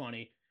really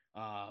funny.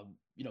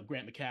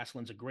 Grant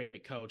McCaslin's a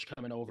great coach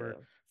coming over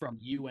Yeah, from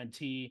UNT.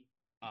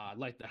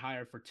 Like the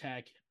hire for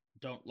Tech.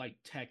 Don't like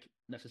Tech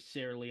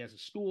necessarily as a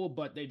school,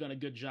 but they've done a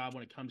good job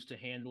when it comes to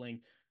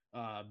handling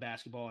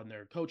basketball and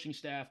their coaching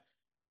staff.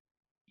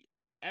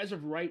 As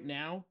of right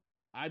now,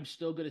 I'm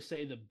still going to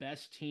say the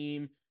best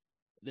team,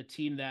 the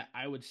team that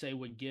I would say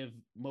would give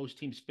most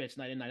teams fits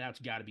night in, night out's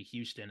got to be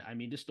Houston. I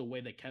mean, just the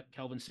way that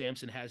Kelvin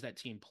Sampson has that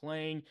team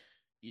playing,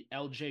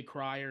 LJ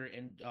Cryer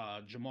and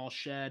Jamal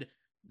Shed,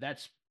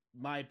 that's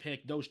my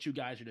pick. Those two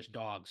guys are just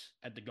dogs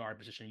at the guard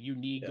position. You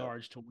need yeah,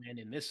 guards to win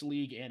in this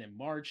league and in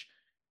March.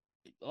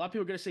 A lot of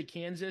people are going to say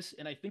Kansas,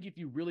 and I think if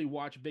you really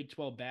watch Big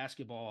 12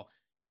 basketball,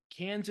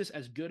 Kansas,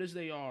 as good as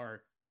they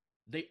are,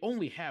 they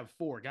only have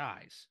four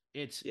guys.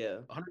 It's yeah,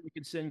 Hunter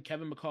Dickinson,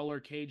 Kevin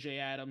McCullough, KJ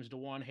Adams,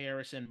 DeJuan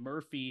Harris, and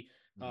Murphy,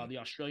 Mhm. the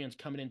Australians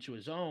coming into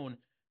his own.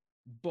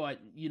 But,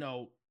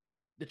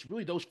 it's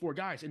really those four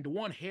guys. And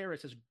DeJuan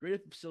Harris, as great a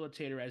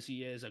facilitator as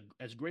he is,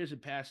 as great as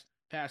a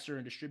passer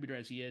and distributor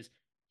as he is,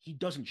 he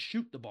doesn't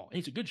shoot the ball. And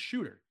he's a good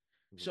shooter.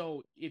 Mhm.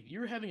 So if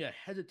you're having a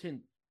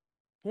hesitant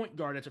point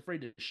guard that's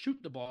afraid to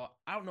shoot the ball,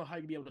 I don't know how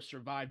you'd be able to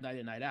survive night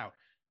in, night out.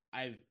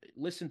 I've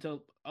listened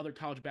to other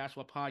college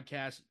basketball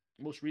podcasts.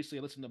 Most recently,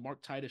 I listened to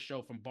Mark Titus'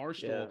 show from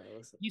Barstool. yeah.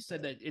 Listen, He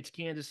said yeah, that it's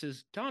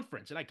Kansas's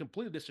conference, and I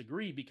completely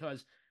disagree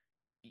because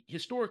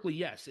historically,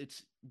 yes,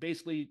 it's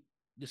basically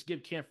just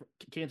give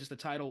Kansas the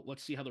title.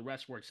 Let's see how the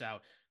rest works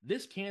out.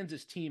 This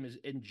Kansas team is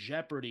in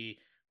jeopardy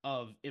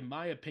of, in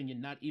my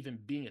opinion, not even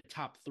being a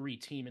top three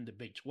team in the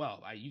Big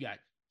 12. You got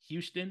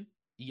Houston,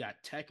 you got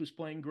Tech, who's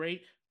playing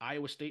great.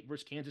 Iowa State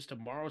versus Kansas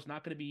tomorrow is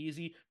not going to be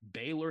easy.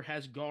 Baylor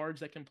has guards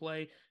that can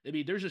play. I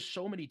mean, there's just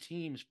so many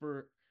teams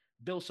for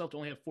Bill Self to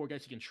only have four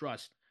guys he can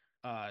trust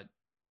uh,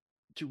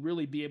 to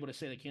really be able to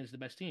say that Kansas is the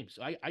best team.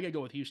 So I got to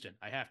go with Houston.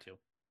 I have to.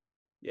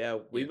 yeah. Yeah,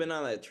 We've been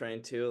on that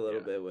train too a little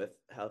yeah. bit with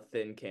how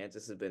thin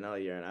Kansas has been all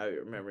year, and I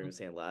remember even Mhm.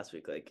 saying last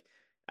week, like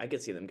I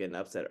could see them getting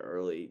upset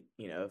early.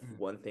 If Mhm.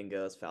 one thing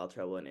goes, foul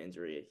trouble and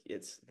injury,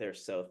 they're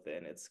so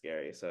thin, it's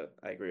scary. So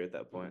I agree with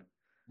that point.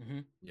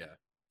 Mhm. Yeah.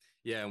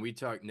 Yeah, and we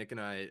talked, Nick and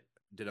I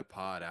did a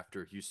pod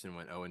after Houston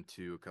went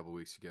 0-2 a couple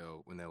weeks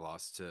ago when they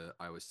lost to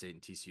Iowa State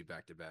and TCU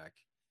back to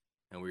back.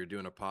 And we were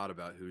doing a pod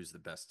about who's the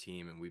best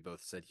team, and we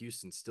both said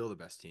Houston's still the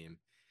best team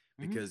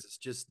Mhm. because it's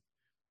just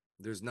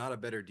there's not a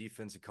better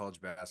defense in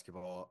college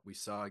basketball. We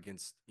saw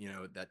against,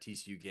 that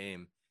TCU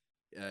game.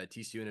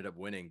 TCU ended up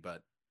winning,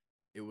 but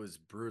it was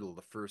brutal.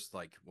 The first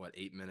like what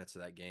 8 minutes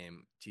of that game,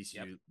 Yep.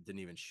 TCU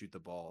didn't even shoot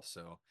the ball.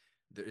 So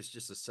it's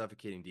just a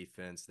suffocating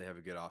defense. They have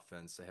a good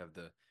offense.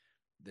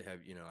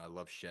 I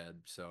love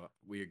Shed. So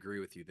we agree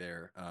with you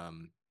there.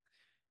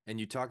 And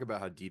you talk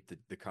about how deep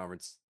the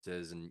conference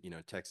is, and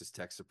Texas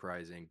Tech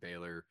surprising,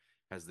 Baylor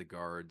has the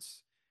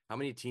guards. How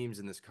many teams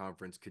in this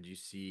conference could you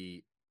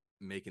see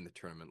making the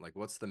tournament? Like,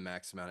 what's the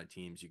max amount of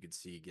teams you could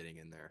see getting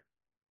in there?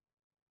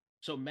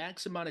 So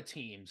max amount of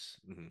teams,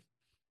 Hmm.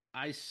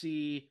 I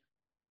see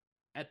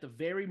at the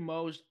very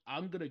most,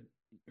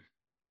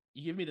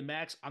 you give me the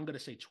max, I'm gonna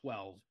say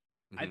 12.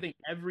 I Hmm. think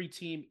every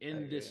team I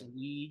in this agree.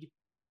 league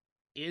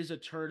is a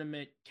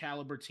tournament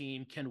caliber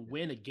team, can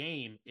win a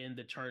game in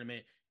the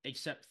tournament,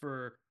 except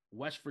for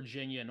West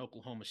Virginia and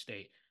Oklahoma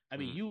State. I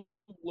mean, Hmm. you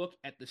look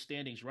at the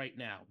standings right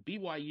now.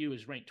 BYU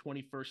is ranked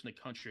 21st in the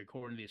country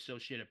according to the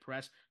Associated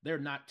Press. They're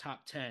not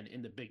top 10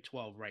 in the Big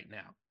 12 right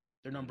now.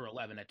 They're Hmm. number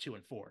 11 at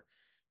 2-4. Hmm.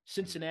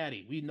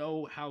 Cincinnati, we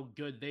know how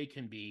good they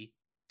can be.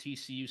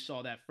 TCU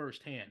saw that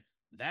firsthand.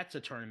 That's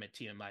a tournament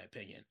team, in my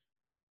opinion.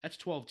 That's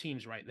 12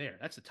 teams right there.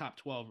 That's the top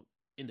 12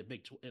 in the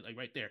Big 12, like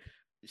right there.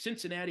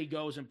 Cincinnati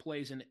goes and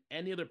plays in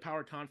any other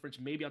power conference,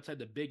 maybe outside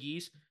the Big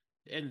East,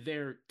 and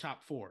they're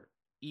top four.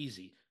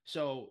 Easy.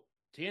 So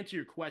to answer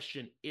your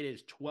question, it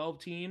is 12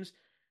 teams.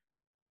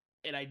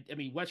 And I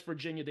mean, West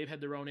Virginia, they've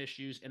had their own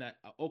issues. And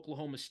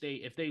Oklahoma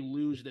State, if they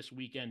lose this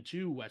weekend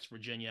to West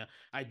Virginia,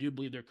 I do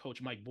believe their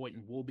coach, Mike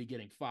Boynton, will be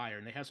getting fired.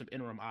 And they have some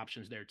interim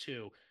options there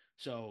too.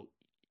 So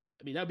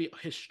I mean, that'd be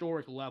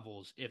historic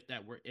levels if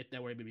that were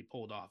able to be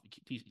pulled off.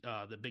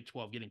 The Big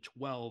 12 getting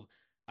 12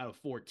 out of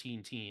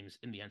 14 teams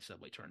in the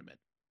NCAA tournament.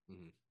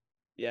 Hmm.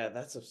 Yeah,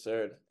 that's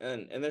absurd.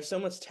 And there's so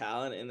much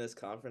talent in this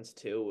conference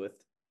too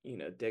with,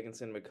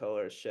 Dickinson,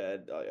 McCullough,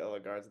 Shed, all the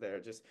guards there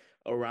just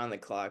around the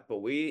clock. But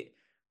we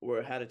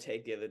were had a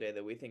take the other day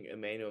that we think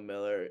Emmanuel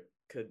Miller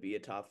could be a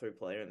top three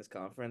player in this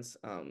conference,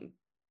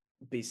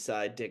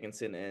 beside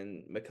Dickinson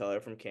and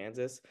McCullough from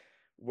Kansas.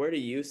 Where do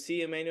you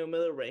see Emmanuel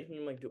Miller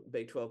ranking like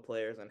Big 12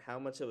 players, and how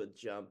much of a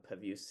jump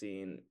have you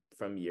seen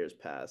from years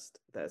past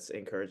that's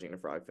encouraging to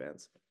Frog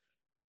fans?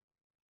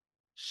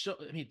 So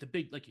I mean,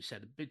 like you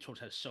said, the Big 12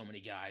 has so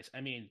many guys.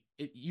 I mean,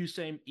 you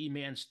saying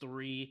E-Man's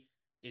three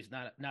is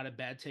not a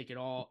bad take at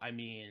all. I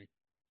mean,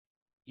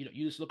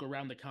 you just look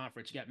around the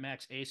conference. You got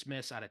Max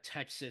Asmus out of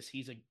Texas.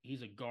 He's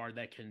a guard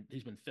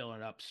he's been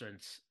filling up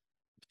since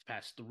the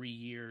past 3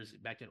 years.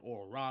 Back in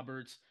Oral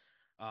Roberts,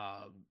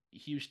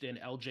 Houston,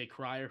 LJ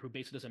Cryer, who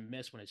basically doesn't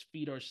miss when his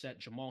feet are set.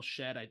 Jamal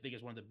Shed, I think,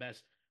 is one of the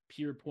best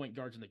pure point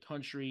guards in the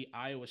country.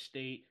 Iowa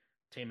State,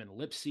 Taman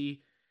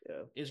Lipsey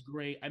Yeah, is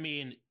great. I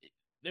mean,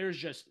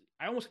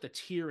 I almost have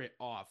to tear it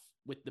off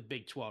with the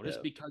Big 12 just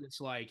yeah, because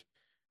it's like,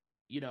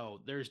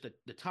 there's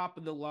the top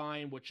of the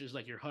line, which is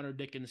like your Hunter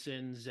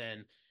Dickinsons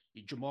and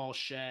Jamal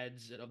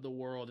Sheds of the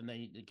world, and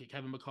then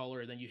Kevin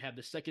McCullough, and then you have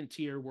the second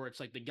tier where it's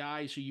like the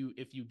guys who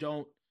if you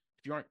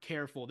aren't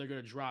careful, they're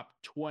going to drop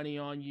 20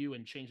 on you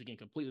and change the game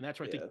completely. And that's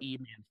where I think yeah,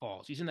 E-Man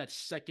falls. He's in that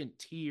second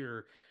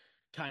tier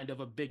kind of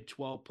a Big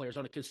 12 players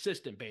on a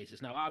consistent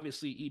basis. Now,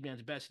 obviously,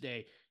 E-Man's best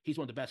day, he's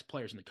one of the best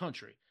players in the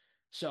country.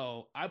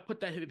 So I put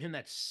that him in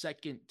that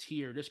second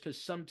tier just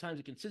because sometimes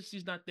the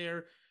consistency's not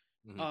there.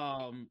 Hmm.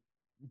 Um,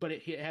 but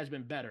it has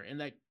been better. And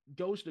that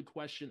goes to the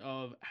question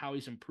of how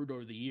he's improved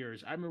over the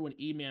years. I remember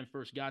when E-Man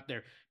first got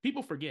there,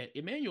 people forget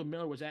Emmanuel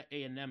Miller was at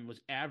A&M,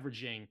 was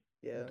averaging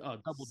yeah.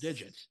 double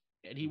digits,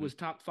 and he Hmm. was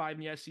top five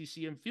in the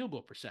SEC in field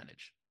goal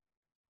percentage.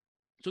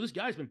 So this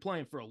guy's been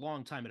playing for a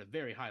long time at a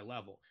very high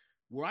level.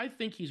 Where I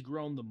think he's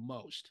grown the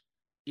most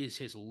is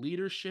his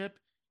leadership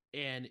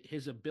and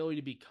his ability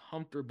to be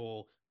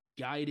comfortable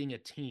guiding a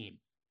team.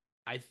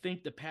 I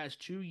think the past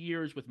 2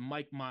 years with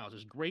Mike Miles,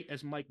 as great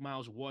as Mike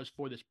Miles was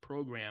for this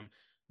program,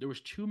 there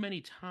was too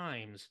many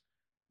times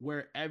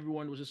where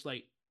everyone was just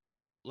like,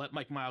 let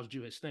Mike Miles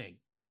do his thing.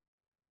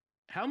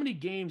 How many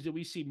games did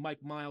we see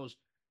Mike Miles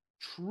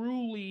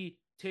truly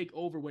take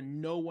over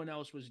when no one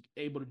else was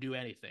able to do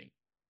anything?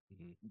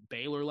 Hmm.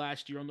 Baylor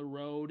last year on the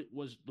road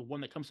was the one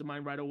that comes to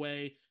mind right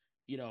away.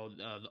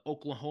 The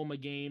Oklahoma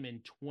game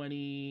in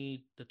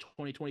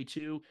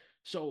 2022.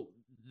 So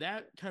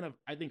that kind of,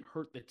 I think,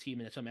 hurt the team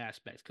in some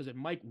aspects because if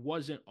Mike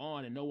wasn't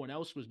on and no one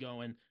else was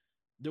going,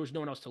 there was no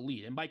one else to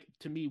lead. And Mike,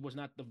 to me, was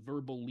not the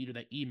verbal leader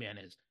that E-Man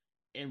is.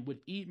 And with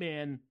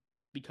E-Man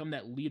become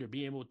that leader,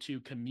 being able to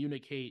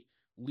communicate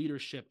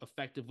leadership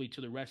effectively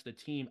to the rest of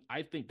the team,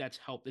 I think that's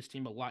helped this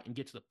team a lot and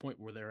get to the point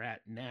where they're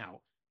at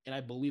now. And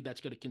I believe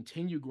that's going to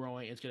continue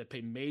growing. It's going to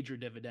pay major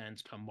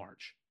dividends come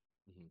March.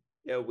 Hmm.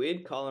 Yeah, we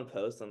had Colin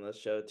Post on this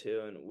show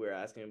too, and we were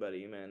asking about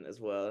E-Man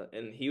as well.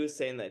 And he was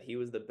saying that he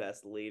was the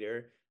best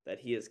leader that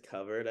he has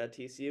covered at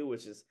TCU,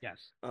 which is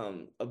Yes.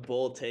 a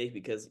bold take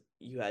because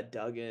you had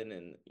Duggan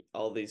and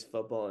all these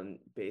football and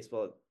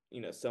baseball,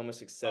 so much Oh,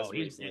 success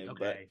recently.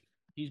 But okay.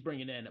 He's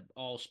bringing in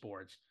all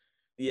sports.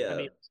 I yeah,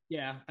 mean,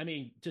 yeah. I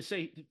mean, to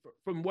say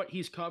from what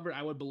he's covered,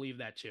 I would believe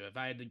that too. If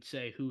I had to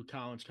say who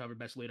Collins covered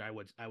best leader, I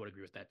would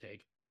agree with that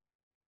take.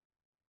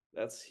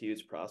 that's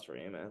huge props for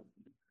E-Man.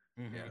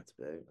 Hmm. Yeah, That's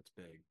big. And that's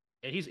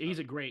big.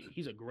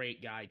 he's a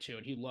great guy too,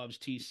 and he loves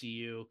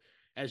TCU.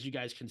 As you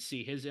guys can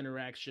see, his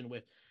interaction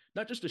with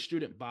not just the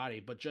student body,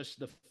 but just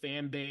the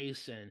fan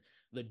base and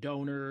the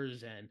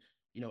donors and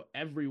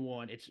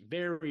everyone. It's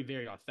very,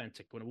 very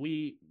authentic. When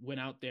we went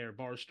out there,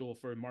 Barstool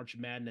for March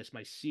Madness,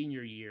 my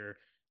senior year,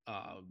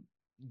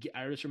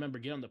 I just remember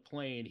getting on the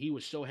plane. He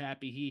was so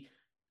happy. He,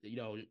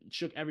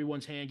 shook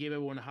everyone's hand, gave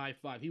everyone a high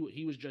five.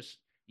 He was just,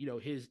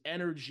 his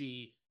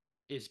energy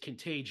is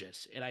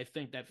contagious. And I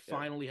think that Yeah.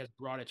 finally has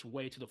brought its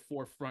way to the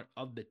forefront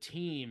of the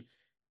team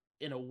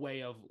in a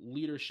way of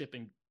leadership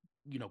and,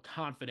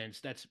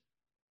 confidence that's,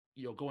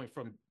 going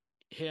from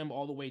him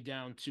all the way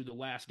down to the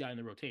last guy in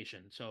the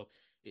rotation. So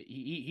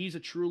he's a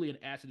truly an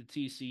asset to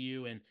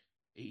TCU, and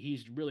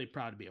he's really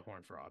proud to be a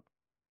Horned Frog.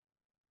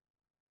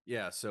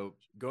 Yeah, so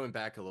going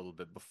back a little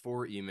bit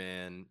before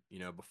E-Man,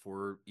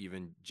 before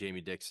even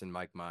Jamie Dixon,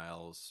 Mike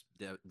Miles,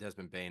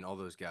 Desmond Bain, all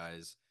those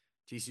guys,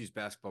 TCU's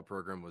basketball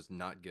program was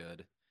not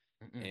good.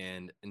 Mm-mm.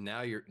 And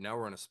now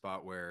we're in a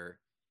spot where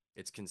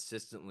it's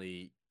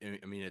consistently,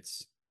 I mean,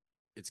 it's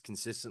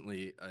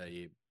consistently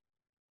a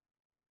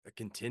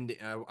contending,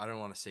 I don't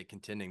want to say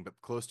contending, but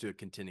close to a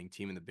contending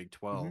team in the Big Mm-hmm.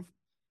 12.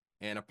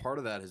 And a part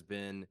of that has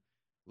been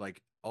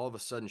like all of a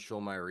sudden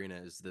Schulmeyer Arena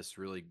is this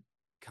really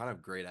kind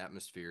of great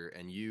atmosphere.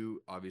 And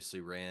you obviously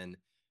ran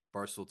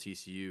Barstool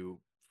TCU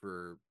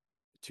for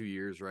 2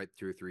 years, right?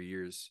 2 or 3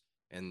 years.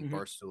 And Mm-hmm.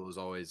 Barstool is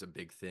always a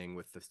big thing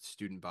with the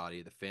student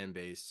body, the fan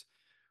base.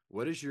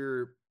 What is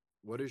your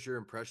what has your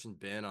impression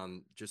been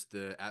on just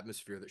the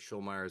atmosphere that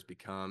Schulmeyer has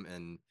become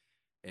and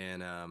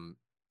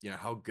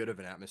how good of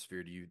an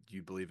atmosphere do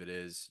you believe it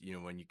is,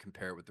 when you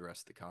compare it with the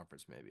rest of the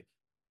conference maybe?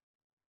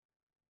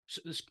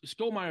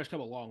 Skullmire's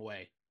come a long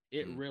way.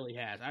 It Mm. really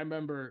has. I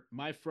remember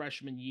my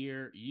freshman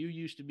year, you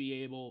used to be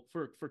able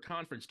for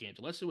conference games,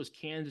 unless it was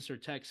Kansas or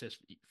Texas,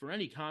 for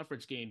any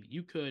conference game,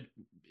 you could,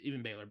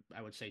 even Baylor,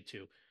 I would say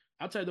too.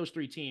 Outside of those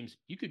three teams,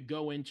 you could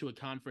go into a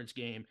conference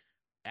game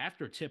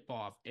after tip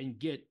off and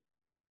get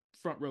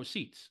front row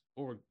seats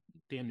or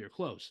damn near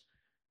close.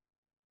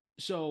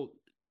 So,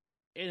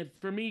 and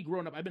for me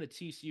growing up, I've been a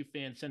TCU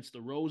fan since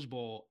the Rose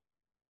Bowl.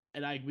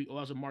 and I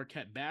was a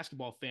Marquette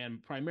basketball fan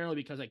primarily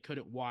because I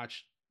couldn't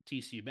watch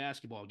TCU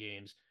basketball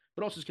games,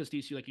 but also because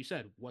TCU, like you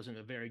said, wasn't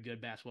a very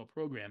good basketball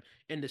program.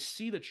 And to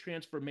see the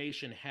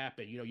transformation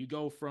happen, you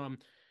go from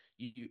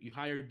you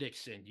hire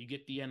Dixon, you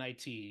get the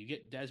NIT, you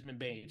get Desmond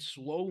Bain,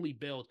 slowly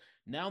build.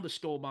 Now the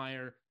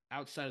Stollmeyer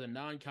outside of the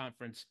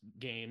non-conference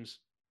games,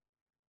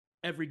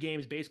 every game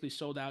is basically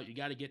sold out. You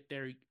got to get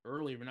there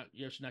early.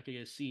 You're just not going to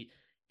get a seat.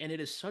 And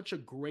it is such a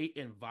great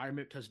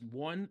environment because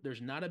one,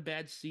 there's not a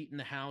bad seat in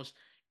the house,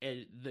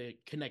 and the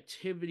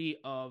connectivity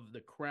of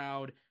the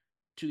crowd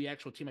to the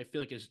actual team, I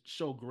feel like is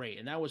so great.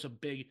 And that was a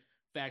big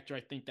factor,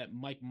 I think, that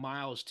Mike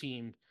Miles'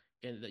 team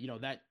and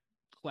that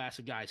class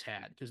of guys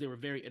had because they were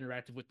very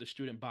interactive with the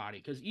student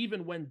body. Because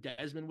even when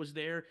Desmond was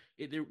there,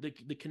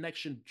 the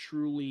connection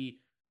truly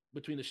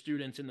between the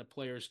students and the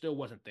players still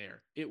wasn't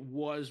there. It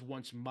was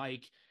once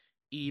Mike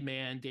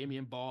E-Man,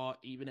 Damian Baugh,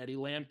 even Eddie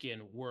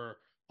Lampkin were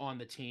on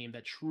the team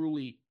that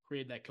truly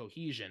created that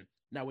cohesion.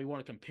 Now we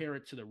want to compare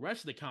it to the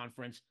rest of the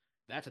conference.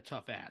 That's a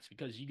tough ask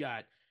because you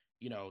got,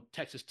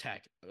 Texas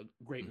Tech, a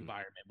great Mm-hmm.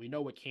 environment. We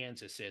know what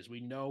Kansas is.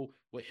 We know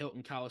what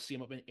Hilton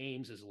Coliseum up in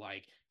Ames is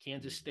like.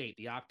 Kansas Mm-hmm. State,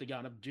 the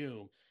Octagon of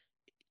Doom.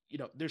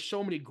 There's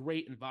so many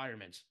great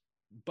environments,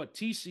 but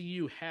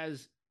TCU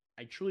has,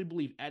 I truly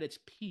believe, at its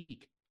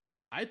peak,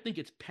 I think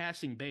it's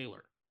passing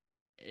Baylor.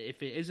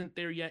 If it isn't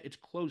there yet, it's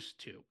close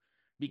to Mm-hmm.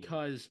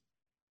 because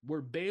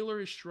where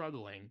Baylor is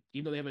struggling,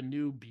 even though they have a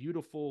new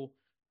beautiful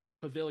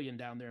pavilion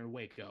down there in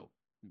Waco,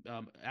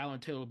 Alan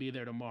Taylor will be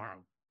there tomorrow,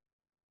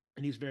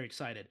 and he's very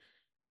excited.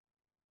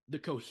 The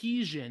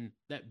cohesion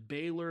that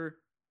Baylor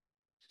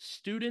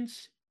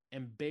students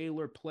and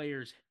Baylor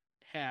players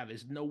have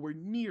is nowhere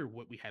near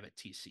what we have at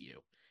TCU.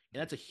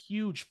 And that's a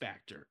huge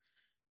factor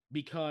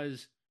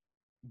because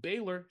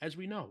Baylor, as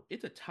we know,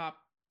 it's a top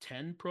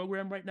 10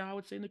 program right now, I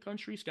would say, in the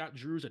country. Scott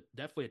Drew's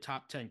definitely a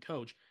top 10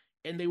 coach,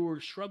 and they were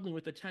struggling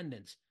with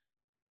attendance.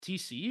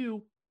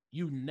 TCU,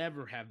 you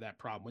never have that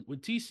problem. When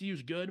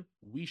TCU's good,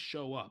 we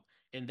show up.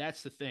 And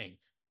that's the thing.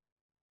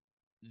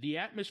 The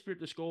atmosphere at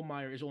the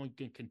Skullmeyer is only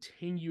going to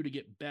continue to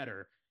get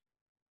better.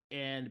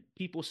 And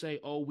people say,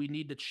 oh, we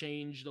need to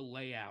change the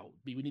layout.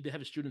 We need to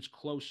have the students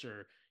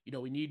closer.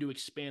 We need to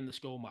expand the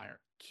Skullmeyer.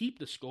 Keep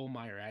the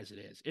Skullmeyer as it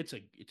is. It's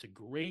a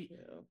great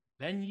Yeah.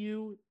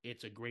 venue.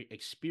 It's a great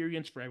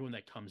experience for everyone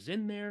that comes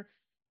in there.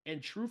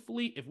 And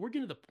truthfully, if we're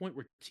getting to the point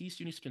where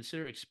TCU needs to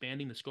consider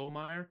expanding the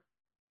Skullmeyer,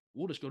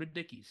 we'll just go to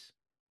Dickies.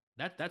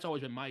 That's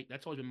always been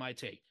my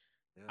take.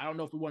 Yeah. I don't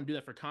know if we want to do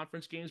that for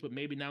conference games, but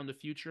maybe now in the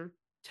future,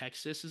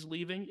 Texas is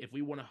leaving. If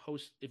we want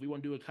to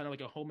do a kind of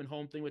like a home and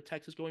home thing with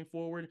Texas going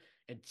forward,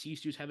 and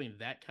TCU's having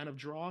that kind of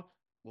draw,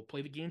 we'll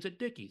play the games at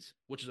Dickies,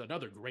 which is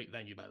another great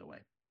venue, by the way.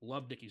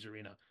 Love Dickies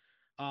Arena.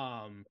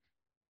 Um,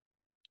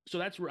 so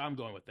that's where I'm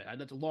going with that.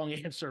 That's a long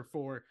answer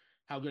for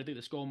how good I think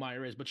the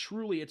Skullmeyer is, but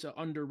truly it's an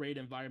underrated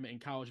environment in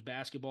college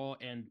basketball,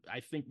 and I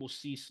think we'll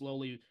see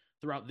slowly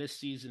throughout this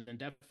season and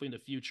definitely in the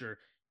future.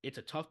 It's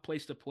a tough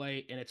place to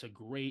play, and it's a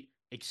great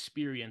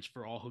experience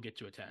for all who get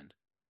to attend.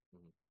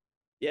 Mm-hmm.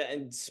 Yeah,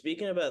 and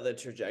speaking about the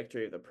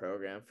trajectory of the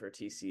program for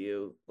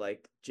TCU,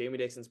 like Jamie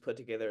Dixon's put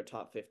together a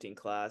top 15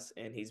 class,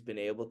 and he's been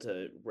able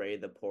to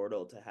raid the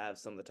portal to have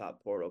some of the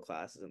top portal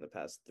classes in the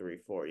past 3,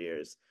 4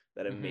 years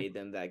that have Mhm. made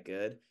them that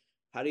good.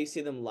 How do you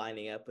see them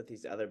lining up with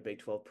these other Big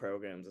 12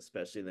 programs,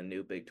 especially the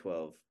new Big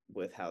 12,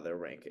 with how they're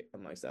ranking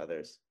amongst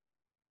others?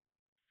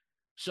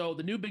 So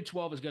the new Big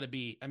 12 is going to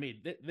be, I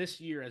mean,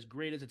 this year, as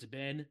great as it's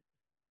been,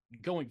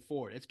 going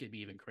forward, it's going to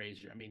be even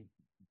crazier. I mean,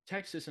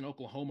 Texas and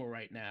Oklahoma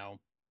right now,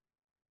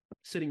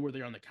 sitting where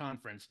they're on the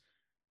conference,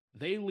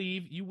 they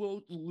leave, you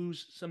will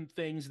lose some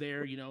things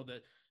there.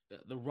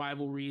 The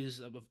rivalries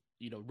of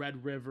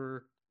Red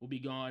River will be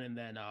gone, and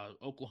then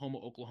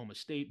Oklahoma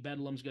State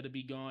Bedlam's going to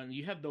be gone.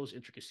 You have those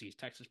intricacies,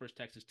 Texas versus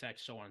Texas Tech,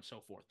 so on and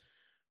so forth.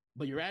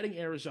 But you're adding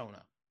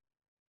Arizona,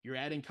 you're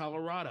adding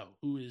Colorado,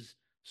 who is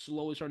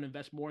slowly starting to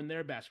invest more in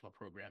their basketball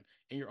program,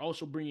 and you're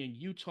also bringing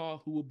Utah,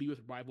 who will be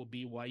with rival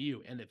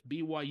BYU. And if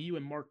BYU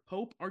and Mark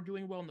Pope are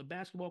doing well in the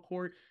basketball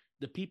court,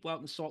 the people out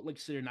in Salt Lake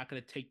City are not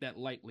going to take that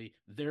lightly.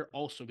 They're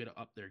also going to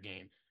up their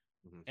game.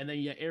 Mm-hmm. And then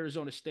you got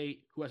Arizona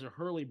State, who has a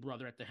Hurley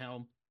brother at the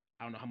helm.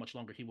 I don't know how much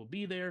longer he will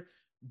be there,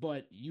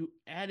 but you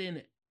add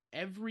in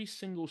every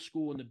single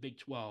school in the Big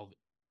 12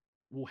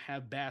 will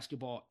have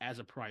basketball as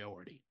a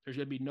priority. There's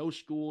going to be no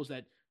schools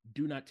that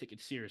do not take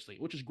it seriously,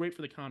 which is great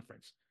for the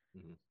conference.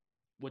 Mm-hmm.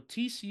 What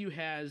TCU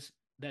has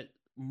that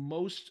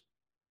most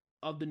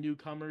of the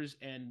newcomers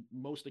and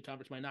most of the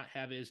conference might not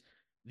have is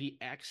the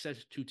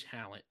access to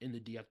talent in the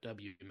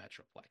DFW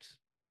Metroplex.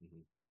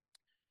 Mm-hmm.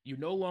 You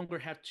no longer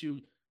have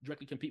to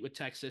directly compete with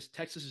Texas.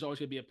 Texas is always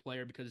going to be a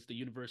player because it's the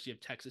University of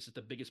Texas. It's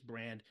the biggest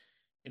brand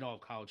in all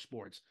of college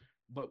sports.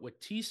 But with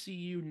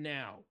TCU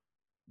now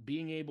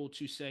being able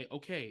to say,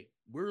 okay,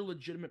 we're a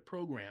legitimate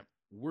program.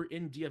 We're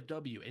in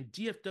DFW and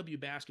DFW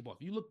basketball.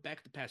 If you look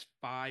back the past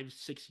 5,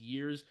 6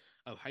 years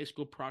of high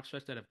school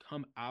prospects that have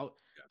come out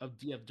of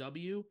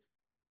DFW,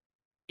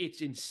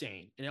 it's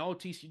insane. And all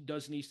TCU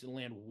does needs to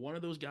land one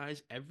of those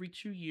guys every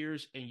 2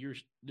 years, and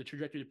the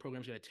trajectory of the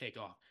program is going to take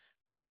off.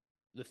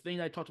 the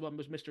thing I talked about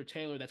was Mr.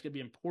 Taylor that's going to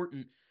be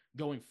important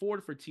going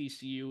forward for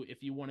TCU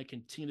if you want to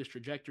continue this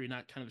trajectory,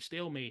 not kind of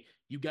stalemate.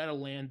 You got to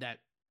land that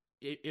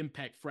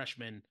impact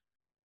freshman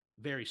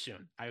very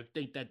soon. I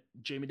think that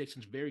Jamie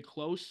Dixon's very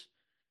close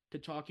to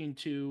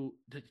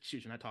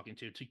excuse me, not talking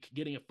to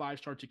getting a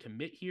 5-star to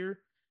commit here.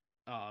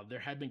 There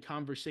had been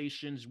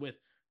conversations with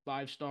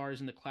 5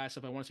 stars in the class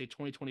of, I want to say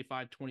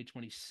 2025,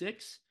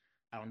 2026.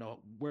 I don't know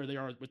where they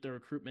are with their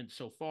recruitment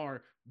so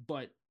far,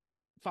 but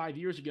 5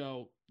 years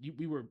ago,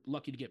 we were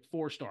lucky to get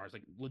 4 stars,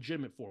 like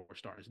legitimate 4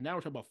 stars. Now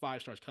we're talking about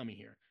 5 stars coming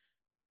here.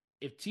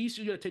 If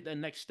TCU going to take that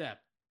next step,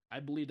 I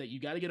believe that you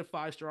got to get a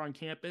 5-star on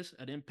campus,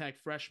 an impact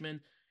freshman.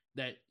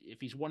 That if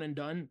he's one and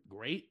done,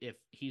 great. If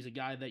he's a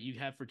guy that you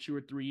have for 2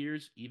 or 3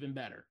 years, even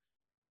better.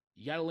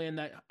 You got to land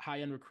that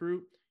high end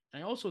recruit.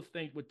 And I also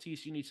think what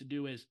TCU needs to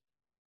do is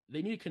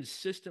they need to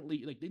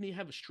consistently, like, they need to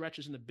have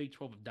stretches in the Big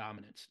 12 of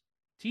dominance.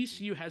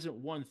 TCU hasn't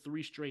won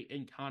 3 straight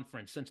in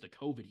conference since the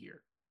COVID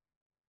year.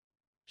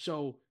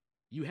 So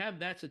you have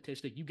that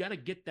statistic. You got to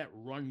get that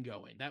run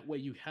going. That way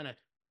you kind of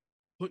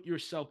put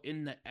yourself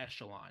in the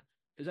echelon.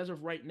 Because as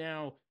of right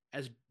now,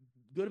 as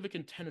good of a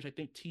contender as I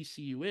think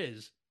TCU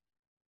is,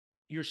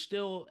 you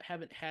still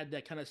haven't had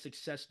that kind of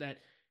success that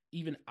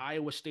even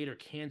Iowa State or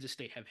Kansas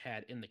State have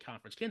had in the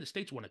conference. Kansas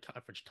State's won a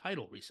conference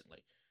title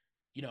recently.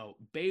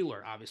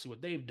 Baylor, obviously,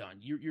 what they've done.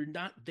 You're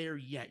not there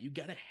yet. You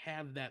got to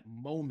have that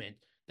moment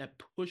that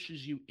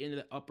pushes you into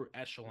the upper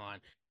echelon.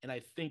 And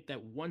I think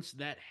that once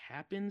that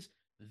happens,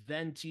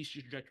 then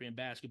TCU's trajectory in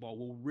basketball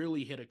will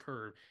really hit a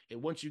curve.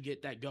 And once you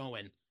get that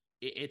going,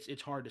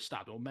 it's hard to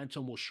stop. The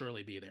momentum will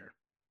surely be there.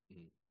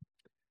 Mm-hmm.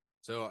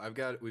 So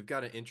we've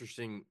got an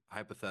interesting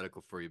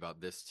hypothetical for you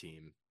about this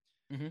team.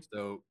 Mm-hmm.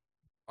 So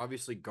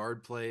obviously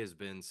guard play has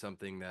been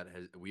something that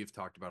we've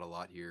talked about a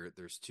lot here.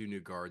 There's 2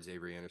 new guards,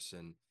 Avery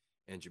Anderson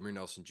and Jameer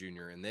Nelson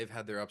Jr., and they've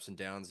had their ups and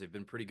downs. They've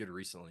been pretty good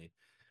recently.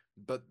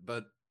 But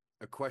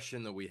a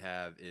question that we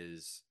have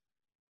is,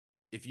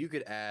 if you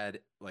could add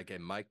like a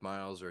Mike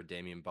Miles or a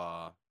Damian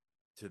Baugh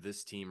to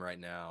this team right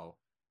now,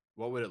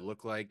 what would it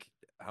look like?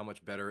 How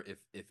much better,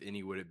 if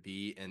any, would it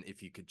be? And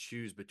if you could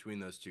choose between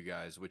those 2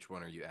 guys, which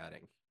one are you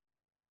adding?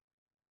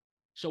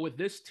 So with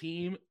this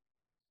team,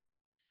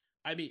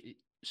 I mean,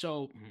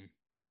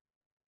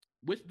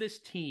 with this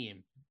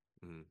team,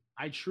 Mm-hmm.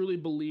 I truly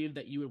believe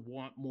that you would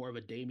want more of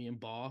a Damian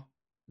Baugh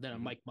than a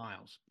Mm-hmm. Mike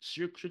Miles,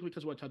 strictly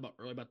because of what I talked about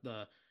earlier about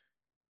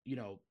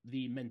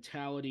the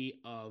mentality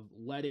of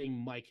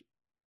letting Mike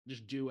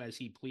just do as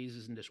he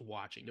pleases and just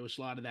watching. There was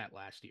a lot of that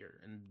last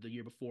year and the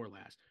year before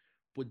last.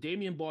 What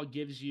Damian Ball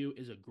gives you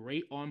is a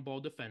great on-ball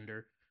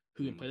defender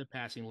who can Mm-hmm. play the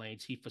passing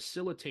lanes. He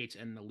facilitates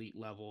at an elite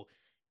level,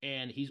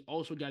 and he's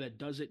also a guy that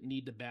doesn't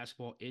need the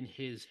basketball in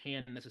his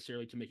hand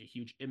necessarily to make a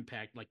huge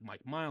impact like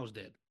Mike Miles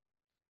did.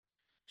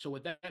 So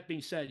with that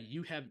being said,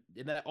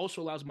 and that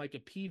also allows Micah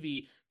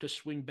Peavy to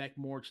swing back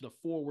more to the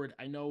forward.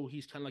 I know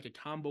he's kind of like a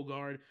combo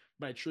guard,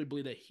 but I truly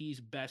believe that he's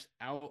best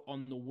out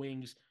on the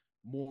wings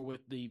more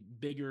with the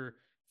bigger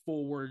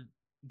forward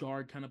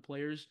guard kind of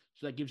players.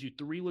 So that gives you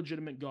 3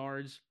 legitimate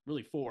guards,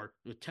 really 4,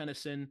 with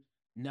Tennyson,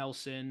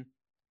 Nelson,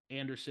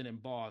 Anderson,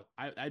 and Baugh.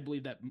 I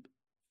believe that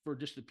for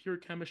just the pure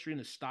chemistry and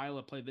the style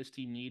of play this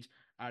team needs,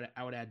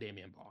 I would add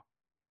Damian Baugh.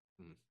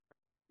 Mm-hmm.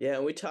 Yeah,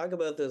 and we talk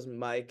about those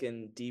Mike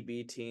and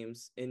DB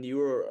teams, and you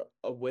were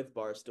with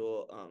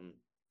Barstool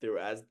through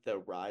as the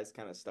rise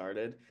kind of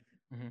started.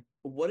 Mm-hmm.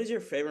 What is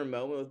your favorite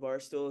moment with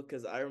Barstool?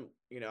 Because I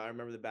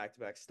remember the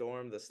back-to-back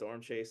storm, the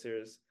Storm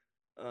Chasers,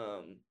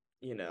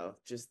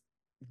 just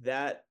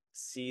that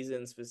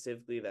season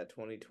specifically, that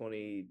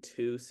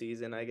 2022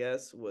 season, I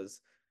guess,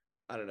 was,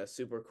 I don't know,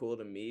 super cool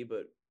to me.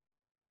 But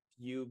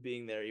you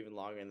being there even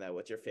longer than that,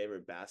 what's your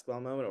favorite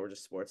basketball moment or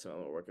just sports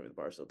moment working with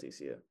Barstool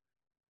TCU?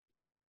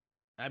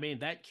 I mean,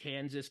 that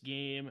Kansas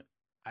game,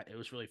 it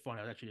was really fun.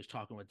 I was actually just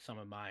talking with some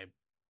of my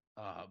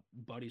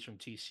buddies from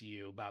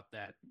TCU about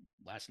that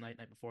last night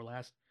before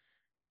last.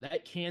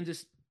 That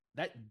Kansas,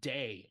 that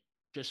day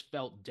just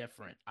felt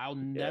different. I'll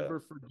Yeah, never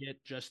forget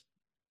just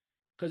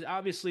because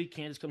obviously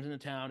Kansas comes into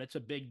town. It's a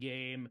big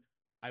game.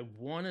 I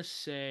want to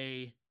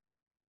say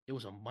it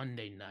was a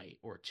Monday night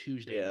or a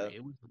Tuesday yeah. night.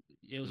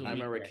 It was a I Mm-hmm.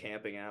 remember weekday.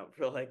 camping out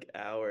for like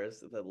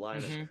hours. The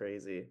line is Hmm.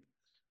 crazy.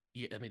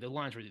 Yeah, I mean the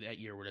lines were that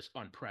year were just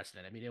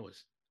unprecedented. I mean it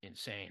was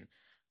insane.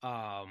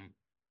 Um,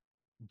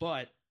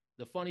 but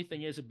the funny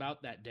thing is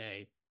about that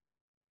day,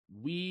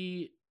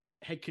 we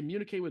had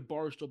communicated with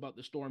Barstool about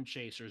the Storm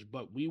Chasers,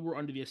 but we were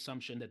under the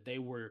assumption that they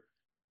were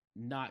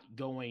not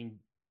going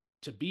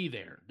to be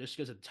there just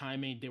because of the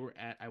timing. They were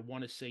at, I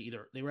want to say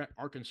either they were at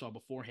Arkansas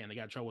beforehand. They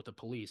got in trouble with the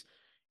police.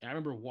 And I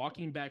remember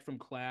walking back from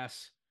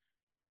class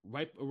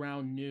right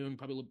around noon,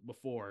 probably a little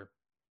before,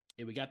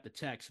 and we got the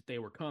text that they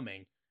were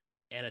coming.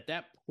 And at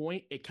that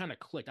point, it kind of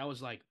clicked. I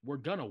was like, we're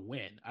going to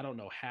win. I don't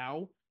know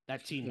how.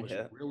 That team was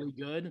Yeah, really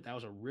good. That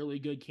was a really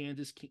good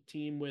Kansas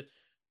team with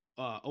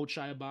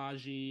Ochai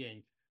Abaji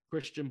and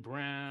Christian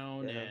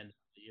Brown yeah. and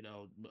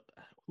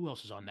who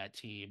else is on that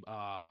team?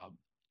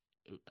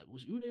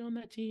 Was Uday on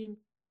that team?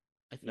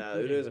 I think No,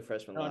 Udo Uday was was. a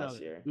freshman No, no,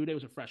 last year. Uday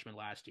was a freshman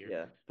last year.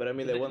 Yeah, but I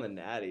mean But they won then,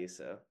 the Natty,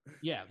 so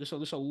yeah, this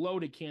a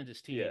loaded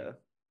Kansas team, yeah,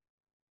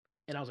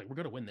 and I was like, we're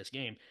gonna win this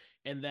game.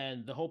 And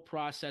then the whole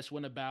process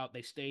went about.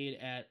 They stayed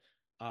at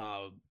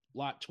uh,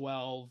 lot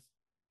 12,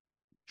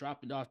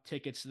 dropping off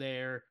tickets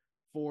there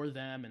for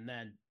them, and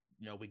then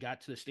we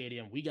got to the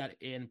stadium. We got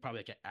in probably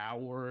like an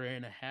hour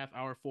and a half,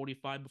 hour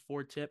 45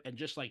 before tip, and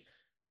just like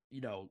you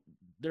know,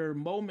 there are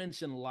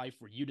moments in life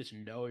where you just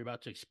know you're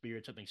about to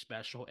experience something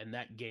special, and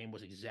that game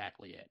was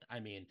exactly it. I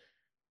mean,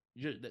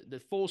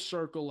 the full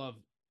circle of,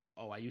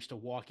 oh, I used to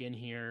walk in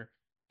here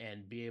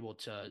and be able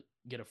to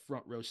get a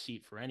front row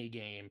seat for any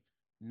game.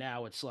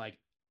 Now it's like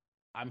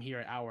I'm here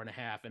an hour and a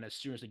half, and as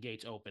soon as the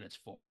gates open, it's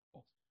full.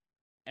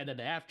 And then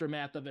the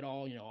aftermath of it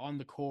all, on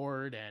the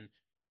court, and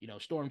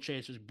storm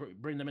chasers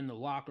bring them in the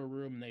locker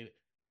room, and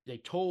they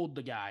told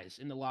the guys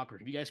in the locker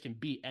room, you guys can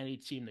beat any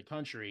team in the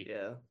country,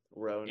 yeah.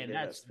 Rowan and gave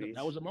that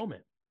that was speech. the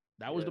moment.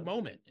 That was the Yeah,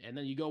 moment. And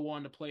then you go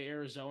on to play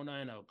Arizona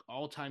in an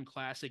all-time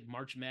classic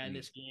March Mm.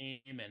 Madness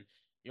game,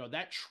 and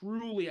that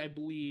truly, I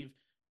believe,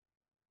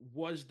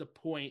 was the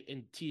point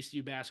in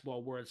TCU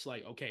basketball where it's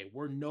like, okay,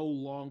 we're no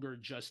longer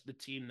just the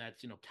team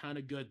that's kind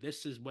of good.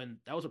 This is when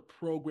that was a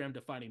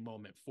program-defining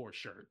moment for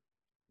sure.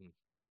 Mm.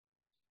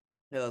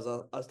 yeah.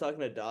 I was talking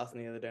to Dawson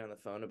the other day on the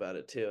phone about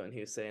it too, and he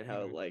was saying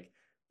how Mhm. like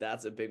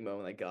that's a big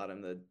moment that got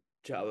him the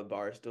job at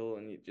Barstool,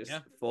 and you Yeah,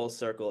 just full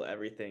circle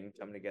everything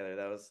coming together.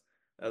 That was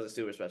a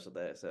super special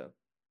day. So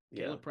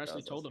yeah, Caleb that Presley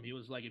was told him, awesome. he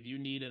was like, if you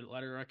need a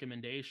letter of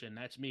recommendation,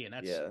 that's me,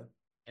 Yeah,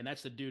 and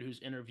that's the dude who's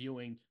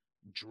interviewing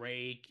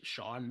Drake,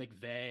 Sean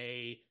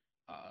McVay,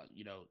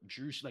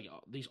 Drew, like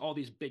all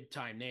these big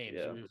time names.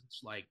 He yeah, was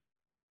like,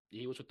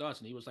 he was with us,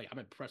 and he was like, I'm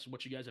impressed with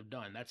what you guys have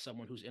done. That's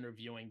someone who's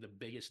interviewing the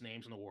biggest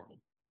names in the world.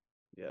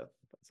 yeah.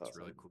 That's It's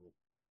really awesome. cool.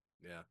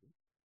 Yeah.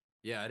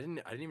 Yeah, I didn't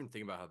even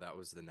think about how that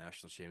was the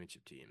national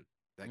championship team,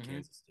 that Hmm.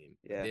 Kansas team.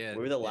 Yeah,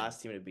 we were the They had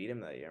last team to beat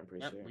him that year. I'm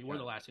pretty Yep, sure. we were yeah,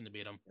 the last team to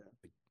beat them. Yeah,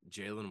 like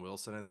Jalen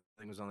Wilson, I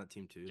think, was on that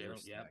team too. They were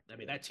Jalen, yeah. stacked. I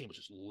mean, yeah, that team was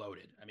just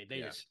loaded. I mean, they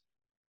Yeah. just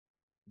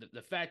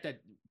the fact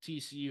that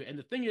TCU, and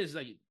the thing is,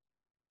 like,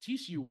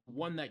 TCU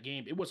won that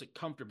game. It wasn't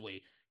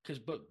comfortably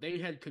but they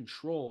had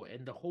control,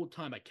 and the whole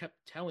time I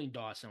kept telling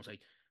Dawson, I was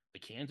like, the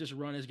Kansas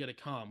run is gonna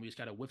come. We just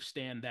got to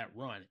withstand that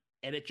run,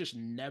 and it just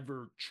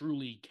never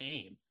truly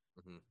came.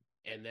 Hmm.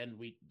 And then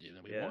we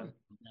yeah, won,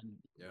 and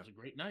it Yeah. was a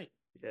great night.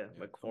 yeah. Yeah.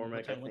 What McCormick,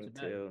 I time went to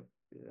think bed? too.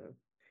 Yeah,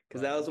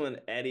 because that But was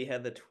when Eddie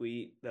had the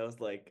tweet that was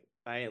like,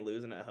 "I ain't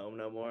losing at home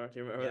no more." Do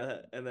you remember yeah,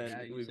 that? And yeah,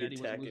 then he we said beat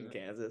he wasn't Tech in losing.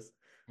 Kansas. It's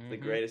the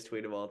Mm-hmm. greatest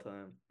tweet of all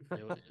time.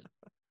 It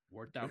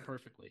worked out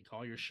perfectly.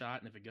 Call your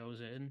shot, and if it goes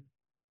in,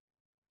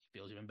 it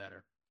feels even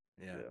better.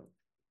 Yeah.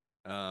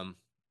 Yeah, Um,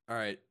 all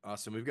right,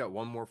 awesome. We've got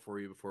one more for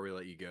you before we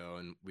let you go,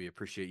 and we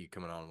appreciate you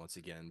coming on once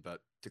again.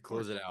 But to Of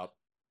close it course. out,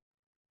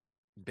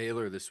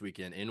 Baylor this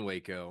weekend in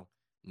Waco.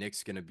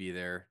 Nick's going to be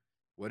there.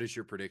 What is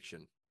your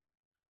prediction?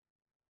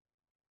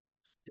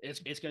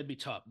 It's going to be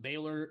tough.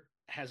 Baylor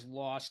has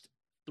lost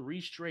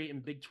three straight in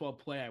Big 12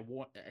 play.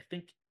 I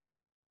think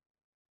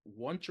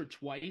once or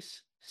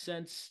twice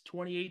since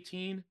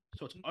 2018.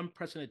 So it's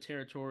unprecedented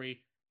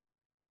territory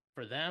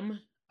for them.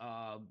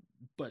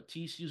 But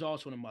TCU is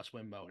also in a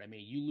must-win mode. I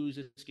mean, you lose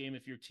this game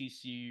if you're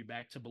TCU, you're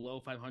back to below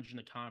 500 in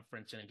the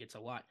conference, and it gets a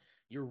lot.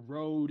 Your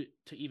road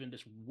to even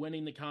just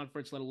winning the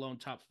conference, let alone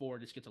top four,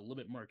 just gets a little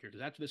bit murkier.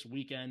 Because after this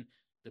weekend,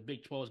 the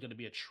Big 12 is going to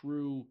be a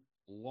true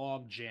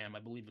log jam, I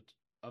believe,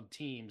 of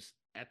teams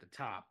at the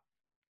top.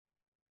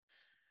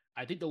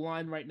 I think the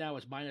line right now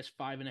is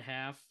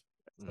 -5.5.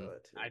 I saw Mhm.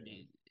 that too. I Yeah,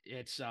 mean,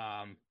 it's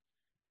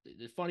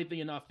the funny thing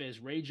enough is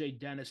Ray J.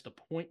 Dennis, the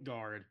point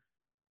guard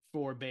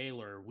for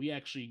Baylor, we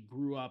actually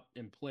grew up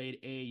and played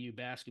AAU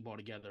basketball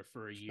together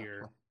for a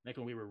year back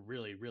when we were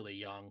really, really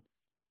young.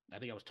 I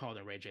think I was taller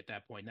than Ray J at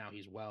that point. Now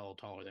he's well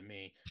taller than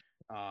me.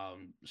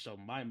 So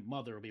my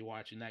mother will be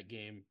watching that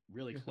game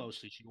really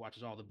closely. She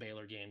watches all the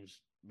Baylor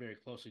games very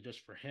closely just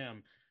for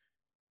him.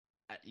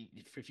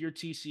 If you're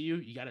TCU,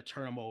 you got to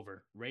turn them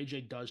over. Ray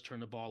J does turn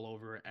the ball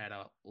over at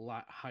a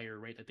lot higher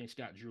rate. I think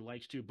Scott Drew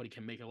likes to, but he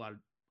can make a lot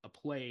of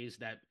plays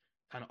that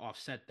kind of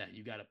offset that.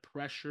 You got to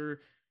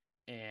pressure,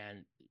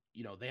 and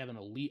they have an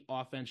elite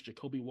offense.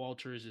 Jacoby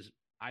Walters is,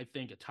 I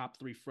think, a top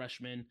three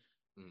freshman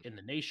Mhm. in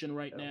the nation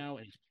right yeah, now,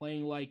 and he's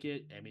playing like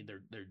it. I mean,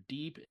 they're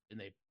deep, and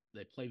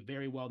they play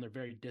very well, and they're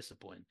very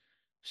disciplined.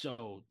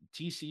 So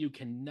TCU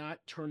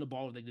cannot turn the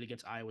ball like they did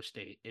against Iowa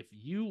State. If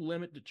you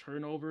limit the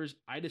turnovers,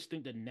 I just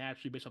think that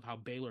naturally, based off how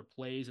Baylor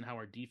plays and how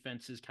our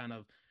defense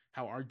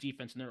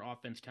and their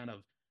offense kind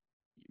of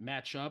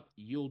match up,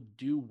 you'll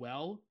do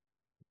well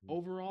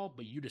overall,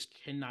 but you just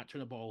cannot turn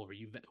the ball over.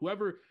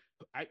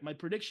 My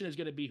prediction is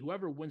going to be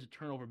whoever wins the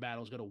turnover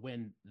battle is going to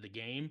win the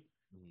game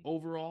Mhm.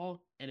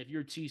 overall. And if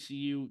you're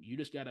TCU, you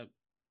just got to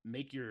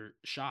make your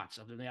shots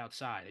up on the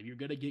outside. If you're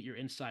going to get your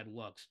inside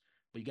looks,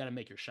 but you got to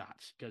make your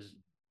shots because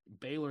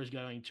Baylor is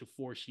going to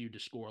force you to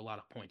score a lot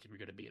of points if you're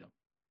going to beat them.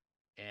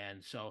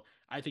 And so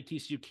I think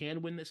TCU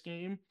can win this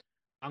game.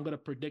 I'm going to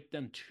predict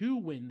them to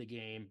win the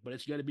game, but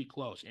it's going to be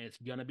close and it's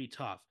going to be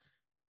tough.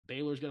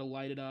 Baylor's going to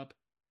light it up.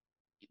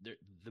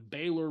 the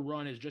Baylor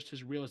run is just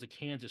as real as the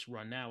Kansas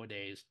run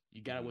nowadays.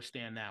 You got to Mhm.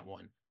 withstand that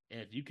one. And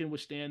if you can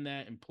withstand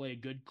that and play a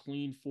good,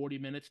 clean 40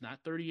 minutes,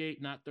 not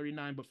 38, not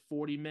 39, but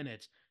 40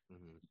 minutes,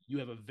 Mhm. you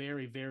have a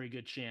very, very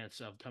good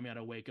chance of coming out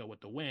of Waco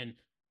with the win.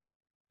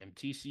 And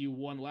TCU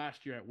won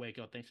last year at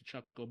Waco thanks to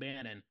Chuck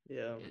O'Bannon.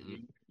 Yeah.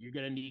 Mhm. You're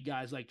going to need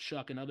guys like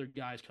Chuck and other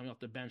guys coming off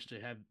the bench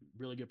to have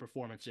really good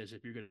performances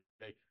if you're going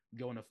to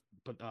go into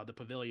the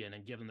pavilion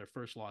and give them their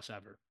first loss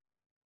ever.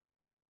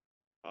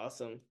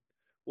 Awesome.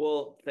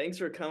 Well, thanks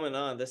for coming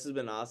on. This has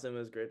been awesome. It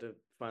was great to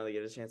finally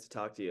get a chance to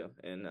talk to you.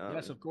 And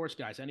Yes, of course,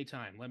 guys.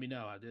 Anytime. Let me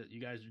know.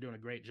 You guys are doing a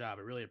great job.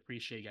 I really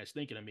appreciate you guys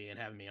thinking of me and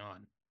having me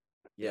on.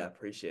 yeah, Yeah.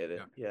 appreciate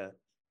Yeah. it. Yeah.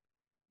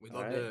 We'd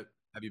All love right. to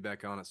have you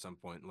back on at some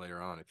point later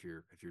on if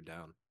you're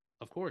down.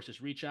 Of course, just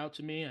reach out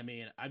to me. I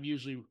mean, I'm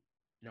usually,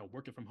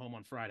 working from home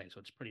on Friday, so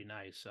it's pretty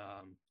nice.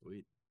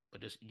 Sweet.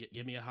 But just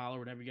give me a holler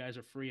whenever you guys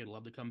are free. I'd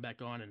love to come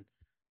back on and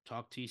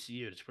talk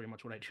TCU. It's pretty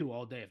much what I do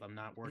all day if I'm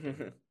not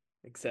working.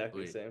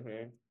 Exactly. Sweet. Same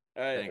here.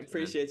 All right. Thanks, man.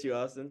 Appreciate you,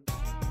 Austin.